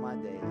all of my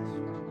days.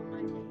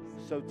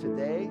 So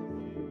today,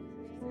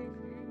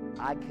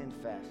 I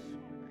confess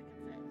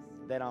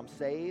that I'm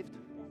saved,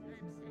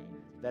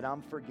 that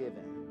I'm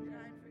forgiven,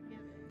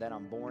 that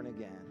I'm born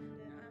again.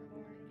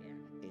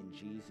 In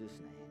Jesus'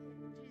 name.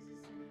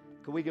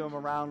 Can we give him a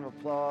round of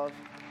applause?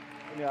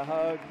 Give me a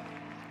hug.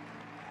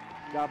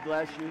 God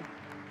bless you.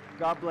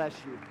 God bless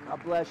you.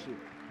 God bless you.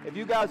 If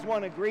you guys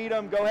want to greet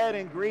them, go ahead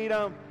and greet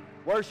them.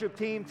 Worship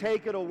team,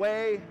 take it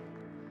away.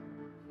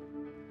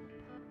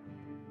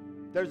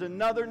 There's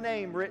another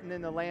name written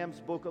in the Lamb's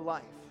Book of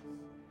Life.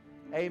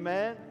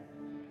 Amen.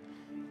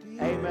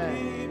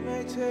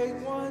 Amen.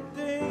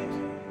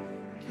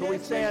 Can we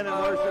stand and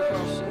worship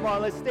him? Come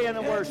on, let's stand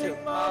and worship.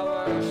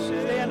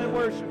 Stand and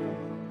worship.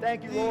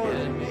 Thank you, Lord. The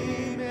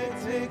enemy may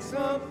take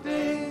some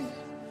things,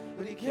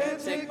 but he can't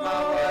take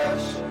my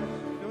worship.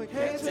 No, he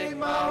can't take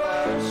my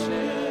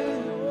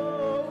worship.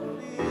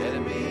 The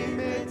enemy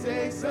may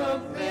take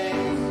some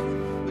things,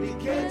 but he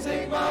can't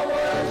take my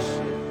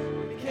worship.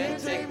 He can't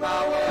take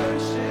my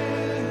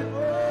worship.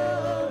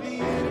 The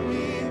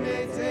enemy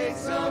may take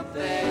some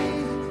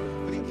things,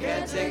 but he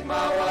can't take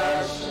my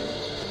worship.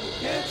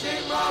 He can't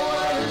take my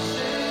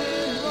worship.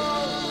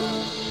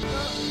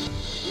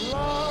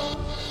 Lord,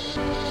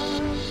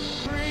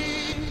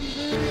 breathe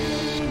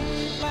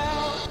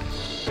out,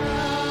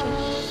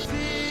 I'll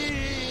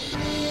see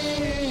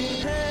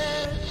in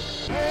heaven.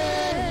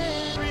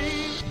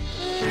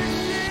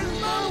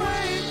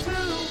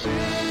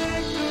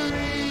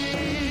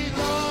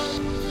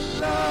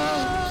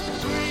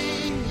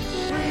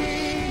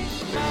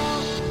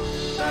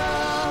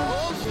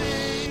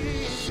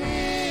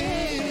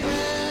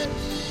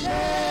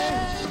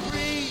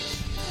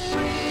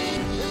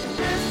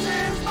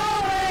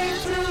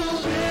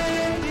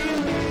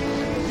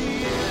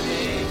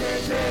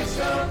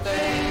 some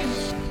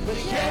things, but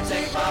he can't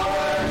take my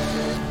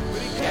worship.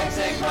 But he can't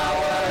take my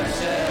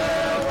worship.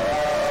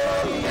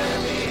 Oh, the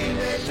enemy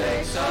may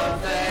take some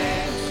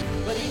things,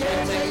 but he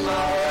can't take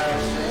my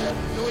worship.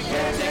 No, he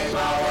can't take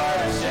my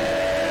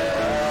worship.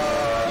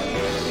 Oh, the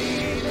enemy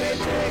may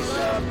take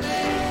some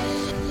things,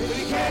 but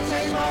he can't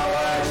take my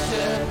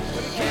worship.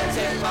 But he can't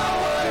take my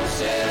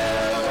worship.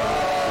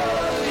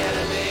 Oh, the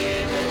enemy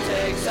may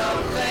take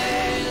some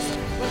things,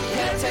 but he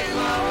can't take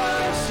my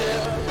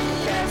worship. He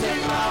can't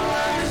take my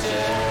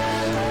worship.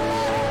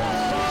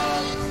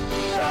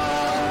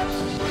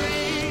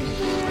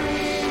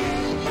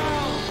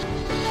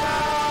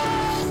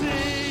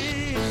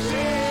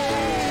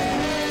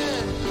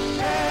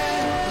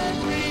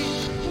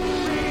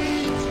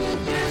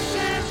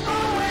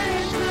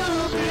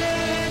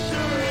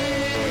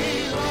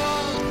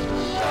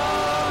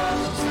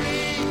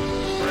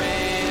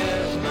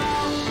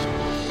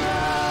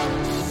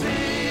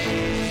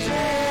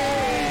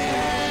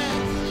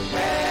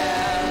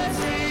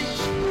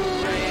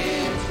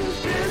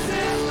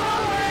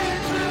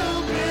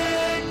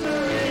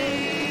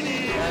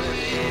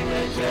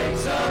 Take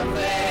some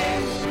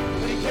things,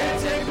 but he can't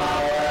take my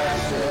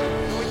worship.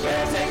 We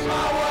can't take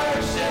my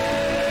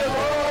worship.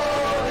 Oh,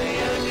 the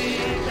enemy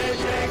may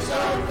take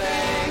some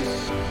things,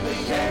 but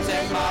he can't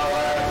take my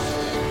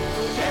worship.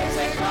 We can't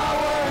take my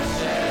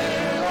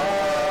worship. Oh,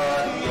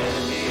 the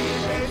enemy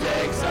may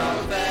take some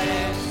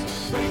things,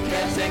 but he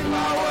can't take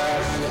my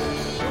worship.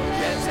 We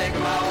can't take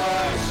my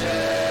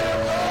worship.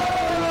 Oh,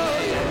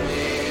 the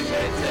enemy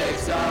may take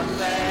some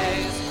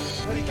things,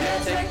 but he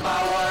can't take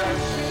my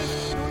worship.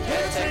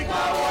 Can't take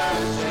my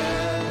worship.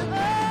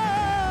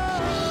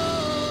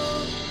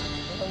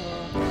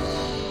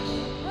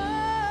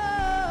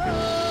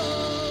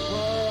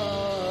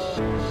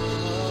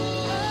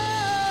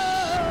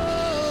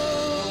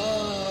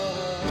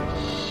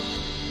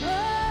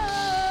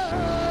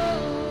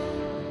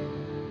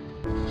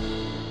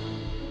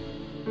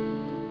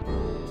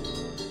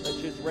 Let's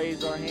just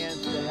raise our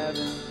hands to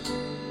heaven.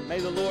 May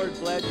the Lord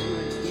bless you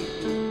and keep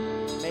you.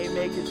 May he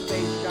make his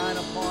face shine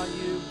upon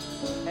you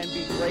and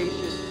be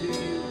gracious to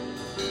you.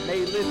 May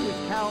he lift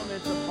his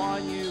countenance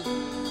upon you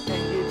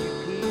and give you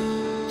peace.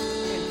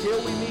 Until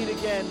we meet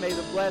again, may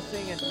the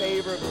blessing and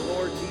favor of the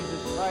Lord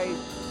Jesus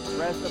Christ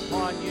rest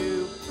upon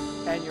you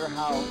and your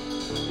house.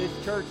 This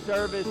church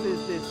service is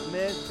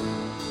dismissed.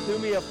 Do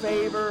me a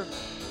favor.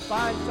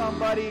 Find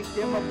somebody,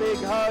 give them a big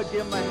hug,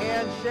 give them a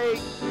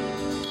handshake.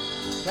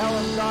 Tell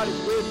them God is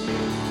with you.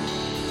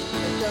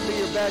 It's going to be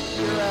your best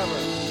year ever.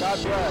 God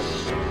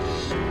bless.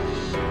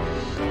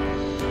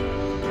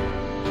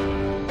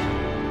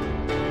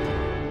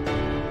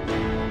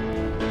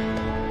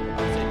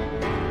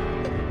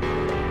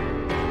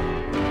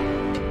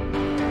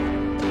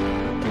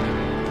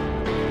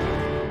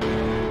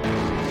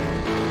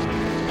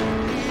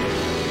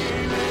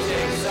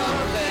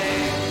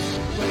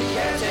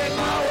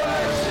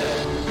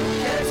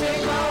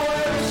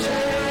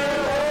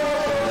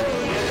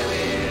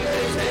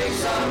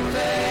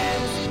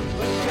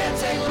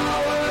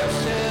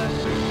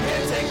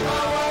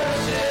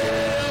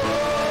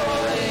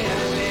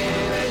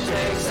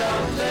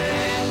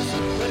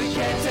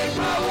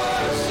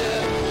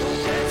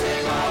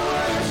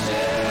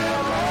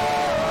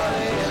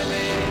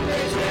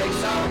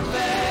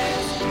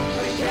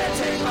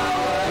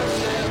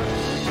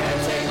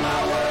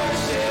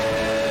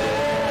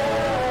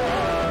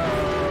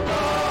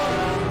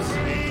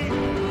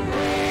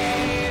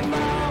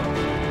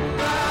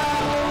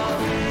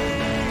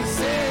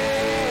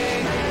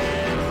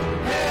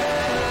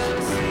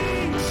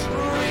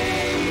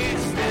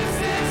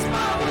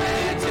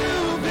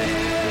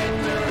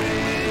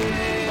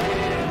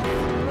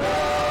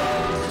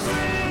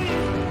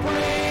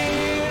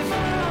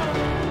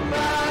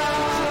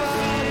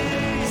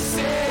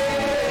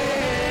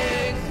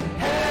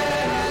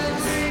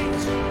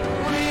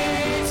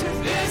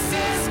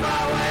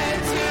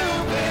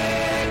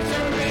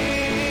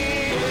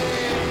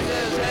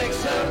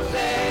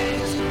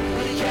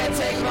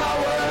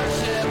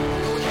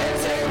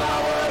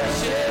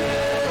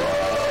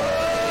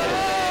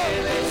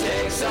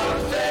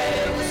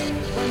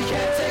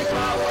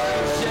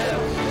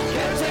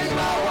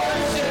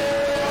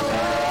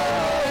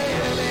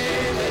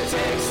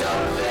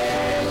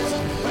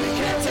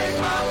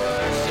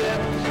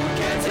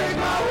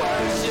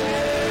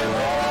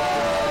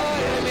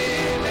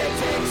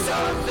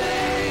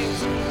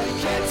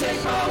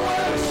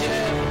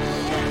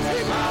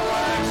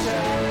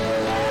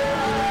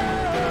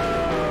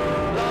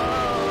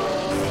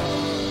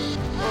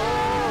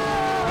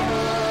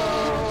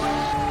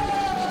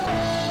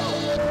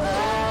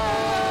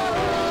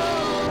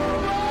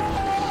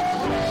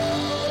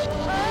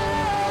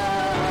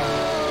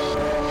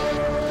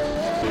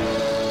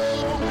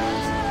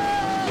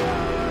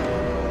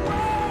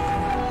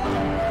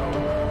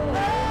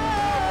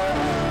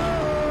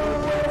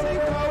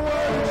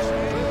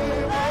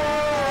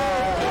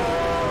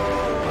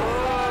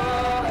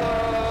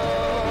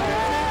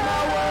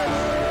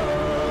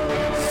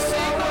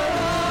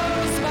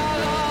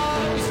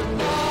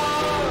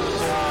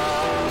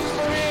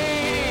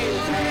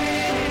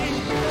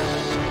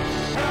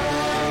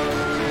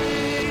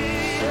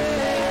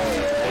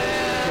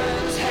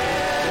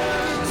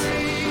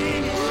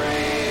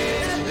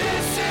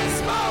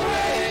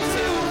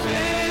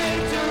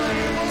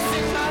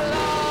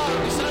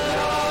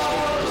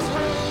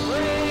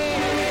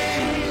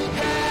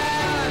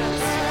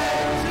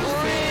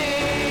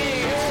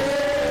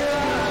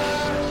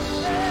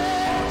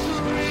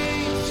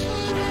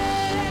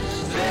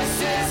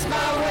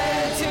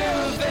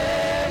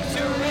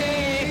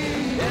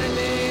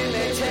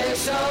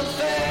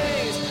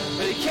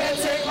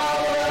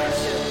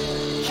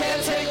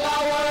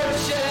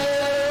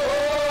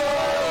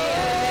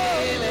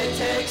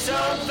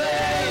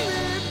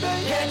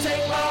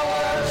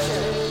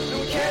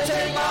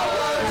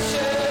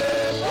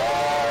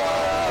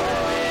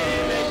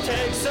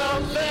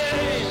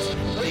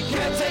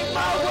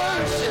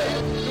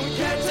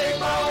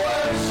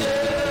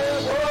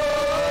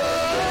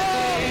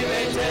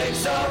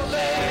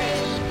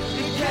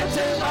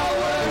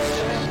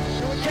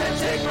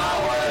 take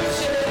my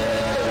worship.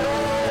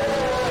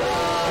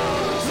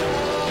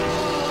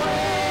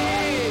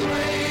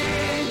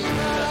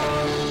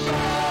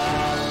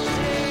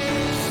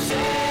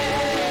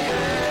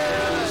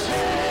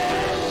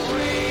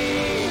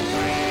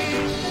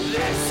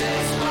 This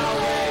is my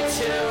way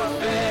to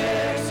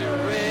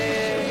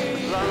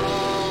victory.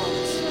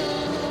 Lungs,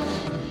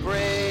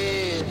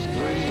 breathe,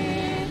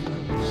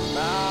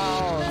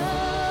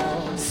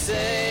 mouth,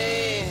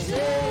 sing,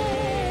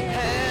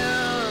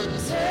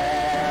 hands,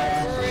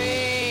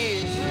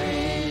 reach.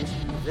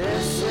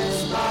 This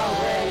is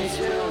my way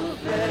to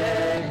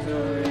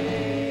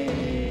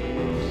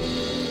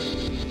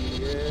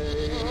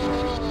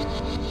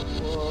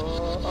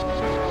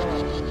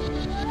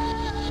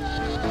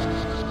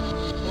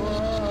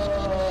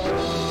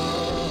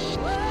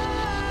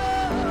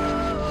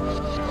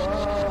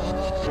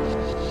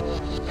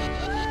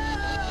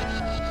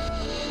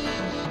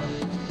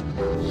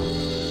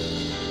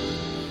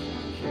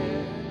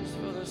cares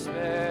for the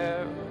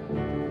sparrow.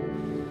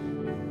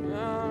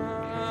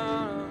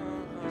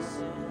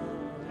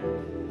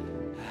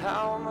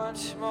 How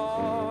much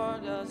more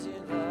does he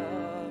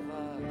love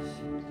us?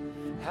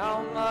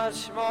 How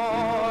much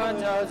more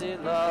does he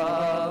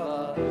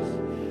love us?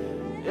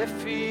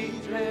 If he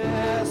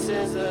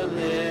dresses the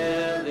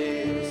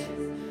lilies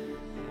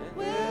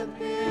with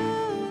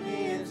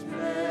beauty and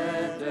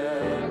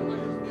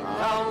splendor,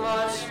 how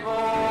much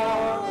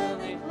more will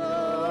he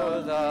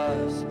clothe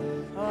us?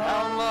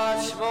 How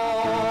much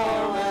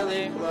more will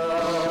he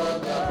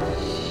clothe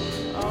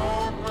us?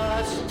 How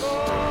much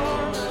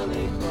more will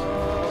he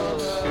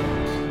clothe us?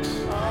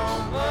 How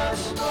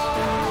much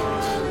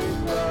more will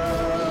he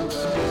clothe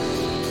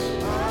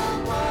us? How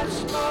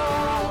much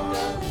more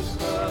will he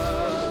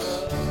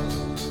clothe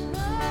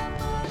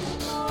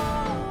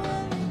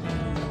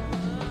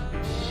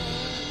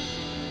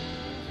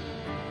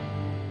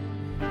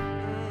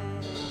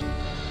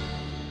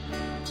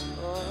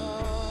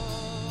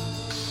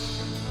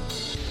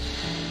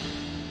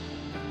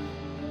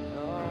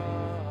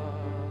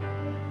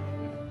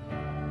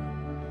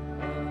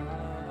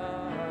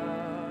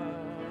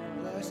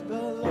Bless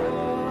the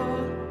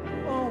Lord,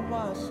 oh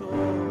my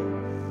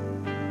soul.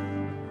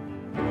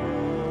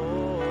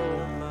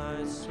 Oh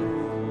my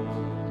soul.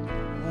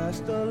 Bless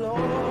the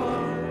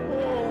Lord,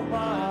 oh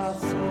my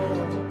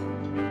soul.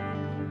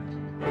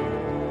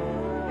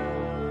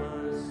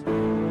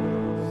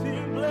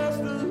 Sing, bless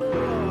the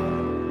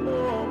Lord,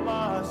 oh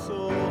my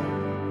soul.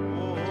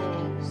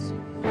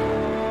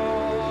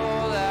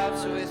 all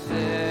that's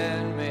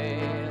within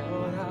me.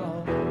 Lord,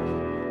 how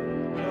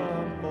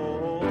your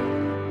holy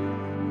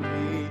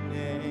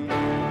name.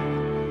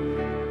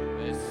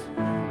 It's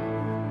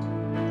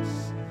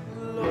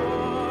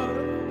Lord,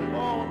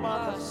 oh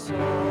my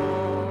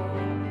soul.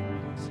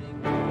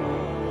 Sing,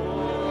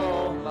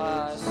 oh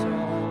my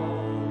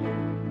soul.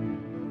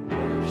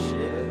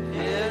 Worship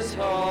his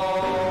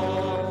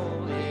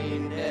holy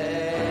name.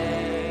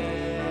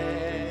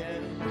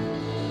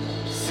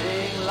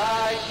 Sing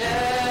like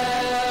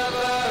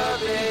never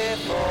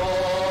before.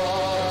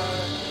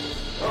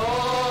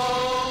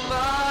 Oh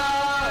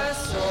my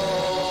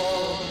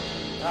soul,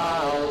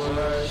 I'll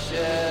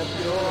worship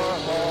your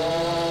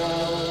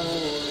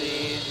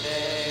holy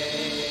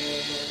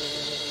name.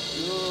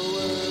 You're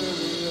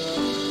worthy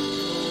of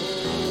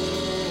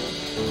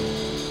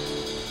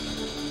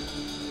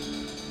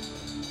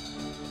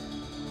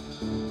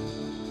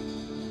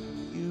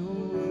you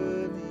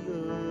worthy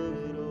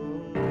of it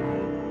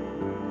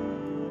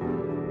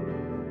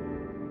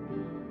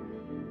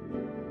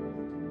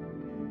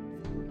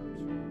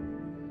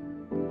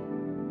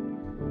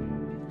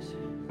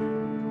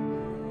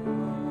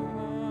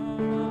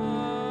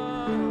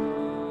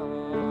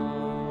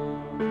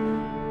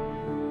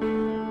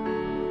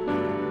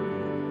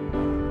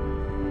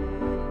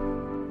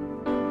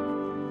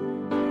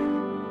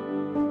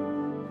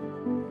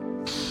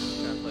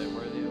Can I play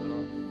Worthy of It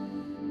All?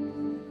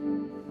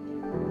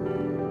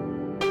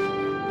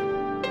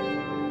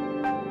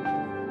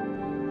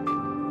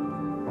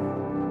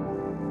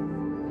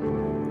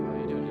 Oh,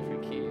 you do a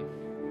different key.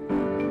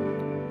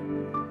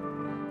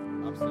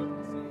 I'm still in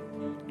the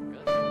same key.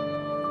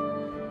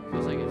 Really?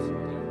 Feels like it's.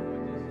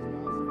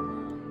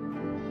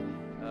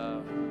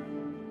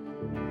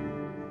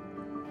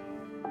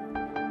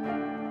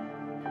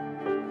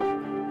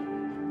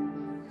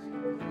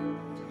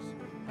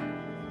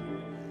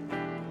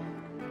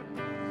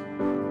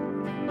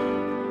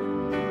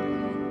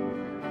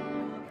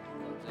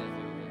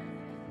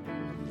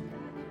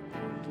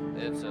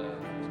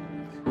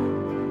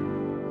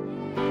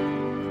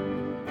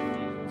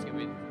 It's gonna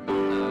be.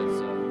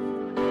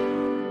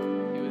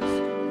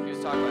 It's he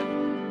was talking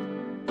about.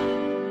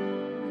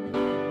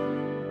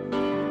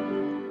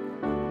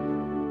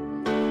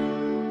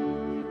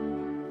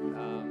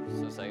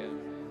 So a second.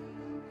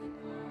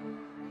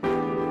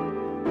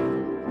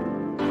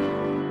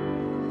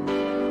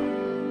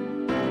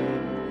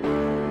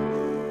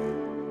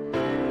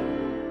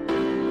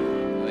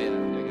 Oh yeah,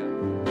 there you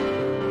go.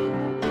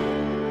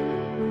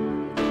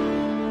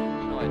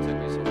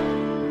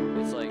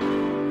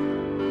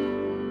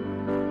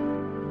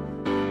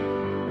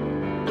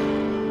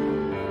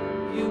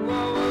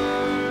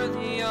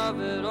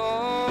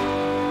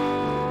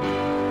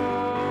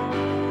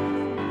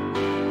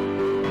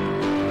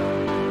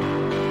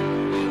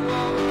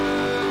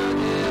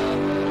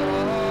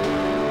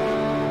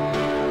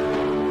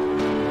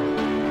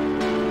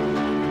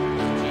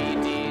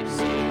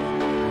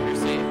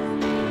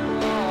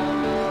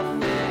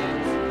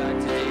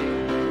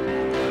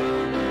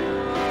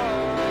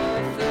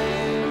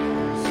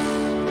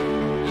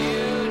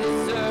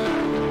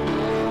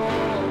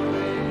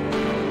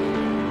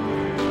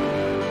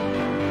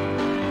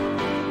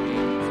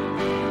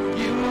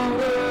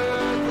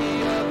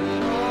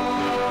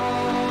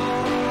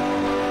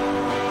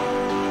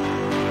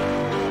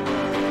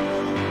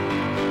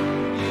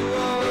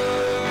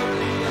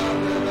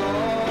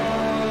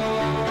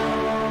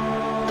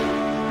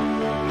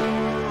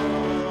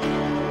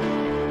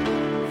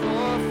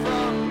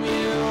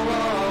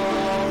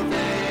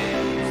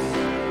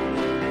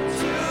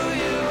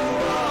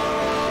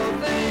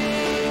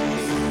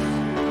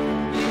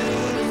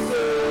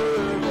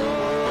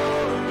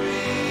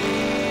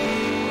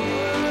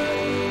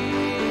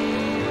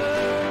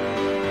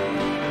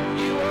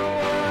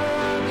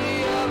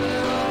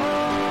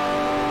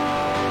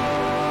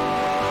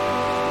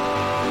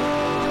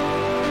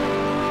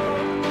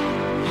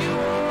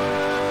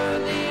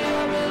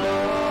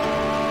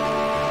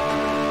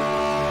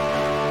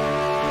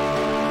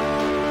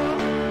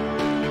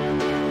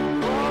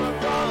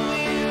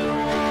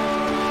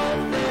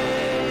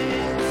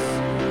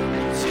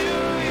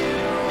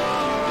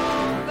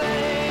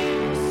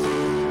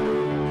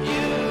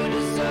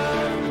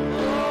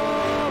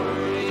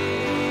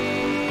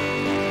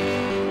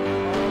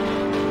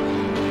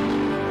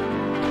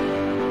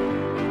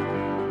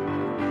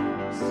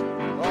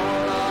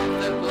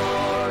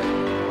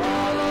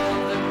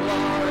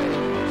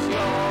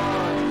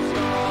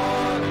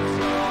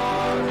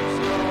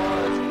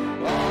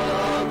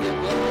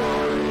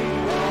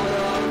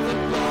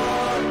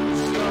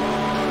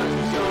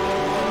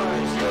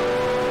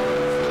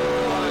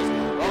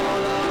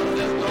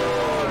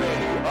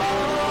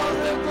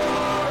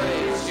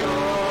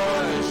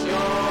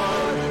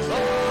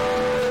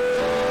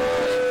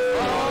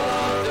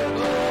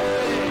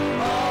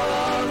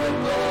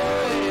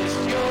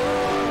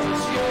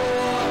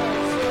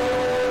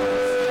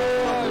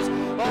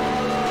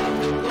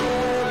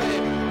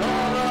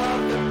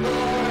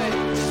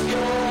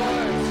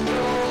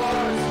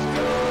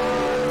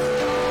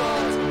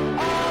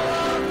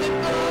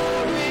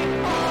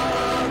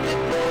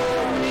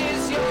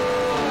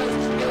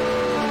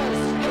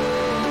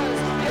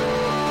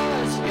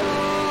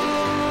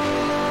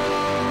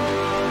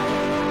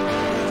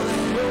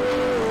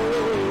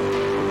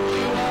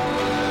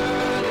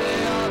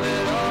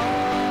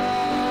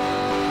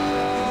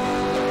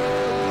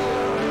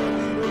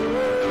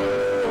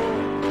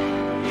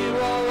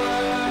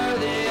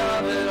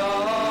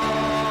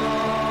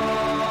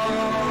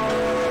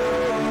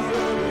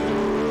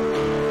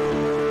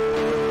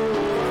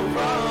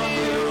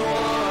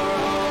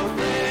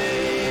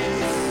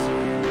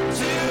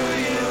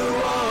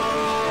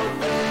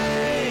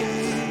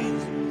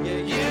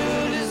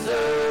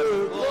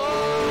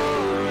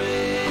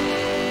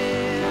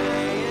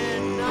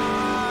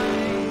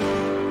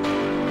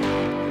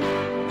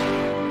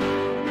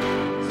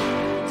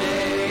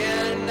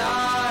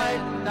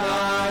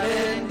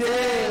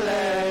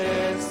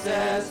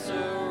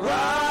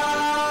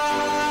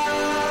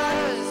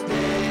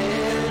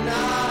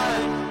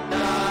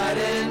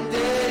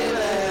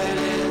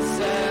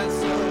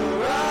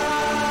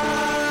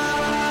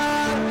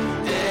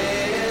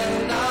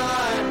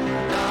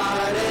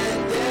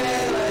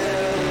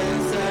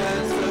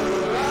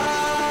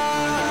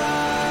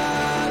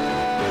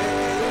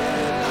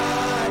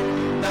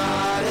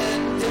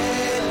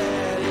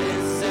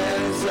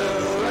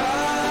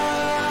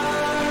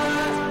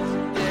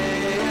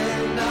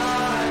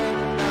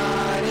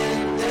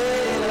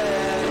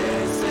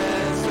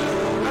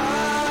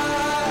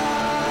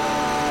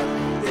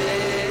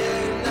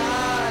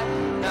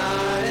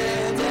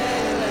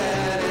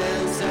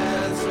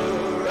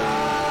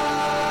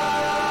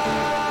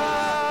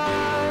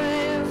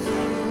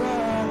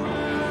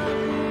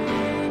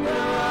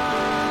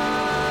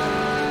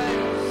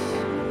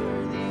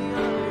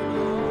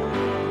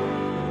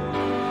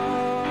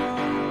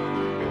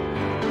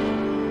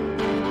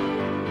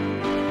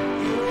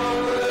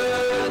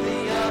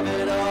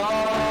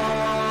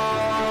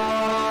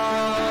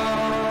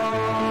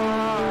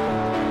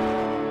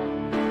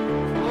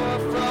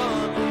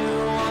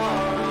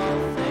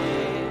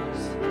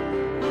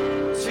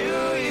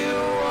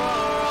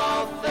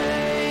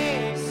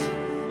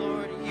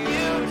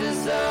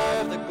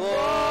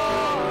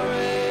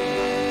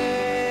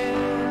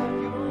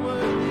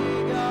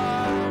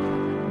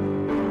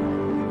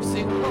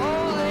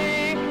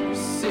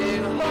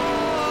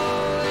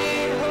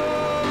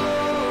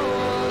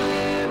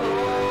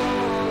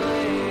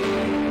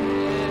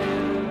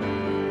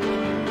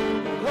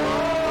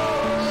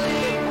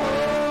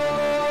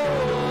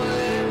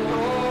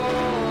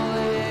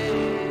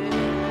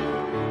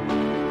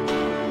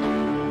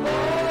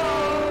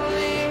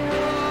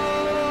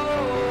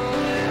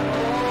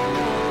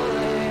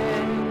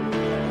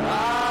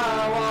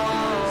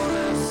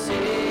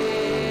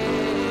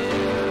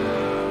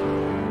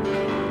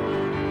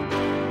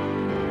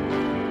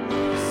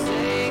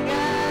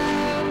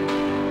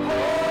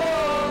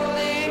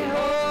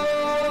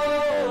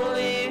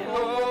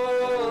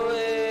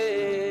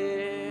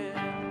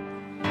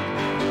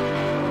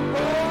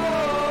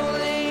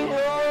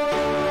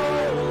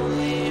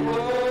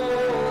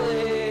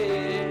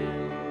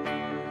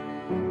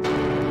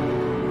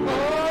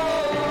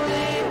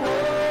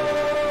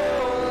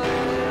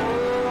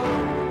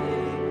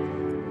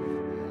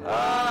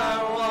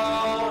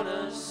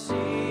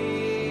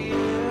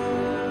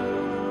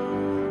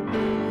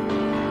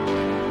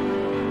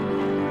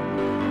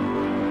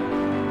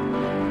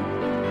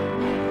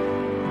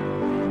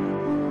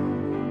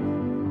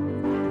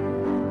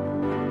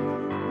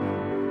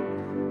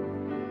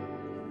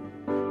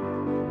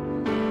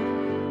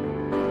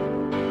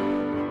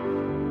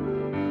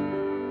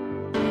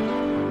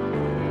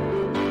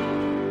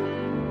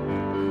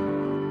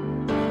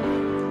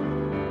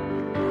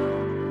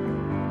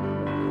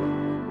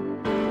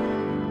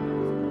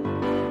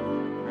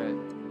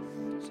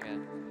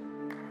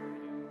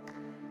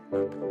 I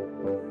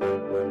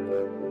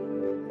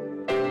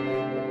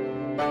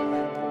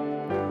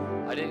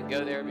didn't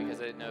go there because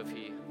I didn't know if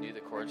he knew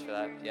the chords for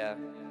that. Yeah.